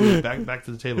happy. Ooh, back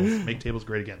to the table. Make tables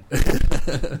great again.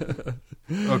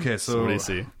 Okay, so what do you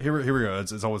see? Here we go.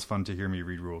 It's always fun to hear me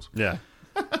read rules. Yeah.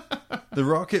 The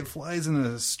rocket flies in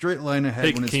a straight line ahead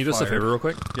Hey, when it's can you do us a fired. favor real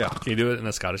quick? Yeah. Can you do it in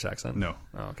a Scottish accent? No.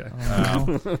 Oh, okay.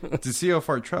 To see how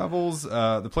far it travels,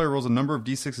 the player rolls a number of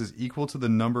d6s equal to the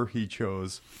number he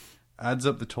chose, adds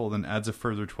up the total, then adds a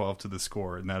further 12 to the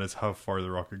score, and that is how far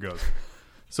the rocket goes.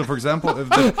 So, for example, if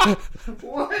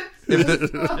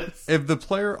the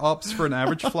player opts for an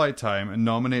average flight time and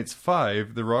nominates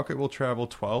 5, the rocket will travel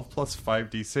 12 plus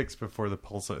 5d6 before the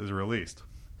pulsar is released.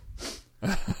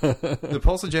 The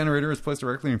pulsar generator is placed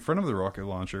directly in front of the rocket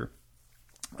launcher,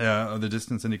 the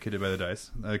distance indicated by the dice.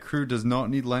 The crew does not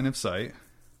need line of sight.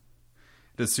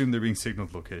 It assumed they're being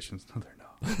signaled locations. No, they're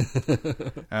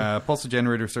not. Pulsar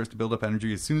generator starts to build up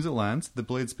energy as soon as it lands. The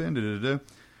blade spin.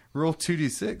 Roll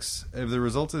 2d6. If the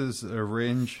result is a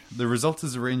range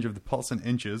of the pulse in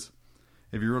inches.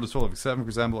 If you roll a total of 7, for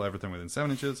example, everything within 7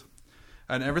 inches.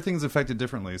 And everything's affected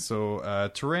differently.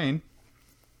 So, terrain.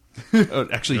 Oh,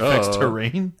 it actually affects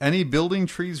terrain? Any building,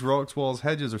 trees, rocks, walls,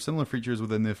 hedges, or similar features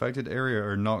within the affected area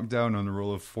are knocked down on a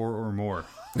roll of 4 or more.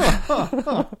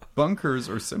 Bunkers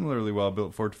or similarly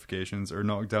well-built fortifications are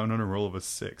knocked down on a roll of a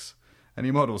 6.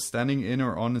 Any model standing in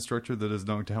or on the structure that is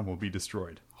knocked down will be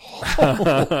destroyed.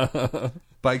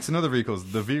 Bikes and other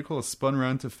vehicles. The vehicle is spun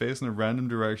around to face in a random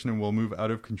direction and will move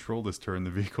out of control this turn.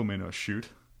 The vehicle may not shoot.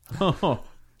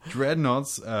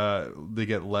 Dreadnoughts, they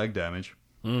get leg damage.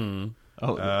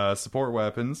 Support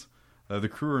weapons. The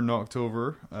crew are knocked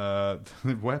over.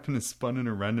 The weapon is spun in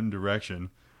a random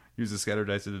direction. Use the scatter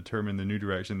dice to determine the new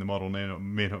direction the model may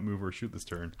not move or shoot this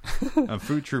turn.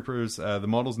 Food troopers. The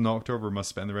model's knocked over must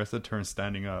spend the rest of the turn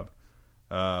standing up.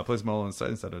 Place model inside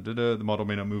instead of the model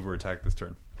may not move or attack this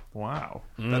turn. Wow.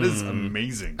 That is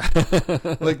amazing.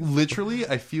 Like, literally,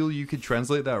 I feel you could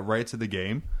translate that right to the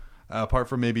game, apart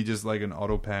from maybe just like an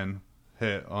auto pen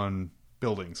hit on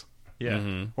buildings.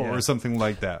 Yeah. Or something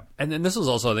like that. And then this was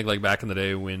also, I think, like back in the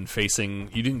day when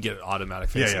facing, you didn't get automatic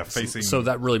facing. Yeah, facing. So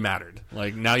that really mattered.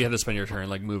 Like now you had to spend your turn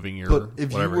like moving your. But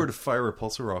if whatever. you were to fire a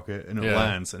pulsar rocket and it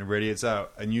lands and it radiates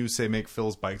out, and you say make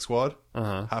Phil's bike squad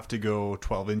have to go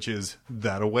 12 inches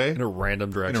that away in a random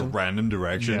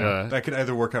direction. Yeah. That could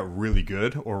either work out really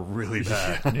good or really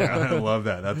bad. Yeah, I love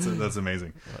that. That's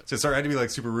amazing. So sorry, I had to be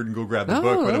like super rude and go grab the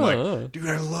book, but I'm like, dude,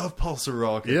 I love pulsar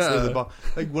rockets. Yeah.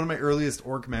 Like one of my earliest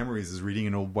orc memories is reading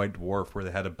an old White Dwarf where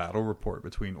they had a battle report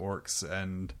between orcs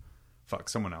and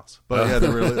someone else. But yeah,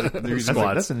 they're using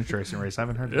That's an interesting race. I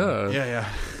haven't heard of that. Yeah.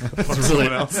 It's really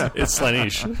else. It's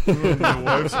Slaanesh. My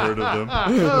wife's heard of them.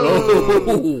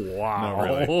 Oh,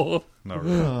 wow. Not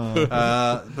really.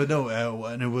 But no,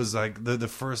 and it was like the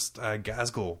first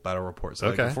Ghazghkull battle report. So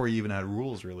like before he even had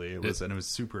rules, really, it was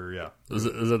super. Is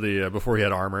that the before he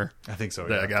had armor? I think so.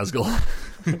 Yeah, Ghazghkull.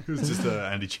 It was just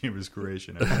Andy Chambers'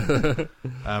 creation. But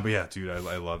yeah, dude,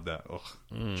 I love that.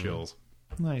 Chills.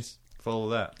 Nice. Follow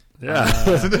that. Yeah.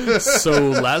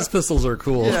 So las pistols are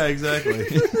cool. Yeah, exactly.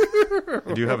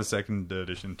 I do have a second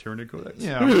edition Tyranid Codex.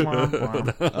 Yeah.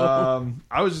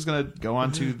 I was just going to go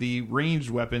on to the ranged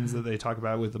weapons that they talk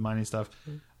about with the mining stuff.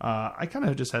 I kind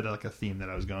of just had like a theme that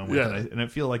I was going with, and I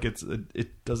feel like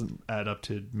it doesn't add up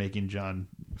to making John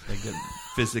get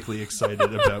physically excited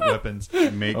about weapons.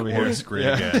 Make orcs great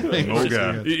again. Oh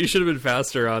god! You should have been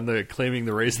faster on the claiming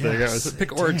the race thing. I was pick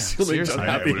orcs. You'll make John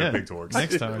happy. I would have picked orcs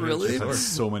next time. Really?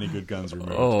 So many good guns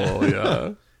removed. Oh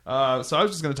yeah. So I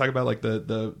was just going to talk about like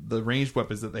the ranged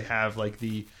weapons that they have, like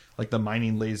the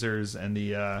mining lasers and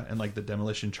the and like the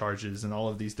demolition charges and all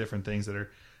of these different things that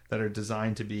are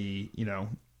designed to be,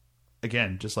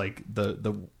 again, just like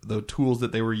the tools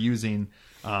that they were using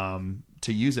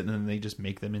to use it, and then they just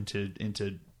make them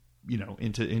into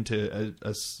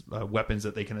weapons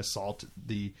that they can assault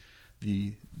the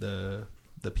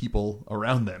people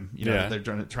around them. They're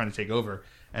trying to take over.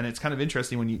 And it's kind of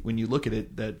interesting when you look at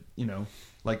it that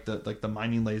like the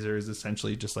mining laser is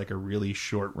essentially just like a really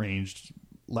short ranged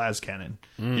las cannon,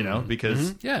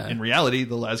 because in reality,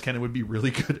 the las cannon would be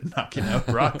really good at knocking out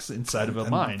rocks inside of a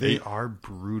mine. They are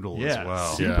brutal as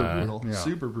well.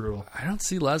 Super brutal. I don't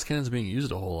see las cannons being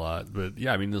used a whole lot, but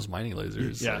yeah, I mean those mining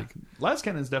lasers. Yeah, las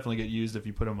cannons definitely get used if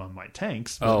you put them on my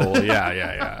tanks. But,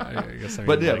 I guess. I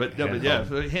mean,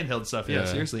 handheld stuff. Yeah,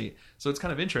 seriously. So it's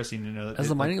kind of interesting to know that. Is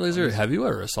the mining laser heavy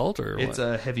or assault or what? It's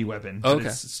a heavy weapon. Okay.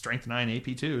 It's strength 9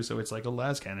 AP2, so it's like a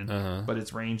las cannon. But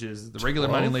its range is the regular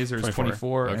mining laser is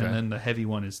 24, and then the heavy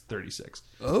one is 36.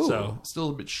 Oh, so still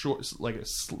a bit short, like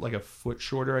a foot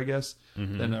shorter, I guess,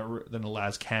 than a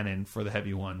las cannon for the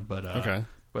heavy one. But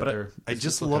But I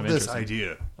just love this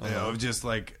idea of just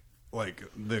like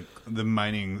the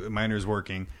miners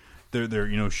working.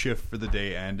 They're shift for the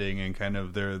day ending, and kind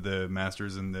of they're the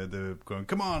masters, and the going,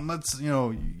 come on, let's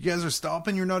you guys are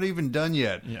stopping, you're not even done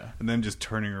yet. Yeah. And then just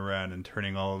turning around and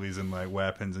turning all of these in like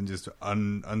weapons, and just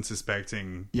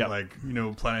unsuspecting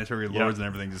planetary lords and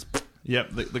everything just.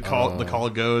 Yep, the call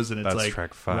goes, and it's like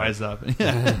track 5. Rise up,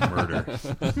 Murder.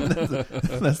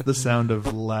 That's the sound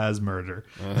of las murder.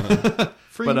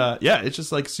 But it's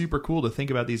just like super cool to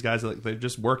think about these guys. Like they're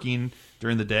just working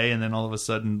during the day, and then all of a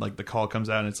sudden, like the call comes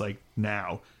out, and it's like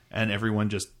now, and everyone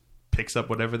just picks up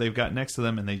whatever they've got next to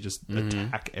them, and they just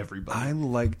attack everybody. I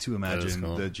like to imagine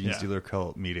cool. the Gene Stealer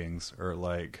cult meetings are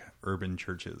like urban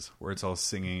churches where it's all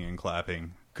singing and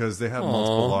clapping. Because they have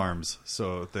multiple arms,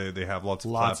 so they have lots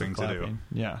of clapping to do.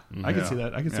 Yeah, I can see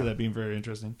that. I can see that being very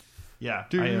interesting. Yeah,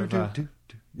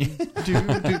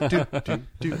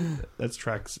 that's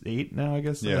track 8 now, I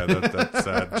guess. Yeah,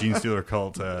 that's Gene Stealer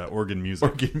cult organ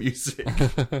music.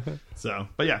 So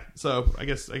I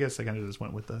guess I kind of just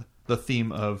went with the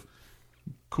theme of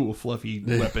cool, fluffy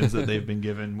weapons that they've been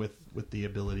given with the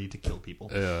ability to kill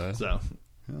people. Yeah. So,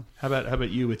 how about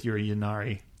you with your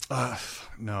Ynnari?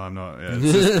 No, I'm not.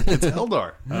 It's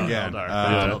Eldar again.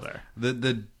 Eldar.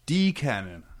 The D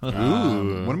cannon.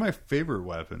 One of my favorite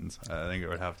weapons, I think I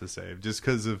would have to say, just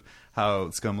because of how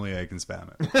scummily I can spam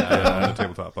it on the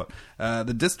tabletop. But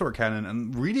the Distort cannon,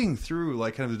 and reading through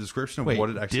like kind of the description of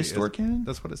what it actually Distort is. cannon?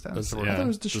 That's what it stands for. I thought it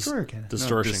was Destroyer cannon.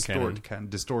 Distortion cannon.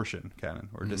 Distortion cannon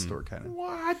or Distort cannon.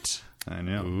 What? I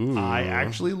know. Ooh. I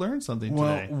actually learned something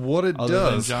today. What it other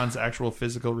does. than John's actual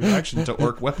physical reaction to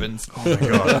orc weapons. Oh my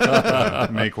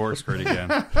god. Make orcs great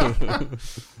again.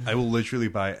 I will literally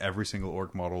buy every single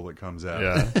orc model that comes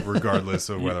out, regardless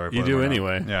of whether I play You do them or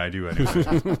anyway. not. Yeah, I do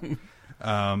anyway.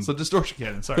 So Distortion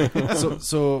cannon, sorry.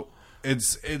 So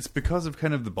it's because of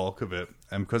kind of the bulk of it,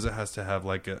 and because it has to have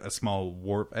like a small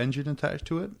warp engine attached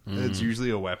to it. It's usually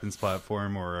a weapons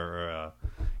platform or a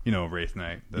Wraith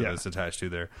Knight that's attached to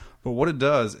there. But what it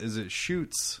does is it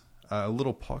shoots a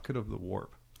little pocket of the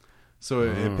warp. So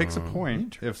it picks a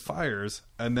point, it fires,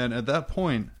 and then at that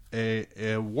point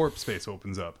a warp space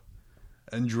opens up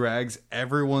and drags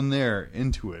everyone there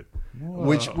into it. Whoa.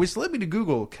 Which led me to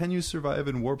Google, can you survive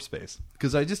in warp space?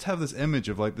 Because I just have this image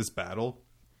of like this battle.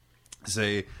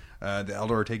 Say the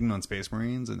Eldar are taking on Space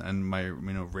Marines, and my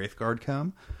Wraith Guard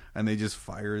come, and they just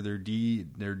fire their D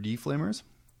flamers,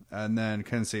 and then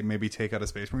kind of say maybe take out a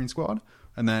Space Marine squad,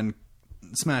 and then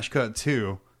smash cut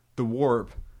to the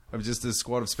warp of just this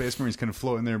squad of Space Marines kind of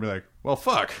float in there and be like, well,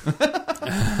 fuck.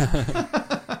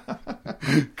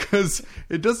 Because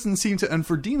it doesn't seem to, and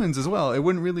for demons as well, it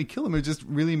wouldn't really kill them. It would just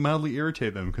really mildly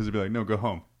irritate them because they'd be like, no, go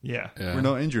home. Yeah. We're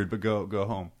not injured, but go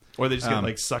home. Or they just get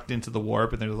like sucked into the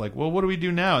warp, and they're like, "Well, what do we do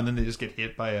now?" And then they just get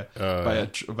hit by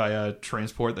a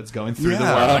transport that's going through the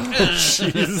warp. Like,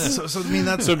 so I mean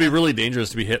that's so it'd be really dangerous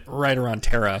to be hit right around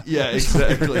Terra. Yeah,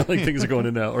 exactly. Like things are going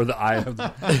in and out, or the eye of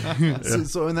the...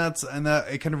 So that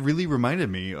it kind of really reminded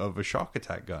me of a shock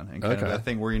attack gun, and kind of that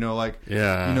thing where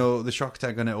the shock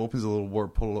attack gun, it opens a little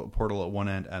warp portal at one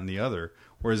end and the other.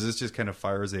 Whereas this just kind of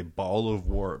fires a ball of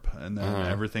warp, and then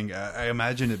everything. I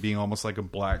imagine it being almost like a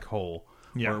black hole.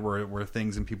 Yeah. Where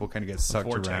things and people kind of get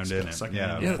sucked around in it.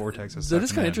 The vortex is that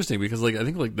is kind of interesting because I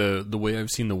think the way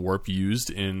I've seen the warp used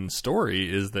in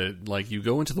story is that like you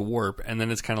go into the warp and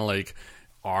then it's kind of like,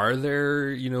 are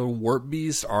there warp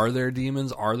beasts? Are there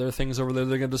demons? Are there things over there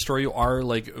that are going to destroy you? Are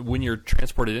like when you're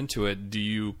transported into it, do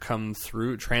you come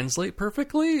through translate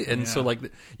perfectly? And so like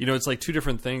it's like two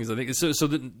different things. I think so.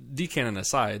 The D-cannon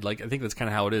aside, like I think that's kind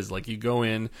of how it is. Like you go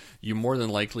in, you more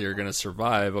than likely are going to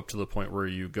survive up to the point where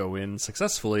you go in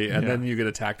successfully, and then you get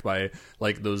attacked by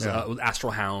like those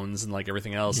astral hounds and like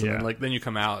everything else, and then you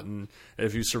come out, and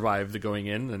if you survive the going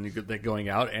in and you get the going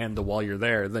out and the while you're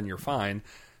there, then you're fine.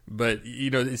 But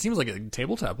it seems like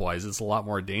tabletop wise, it's a lot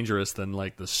more dangerous than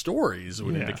like the stories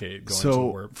would indicate. Going to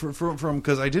warp. From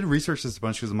because I did research this a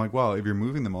bunch because I'm like, wow, if you're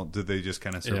moving them all, did they just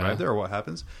kind of survive there, or what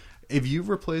happens? If you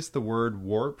replace the word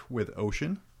warp with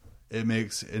ocean, it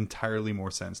makes entirely more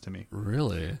sense to me.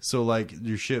 Really? So, like,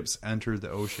 your ships enter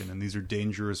the ocean, and these are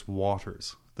dangerous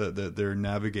waters that they're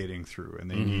navigating through, and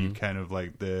they need kind of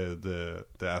like the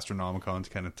Astronomicon to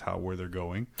kind of tell where they're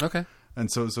going. Okay. And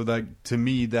so that, to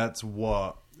me, that's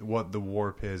what the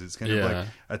warp is. It's kind of like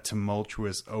a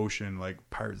tumultuous ocean, like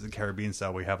Pirates of the Caribbean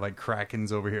style. We have like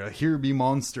krakens over here. Like, here be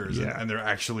monsters, and there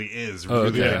actually is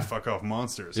really big fuck off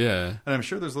monsters. Yeah, and I'm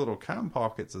sure there's little calm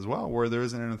pockets as well where there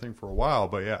isn't anything for a while.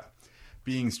 But yeah,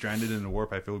 being stranded in a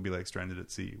warp, I feel, would be like stranded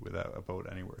at sea without a boat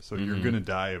anywhere. So you're gonna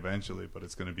die eventually, but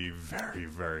it's gonna be very,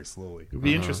 very slowly. It'd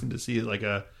be interesting to see like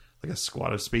a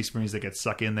squad of Space Marines that get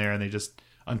stuck in there, and they just,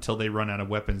 until they run out of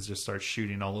weapons, just start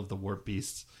shooting all of the warp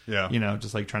beasts. Yeah,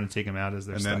 just like trying to take them out as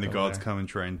they're. And then the gods come and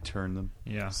try and turn them.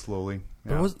 Yeah, slowly.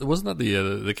 Yeah. But wasn't that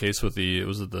the case with the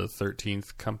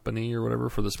 13th Company or whatever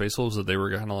for the Space Wolves, that they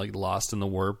were kind of like lost in the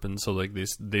warp, and so like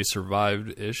they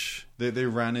survived ish. They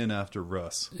ran in after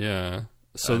Russ. Yeah.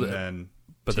 So then,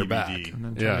 but TBD. they're back. And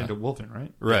then turned into Wolfen,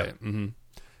 right? Right. Yeah. Mm-hmm.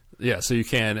 Yeah, so you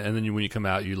can, and then when you come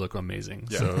out, you look amazing.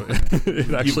 Yeah. So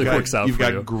it actually works out for you.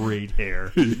 You've got great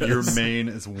hair. Yes. Your mane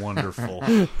is wonderful.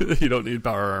 You don't need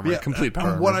power armor, complete power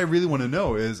armor. What I really want to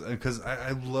know is, because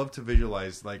I love to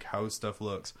visualize like how stuff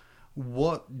looks,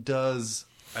 what does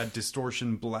a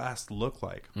distortion blast look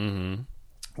like? Mm-hmm.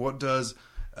 What does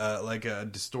like a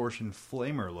distortion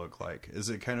flamer look like? Is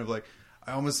it kind of like,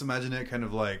 I almost imagine it kind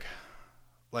of like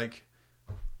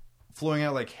flowing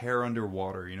out like hair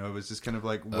underwater, it was just kind of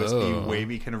like wispy,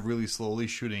 wavy, kind of really slowly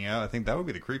shooting out. I think that would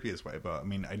be the creepiest way, but I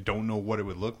mean, I don't know what it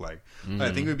would look like.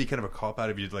 I think it would be kind of a cop out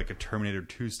if you did like a Terminator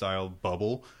 2 style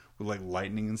bubble with like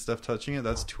lightning and stuff touching it.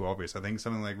 That's too obvious. I think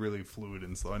something like really fluid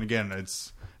and slow. And again,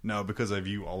 it's now because I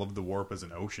view all of the warp as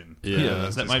an ocean. Yeah,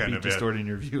 that might be distorting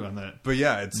your view on that. But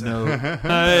yeah, it's no.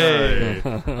 Hey,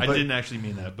 I didn't actually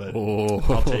mean that, but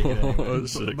I'll take it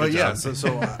anyway. But yeah,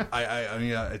 so I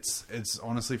mean, it's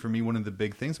honestly for me one of the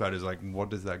big things about it is like,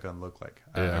 what does that gun look like?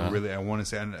 I want to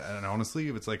say, and honestly,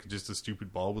 if it's like just a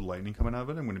stupid ball with lightning coming out of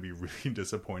it, I'm going to be really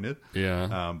disappointed.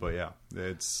 Yeah. But yeah,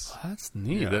 it's that's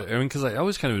neat. Yeah. I mean, because I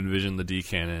always kind of envisioned the D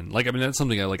cannon. Like, I mean, that's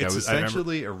something I like. It's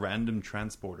essentially a random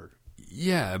transporter.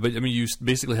 Yeah, but I mean, you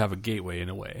basically have a gateway in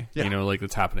a way, like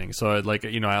that's happening. So,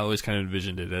 I always kind of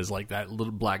envisioned it as like that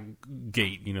little black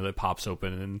gate, that pops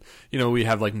open, and we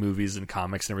have like movies and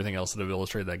comics and everything else that have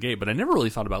illustrated that gate. But I never really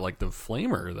thought about like the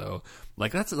flamer though.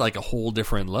 Like that's like a whole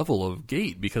different level of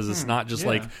gate, because it's not just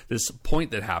like this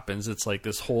point that happens. It's like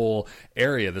this whole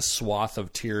area, this swath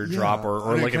of teardrop,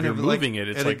 or like if you're moving it,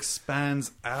 it's like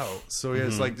expands out. So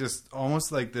it's like just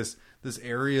almost like this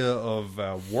area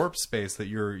of warp space that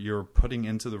you're putting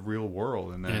into the real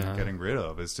world and then getting rid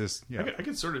of. It's just I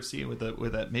could sort of see it with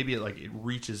that. Maybe it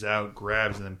reaches out,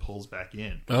 grabs, and then pulls back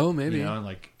in. Oh, maybe and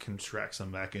like contracts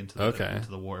them back into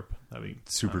the warp. That'd be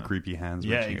super creepy hands.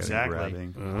 Yeah, exactly.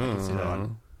 Grabbing. I can see that.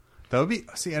 That would be.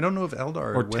 See, I don't know if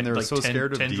Eldar, or when they're like so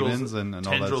scared of demons and all that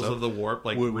tendrils stuff, of the warp,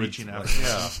 like reaching out.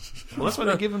 Yeah. Well, that's why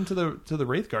they give them to the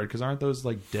Wraith Guard, because aren't those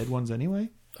like dead ones anyway?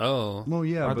 Oh, well,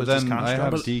 yeah, Aren't but those then just I have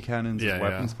constructs? D cannons and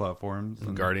weapons platforms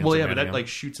and Guardians. Well, yeah, of but that Manium. like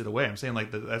shoots it away. I'm saying like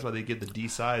that's why they give the D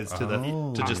sides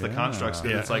to just the constructs,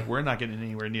 because it's like we're not getting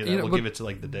anywhere near that. We'll give it to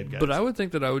like the dead guys. But I would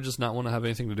think that I would just not want to have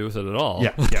anything to do with it at all.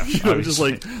 Yeah. I would just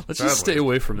like let's just stay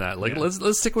away from that. Like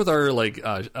let's stick with our like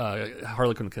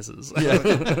Harlequin kisses. Yeah,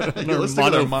 let's stick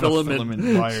with our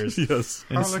monofilament wires. Yes,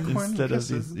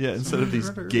 instead of these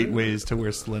gateways to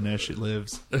where Slaanesh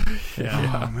lives.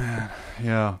 Yeah. Oh man.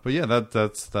 Yeah, but yeah,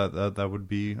 that would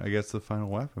be, I guess, the final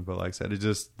weapon. But like I said, it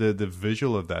just the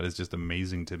visual of that is just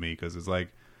amazing to me, because it's like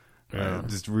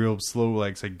just real slow,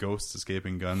 like say ghosts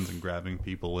escaping guns and grabbing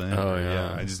people in. Oh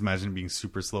yeah. I just imagine it being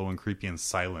super slow and creepy and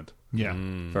silent. Yeah,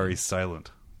 very silent.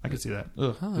 I can see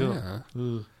that.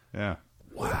 Yeah.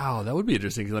 Wow, that would be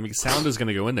interesting, because I mean, sound is going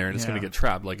to go in there and it's going to get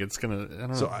trapped. Like it's going to. I don't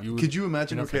know. So could you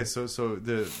imagine? Okay, so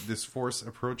this force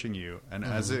approaching you, and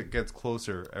as it gets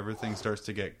closer, everything starts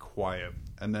to get quiet,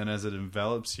 and then as it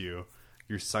envelops you,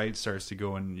 your sight starts to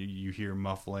go, and you hear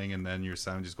muffling, and then your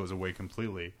sound just goes away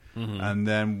completely. And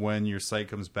then when your sight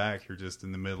comes back, you're just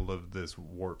in the middle of this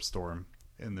warp storm,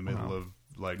 in the middle of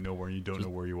like nowhere, and you don't know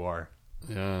where you are.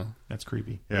 Yeah, that's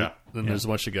creepy. Yeah. Then there's a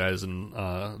bunch of guys and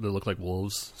they look like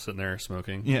wolves sitting there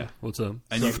smoking. Yeah. What's up?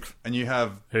 And you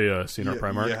have seen our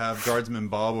Primarch? You have Guardsman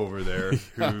Bob over there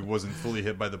who wasn't fully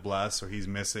hit by the blast, so he's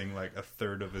missing like a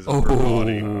third of his upper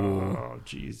body. Oh,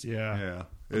 jeez, yeah.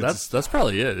 That's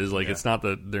probably it. Is like it's not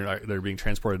that they're being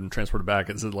transported back.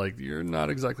 It's like you're not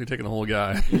exactly taking the whole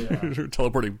guy. You're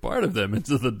teleporting part of them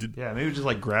into the. Maybe it just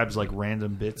like grabs like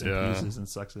random bits and pieces and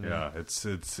sucks it in. Yeah, it's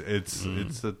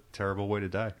a terrible way to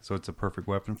die. So it's a perfect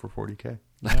weapon for 40K.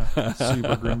 Yeah,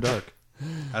 super grim dark.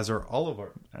 As are all of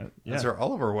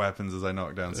our weapons. As I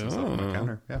knock down some stuff on the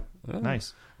counter. Yeah,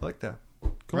 nice. I like that.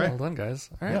 Cool. Right. Well done, guys.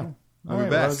 All right. Yeah. All right. Well,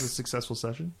 that was a successful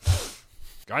session.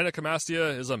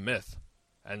 Gynecomastia is a myth,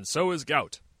 and so is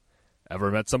gout.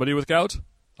 Ever met somebody with gout?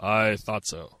 I thought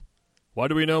so. Why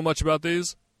do we know much about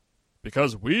these?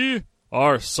 Because we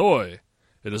are soy.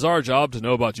 It is our job to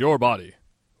know about your body.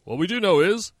 What we do know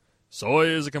is, soy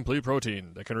is a complete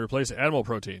protein that can replace animal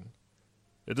protein.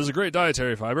 It is a great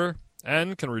dietary fiber,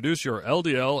 and can reduce your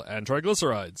LDL and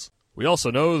triglycerides. We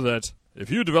also know that if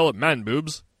you develop man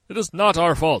boobs, it is not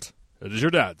our fault. It is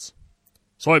your dad's.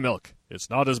 Soy milk. It's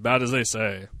not as bad as they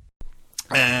say.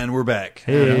 And we're back.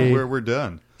 Hey. We're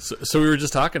done. So we were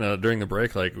just talking during the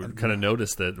break, like we kind of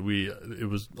noticed that it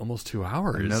was almost 2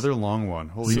 hours. Another long one.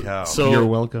 Holy cow. So You're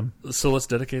welcome. So let's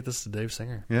dedicate this to Dave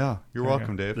Singer. Yeah, you're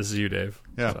welcome, Dave. This is you, Dave.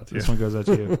 Yeah. Shout out to This you. one goes out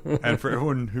to you. And for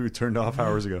everyone who turned off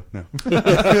hours ago. No.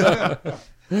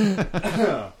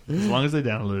 As long as they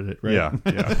downloaded it, right? Yeah.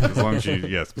 As long as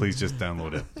yes, please just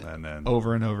download it. And then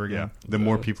Over and over yeah. again. The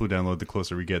more people who download, the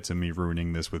closer we get to me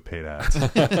ruining this with paid ads.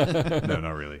 No,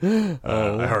 not really.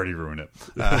 I already ruined it.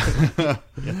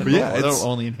 But yeah, That'll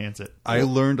only enhance it. I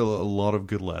learned a lot of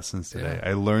good lessons today.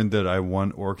 I learned that I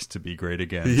want orcs to be great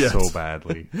again Yes. so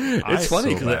badly. It's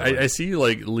funny because badly. I see you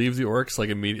like leave the orcs like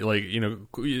immediately, like, you know,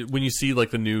 when you see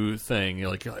like the new thing, you're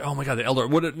like oh my god, the Eldar.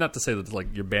 What? Not to say that it's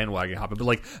like your bandwagon hopping, but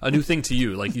like a new thing to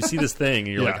you. Like you see this thing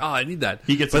and you're Yeah. like, oh, I need that.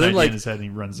 He gets but an then idea like in his head and he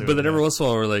runs through But it. then every once in a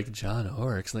while we're like John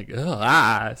Orcs, and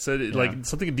like so like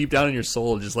something deep down in your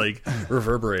soul just like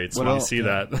reverberates when you see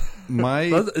that.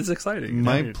 It's exciting.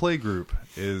 My play group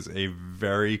is a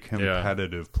very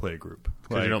competitive play group.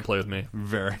 Because you don't play with me.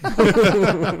 Very,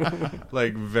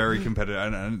 like very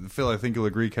competitive. And Phil, I think you'll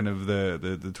agree. Kind of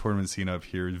the tournament scene up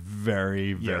here is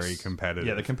very, very competitive.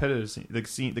 Yeah, the competitive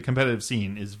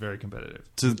scene is very competitive.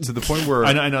 To the point where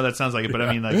I know that sounds like it, but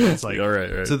I mean, like it's like all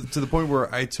right. to the point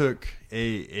where I took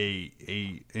a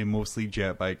mostly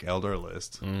jet bike Eldar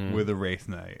list with a Wraith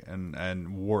Knight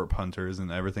and Warp Hunters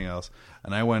and everything else,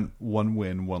 and I went 1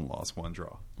 win, 1 loss, 1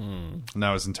 draw. And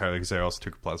that was entirely because I also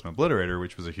took a Plasma Obliterator,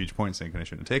 which was a huge point sink, and I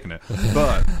shouldn't have taken it.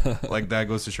 But like that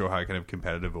goes to show how kind of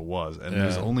competitive it was. And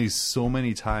there's only so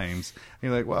many times and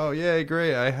you're like, wow, yeah,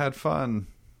 great, I had fun.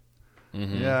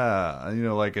 Yeah, you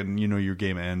know, like, and you know, your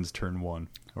game ends turn 1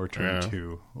 or turn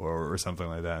 2 or something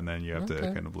like that, and then you have to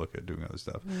kind of look at doing other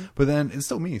stuff. But then it's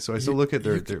still me, so I still look at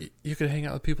their. You could hang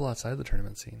out with people outside the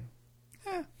tournament scene.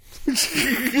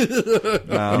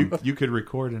 you could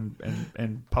record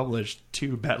and publish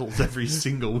 2 battles every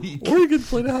single week. Or you could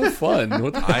play to have fun.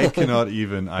 What the I cannot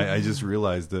even. I just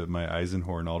realized that my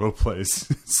Eisenhorn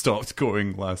autoplays stopped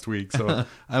going last week, so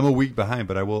I'm a week behind.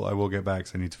 But I will get back.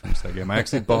 So I need to finish that game. I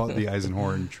actually bought the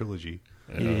Eisenhorn trilogy.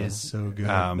 It is so good.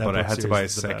 But I had to buy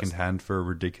it second hand for a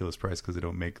ridiculous price because they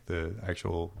don't make the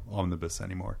actual omnibus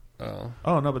anymore.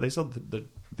 Oh no, but they sell the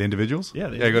The individuals? Yeah, I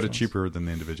got it individuals. cheaper than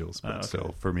the individuals, but okay.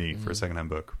 still, for me, for a secondhand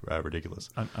book, ridiculous.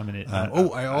 I'm in it.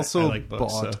 I also like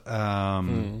books, bought.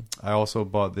 so. I also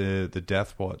bought the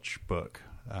Death Watch book.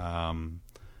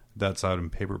 That's out in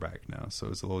paperback now, so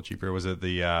it's a little cheaper. Was it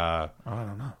the I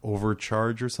don't know.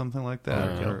 Overcharge or something like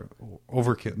that?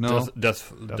 Overkill? No,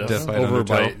 Death by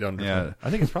Overbite. Undertow. Yeah, I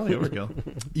think it's probably Overkill.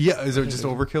 yeah. Is it just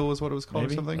Overkill? Was what it was called,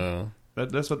 Maybe. or something?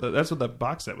 That's what the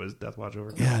box set was. Death Watch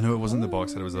Overkill. Yeah, no, it wasn't the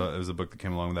box set. It was a book that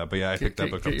came along with that. But yeah, I picked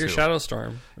that book up Get your too. Shadow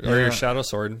Storm or your Shadow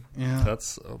Sword. Yeah.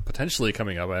 That's potentially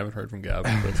coming up. I haven't heard from Gab,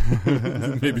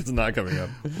 but maybe it's not coming up.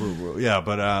 Yeah,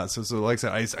 but so like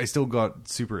I said, I still got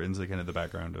super into kind of the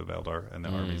background of Eldar and the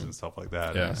armies and stuff like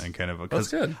that, Yes. and kind of That's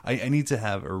good. I need to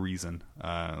have a reason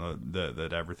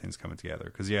that everything's coming together,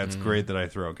 because it's great that I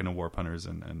throw out kind of Warp Hunters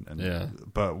and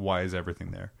but why is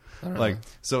everything there? Like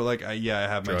so, like I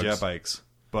have my Drugs. jet bikes,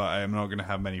 but I'm not going to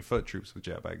have many foot troops with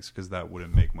jet bikes because that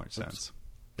wouldn't make much sense.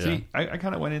 See, I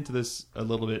kind of went into this a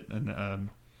little bit, and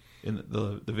in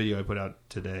the video I put out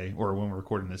today, or when we're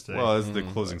recording this today. Well, this is the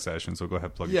closing session, so go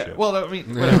ahead, plug your shit. Well, I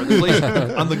mean,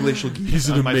 whatever. On the Glacial Geese. He's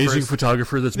an on my amazing first-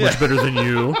 photographer that's much better than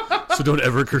you, so don't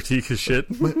ever critique his shit.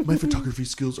 My photography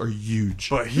skills are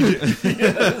huge. But he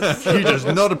does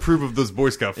not approve of those Boy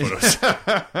Scout photos.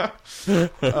 But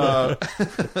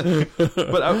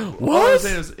all I was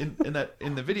saying is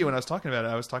in the video when I was talking about it,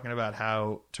 I was talking about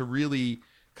how to really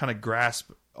kind of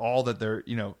grasp all that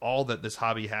all that this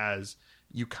hobby has.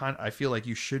 I feel like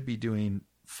you should be doing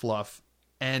fluff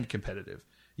and competitive,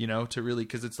 to really,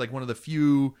 because it's like one of the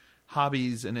few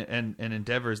hobbies and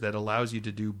endeavors that allows you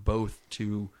to do both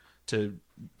to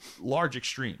large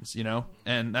extremes,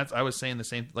 and I was saying the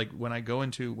same, like when I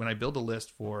build a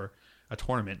list for a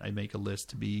tournament, I make a list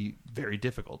to be very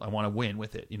difficult. I want to win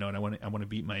with it, and I want to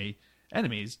beat my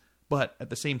enemies, But at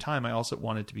the same time, I also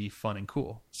want it to be fun and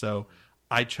cool. So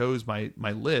I chose my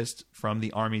list from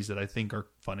the armies that I think are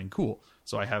fun and cool.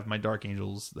 So I have my Dark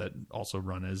Angels that also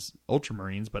run as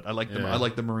Ultramarines, but I like I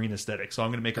like the Marine aesthetic. So I'm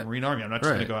going to make a Marine army. I'm not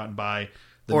just going to go out and buy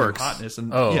the orcs. Hotness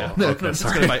and okay, I'm just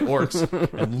going to buy orcs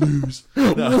and lose.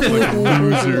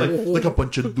 Like a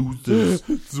bunch of losers.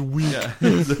 It's weak. Yeah.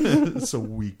 It's so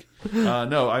weak.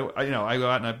 No, I go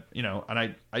out and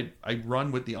I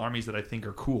run with the armies that I think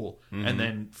are cool, and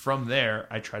then from there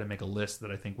I try to make a list that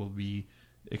I think will be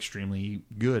extremely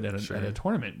good at a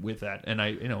tournament with that. And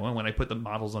when I put the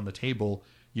models on the table,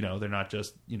 they're not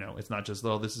just, it's not just,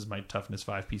 this is my toughness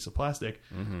 5 piece of plastic.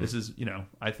 This is,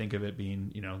 I think of it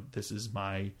being, this is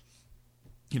my,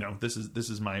 this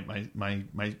is my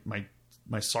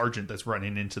sergeant that's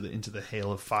running into the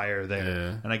hail of fire there.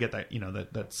 Yeah. And I get that,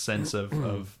 that sense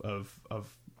of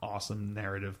awesome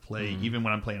narrative play, even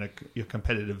when I'm playing a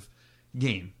competitive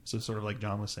game. So sort of like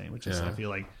John was saying, which is, I feel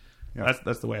like,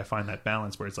 that's the way I find that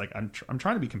balance, where it's like I'm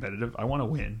trying to be competitive. I want to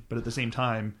win, but at the same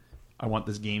time, I want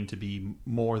this game to be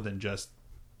more than just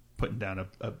putting down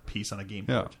a piece on a game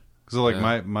board. So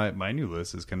my new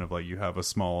list is kind of like you have a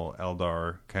small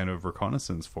Eldar kind of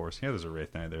reconnaissance force. Yeah, there's a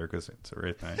Wraith Knight there because it's a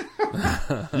Wraith Knight.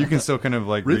 You can still kind of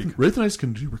like Wraith Knights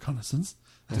can do reconnaissance.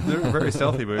 They're very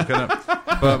stealthy, but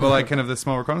but like kind of this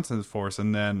small reconnaissance force,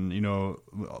 and then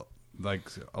like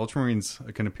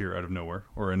Ultramarines can appear out of nowhere,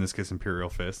 or in this case Imperial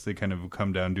Fists. They kind of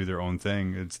come down, do their own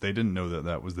thing. They didn't know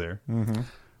that was there.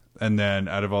 And then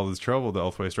out of all this trouble, the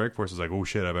Elfway Strike Force is like, oh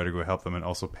shit, I better go help them and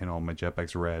also paint all my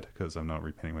jetpacks red because I'm not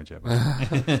repainting my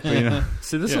jetpacks. But,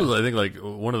 See, this was, I think, like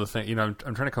one of the things, I'm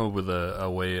trying to come up with a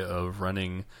way of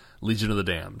running Legion of the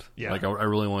Damned. Yeah. Like, I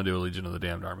really want to do a Legion of the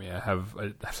Damned army. I have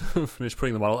to finish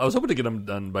putting the model. I was hoping to get them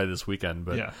done by this weekend,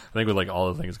 but I think with like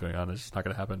all the things going on, it's just not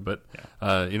going to happen. But,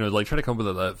 like trying to come up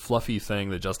with a fluffy thing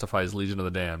that justifies Legion of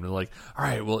the Damned. And like, all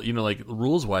right, well, like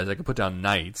rules-wise, I could put down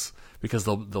Knights because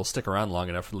they'll stick around long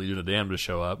enough for Legion of the Damned to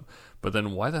show up. But then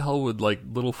why the hell would like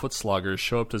little foot sloggers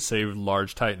show up to save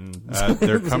large titans?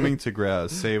 They're coming to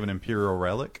save an Imperial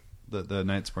relic that the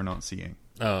Knights were not seeing.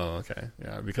 Oh, okay.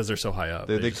 Yeah, because they're so high up.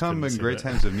 They come in great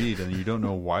times of need, and you don't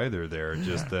know why they're there,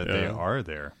 just that they are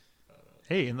there.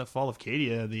 Hey, in the Fall of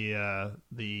Cadia,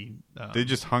 they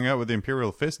just hung out with the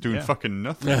Imperial Fist doing fucking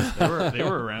nothing. they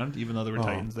were around, even though there were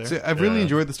Titans there. See, I've really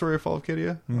enjoyed the story of Fall of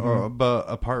Cadia, but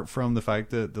apart from the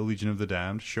fact that the Legion of the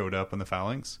Damned showed up in the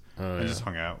Phalanx and just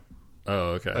hung out.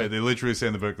 Oh, okay. Like, they literally say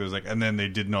in the book, there's like, and then they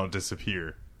did not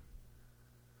disappear.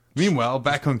 Meanwhile,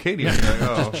 back on Cadia,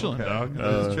 like, just chilling, dog.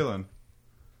 Just chilling.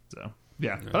 So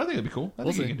but I think it'd be cool. I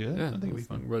think you can do that. Yeah, I think it'd be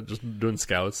fun. But just doing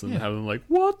scouts and having them like,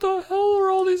 what the hell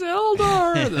are all these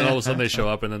Eldar? And then all of a sudden they show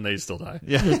up and then they still die.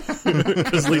 Yeah,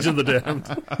 because Legion of the Damned.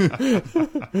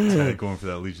 Going for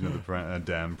that Legion of the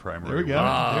Damned primary. There we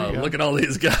go. Look at all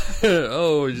these guys.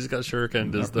 Oh, we just got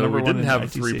shurikened as though we didn't have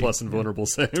 3+ invulnerable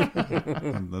save.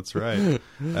 That's right.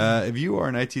 If you are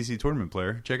an ITC tournament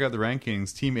player, check out the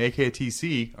rankings. Team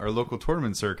AKTC, our local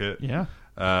tournament circuit. Yeah.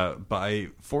 By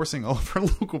forcing all of our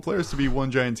local players to be one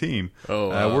giant team.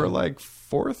 We're like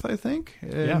 4th, I think,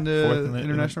 in the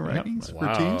international rankings for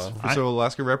teams. So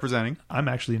Alaska representing. I'm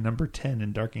actually number 10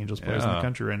 in Dark Angels players in the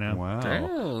country right now. Wow.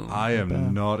 Damn. I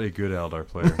am not a good Eldar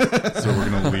player, so we're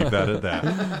going to leave that at that.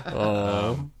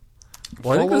 Well,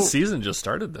 I think the season just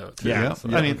started, though. Too. Yeah. So,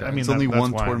 I mean, it's only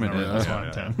one tournament. That's why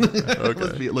I'm 10.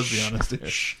 Okay. Let's be honest.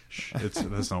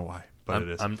 That's not why. But it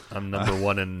is. I'm number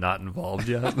 1 and not involved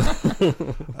yet.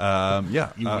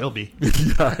 You will be.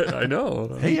 I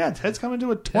know. Hey, Ted's coming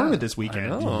to a tournament this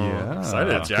weekend. I know. Yeah,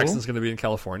 excited. Jackson's going to be in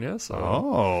California. So.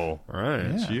 All right.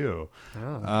 It's you.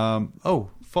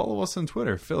 Follow us on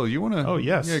Twitter, Phil. You want to? Oh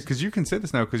yes. Yeah, because you can say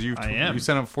this now because you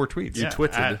sent out 4 tweets. Yeah, you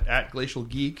twitted at Glacial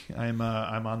Geek. I'm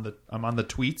on the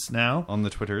tweets now. On the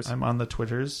Twitters. I'm on the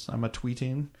Twitters. I'm a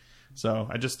tweeting. So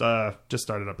I just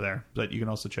started up there. But you can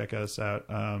also check us out.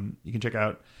 You can check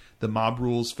out the Mob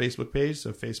Rules Facebook page.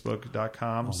 So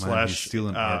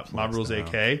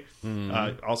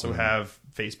facebook.com/MobRulesAK. Also have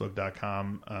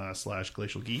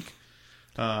facebook.com/Glacial Geek.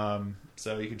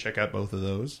 So you can check out both of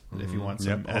those if you want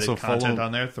some added content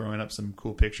on there, throwing up some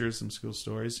cool pictures, some cool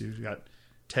stories. You've got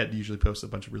Ted usually posts a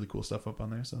bunch of really cool stuff up on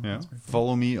there. So that's very cool.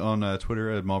 Follow me on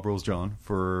Twitter at MobRulesJohn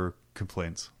for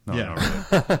complaints. No,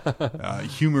 not really.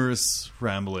 Humorous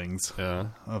ramblings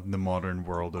of the modern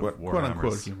world of Warhammers. Quote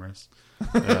unquote humorous.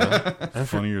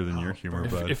 Funnier than your humor,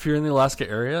 but if you're in the Alaska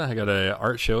area, I got an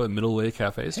art show at Middle Way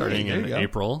Cafe starting in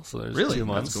April. So there's 2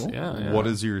 months. That's cool. Yeah. What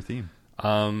is your theme?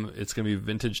 It's going to be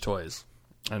vintage toys.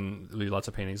 And there'll be lots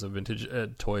of paintings of vintage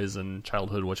toys and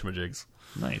childhood whatchamajigs.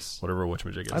 Nice. Whatever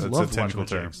whatchamajig is. I That's love a technical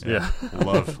whatchamajig. term. Yeah.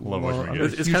 love whatchamajig.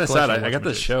 It's Huge kind of sad. collection I of got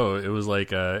this whatchamajigs. show. It was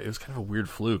like it was kind of a weird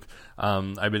fluke.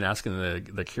 I've been asking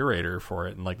the curator for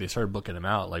it, and like they started booking him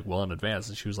out like well in advance.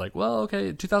 And she was like, "Well,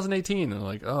 okay, 2018." And I'm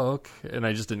like, "Oh, okay." And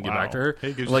I just didn't get back to her. Hey,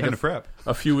 gives you like time to prep.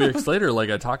 A few weeks later, like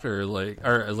I talked to her,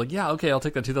 or I was like, "Yeah, okay, I'll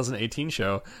take the 2018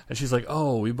 show." And she's like,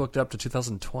 "Oh, we booked up to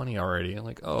 2020 already." I'm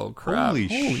like, "Oh crap!" Holy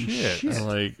shit. And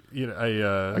like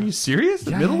Are you serious?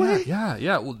 The middleweight?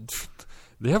 Yeah. Well,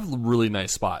 they have a really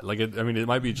nice spot. Like, it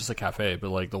might be just a cafe, but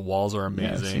like the walls are I've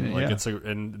amazing. seen it, like, yeah.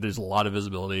 and there's a lot of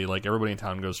visibility. Like everybody in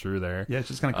town goes through there. Yeah, it's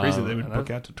just kind of crazy that they would and book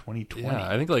out to 2020. Yeah,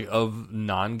 I think like of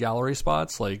non-gallery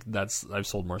spots, like I've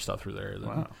sold more stuff through there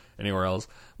than anywhere else.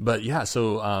 But yeah,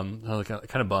 so I was kind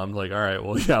of bummed. Like, all right,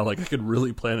 well, yeah, like I could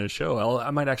really plan a show.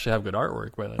 I might actually have good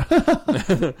artwork by then.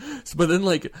 But then,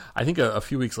 like, I think a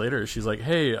few weeks later, she's like,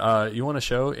 "Hey, you want a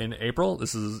show in April?"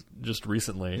 This is just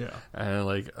recently. Yeah. And I'm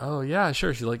like, "Oh yeah,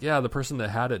 sure." She's like, "Yeah, the person that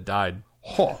had it died."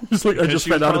 Oh, Just like I just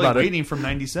found out about it. waiting from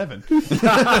 97.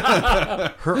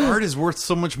 Her art is worth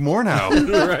so much more now.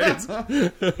 Right?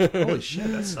 Holy shit,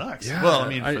 that sucks. Yeah, Well, I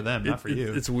mean, for them, not for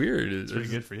you. It's weird. It's pretty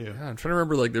good for you. Yeah, I'm trying to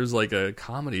remember. Like, there's like a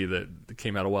comedy that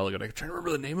came out a while ago. I'm trying to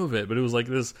remember the name of it, but it was like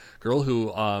this girl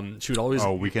who she would always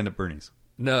Weekend at Bernie's.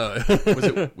 no. Was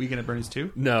it Weekend at Bernie's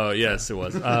 2? No, yes, it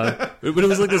was. But it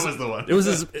was like this. was the one. It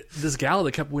was this gal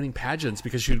that kept winning pageants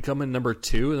because she would come in number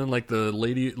 2, and then like the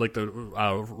lady, like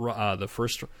the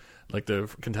first, like the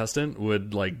contestant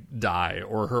would like die,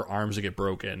 or her arms would get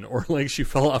broken, or like she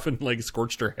fell off and like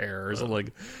scorched her hair, or something.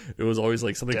 Like it was always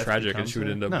like something Death tragic, and she would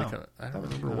end up. becomes I don't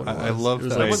remember what it was. I love It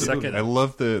was that. like second. I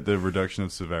love the reduction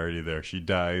of severity there. She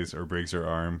dies or breaks her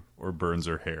arm or burns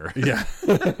her hair. Yeah,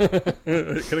 could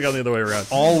have gone the other way around.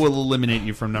 All will eliminate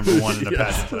you from number 1 in a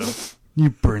pageant, though.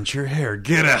 You burnt your hair.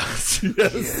 Get out.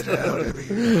 Yes. Get out of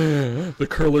here. The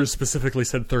curlers specifically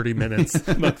said 30 minutes,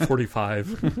 not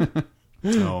 45.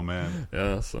 Oh man.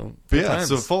 Yeah, so But yeah, times.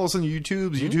 so follow us on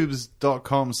YouTube,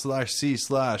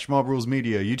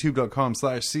 youtube.com/c/MobRulesMedia,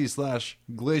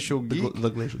 youtube.com/c/Glacial Geek,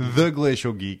 The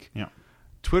Glacial Geek, Yeah.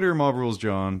 Twitter Mob Rules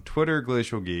John, Twitter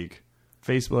Glacial Geek,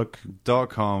 Facebook,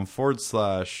 .com/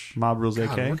 Mob Rules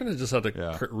God, AK. we're gonna just have to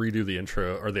Yeah. redo the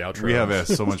intro or the outro. We have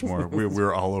so much more.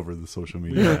 We're all over the social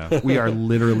media. now. We are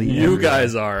literally You everywhere.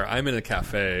 guys are. I'm in a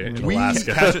cafe in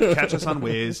Alaska. Catch us on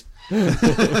Waze.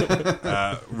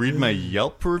 Read my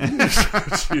Yelp review.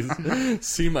 Jeez.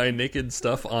 See my naked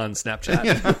stuff on Snapchat.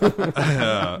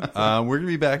 We're gonna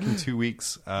be back in 2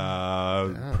 weeks.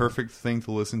 Perfect thing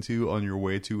to listen to on your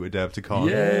way to Adepticon.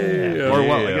 Yay! Or,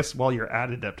 well, Yeah. I guess while you're at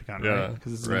Adepticon, Yeah, right?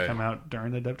 Because this is going right. to come out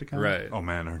during Adepticon. Right. Oh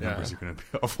man, our numbers Yeah. are gonna be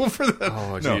awful for that.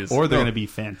 Oh, No. jeez. Or they're No. going to be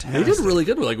They fantastic. did really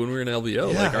good. Like when we were in LVO,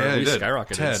 like yeah, we they did.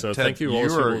 skyrocketed. Ted, so Ted, thank you all you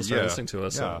who were- will start yeah, listening to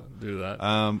us. yeah. Do that.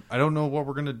 I don't know what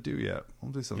we're gonna do yet.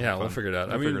 We'll do something. Yeah, we'll fun. figure it out.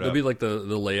 We'll I mean, figure it it'll be out. like the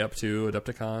layup to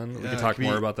Adepticon. We Yeah, can it talk could be-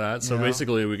 more about that. So you know.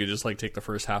 basically, we could just like take the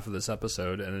first half of this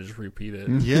episode and then just repeat it.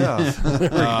 Yeah,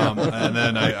 and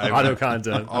then I Auto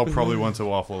content. I'll probably want to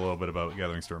waffle a little bit about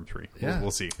Gathering Storm 3. Yeah. We'll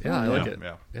see. Yeah, I like it.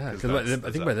 Yeah, Yeah, 'Cause because I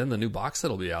that's think by then the new box set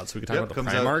will be out, so we can talk about the comes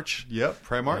Prime out- March. Yep,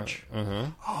 Primarch.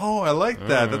 Oh, I like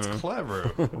that. That's clever.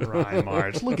 Prime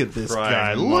March. Look at this Prime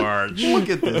guy. March. Look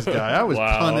at this guy. I was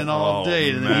Wow. punning all Oh,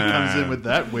 day, and then he comes man. in with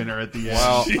that winner at the end.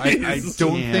 Wow, I Jeez.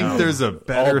 don't Damn. think there's a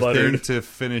better All buttered. thing to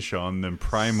finish on than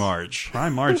Primarch.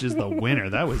 Prime March is the winner.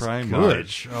 That was Prime good.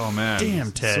 March. Oh man,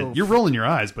 Damn, Ted. So- You're rolling your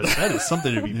eyes, but that is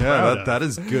something to be proud yeah, of. that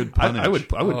is good. I Punnage. would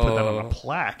put that on a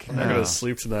plaque. I'm gonna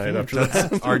sleep tonight after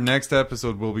that. Our next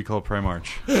episode will be called Primarch.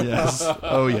 Yes.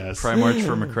 Oh, yes. Primarch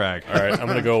for McCrag. All right, I'm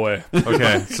gonna go away.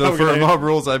 Okay, so for Okay. Mob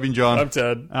Rules, I've been John, I'm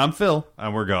Ted. I'm Phil.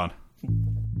 and we're gone.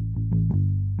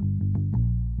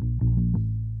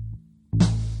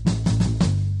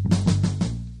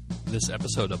 This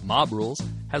episode of Mob Rules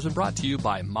has been brought to you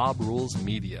by Mob Rules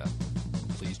Media.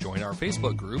 Please join our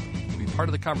Facebook group to be part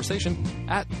of the conversation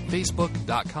at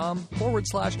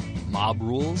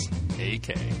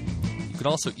facebook.com/MobRulesAK. You can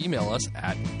also email us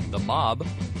at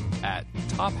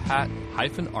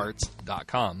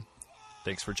themob@tophat-arts.com.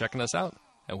 Thanks for checking us out,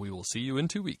 and we will see you in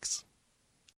 2 weeks.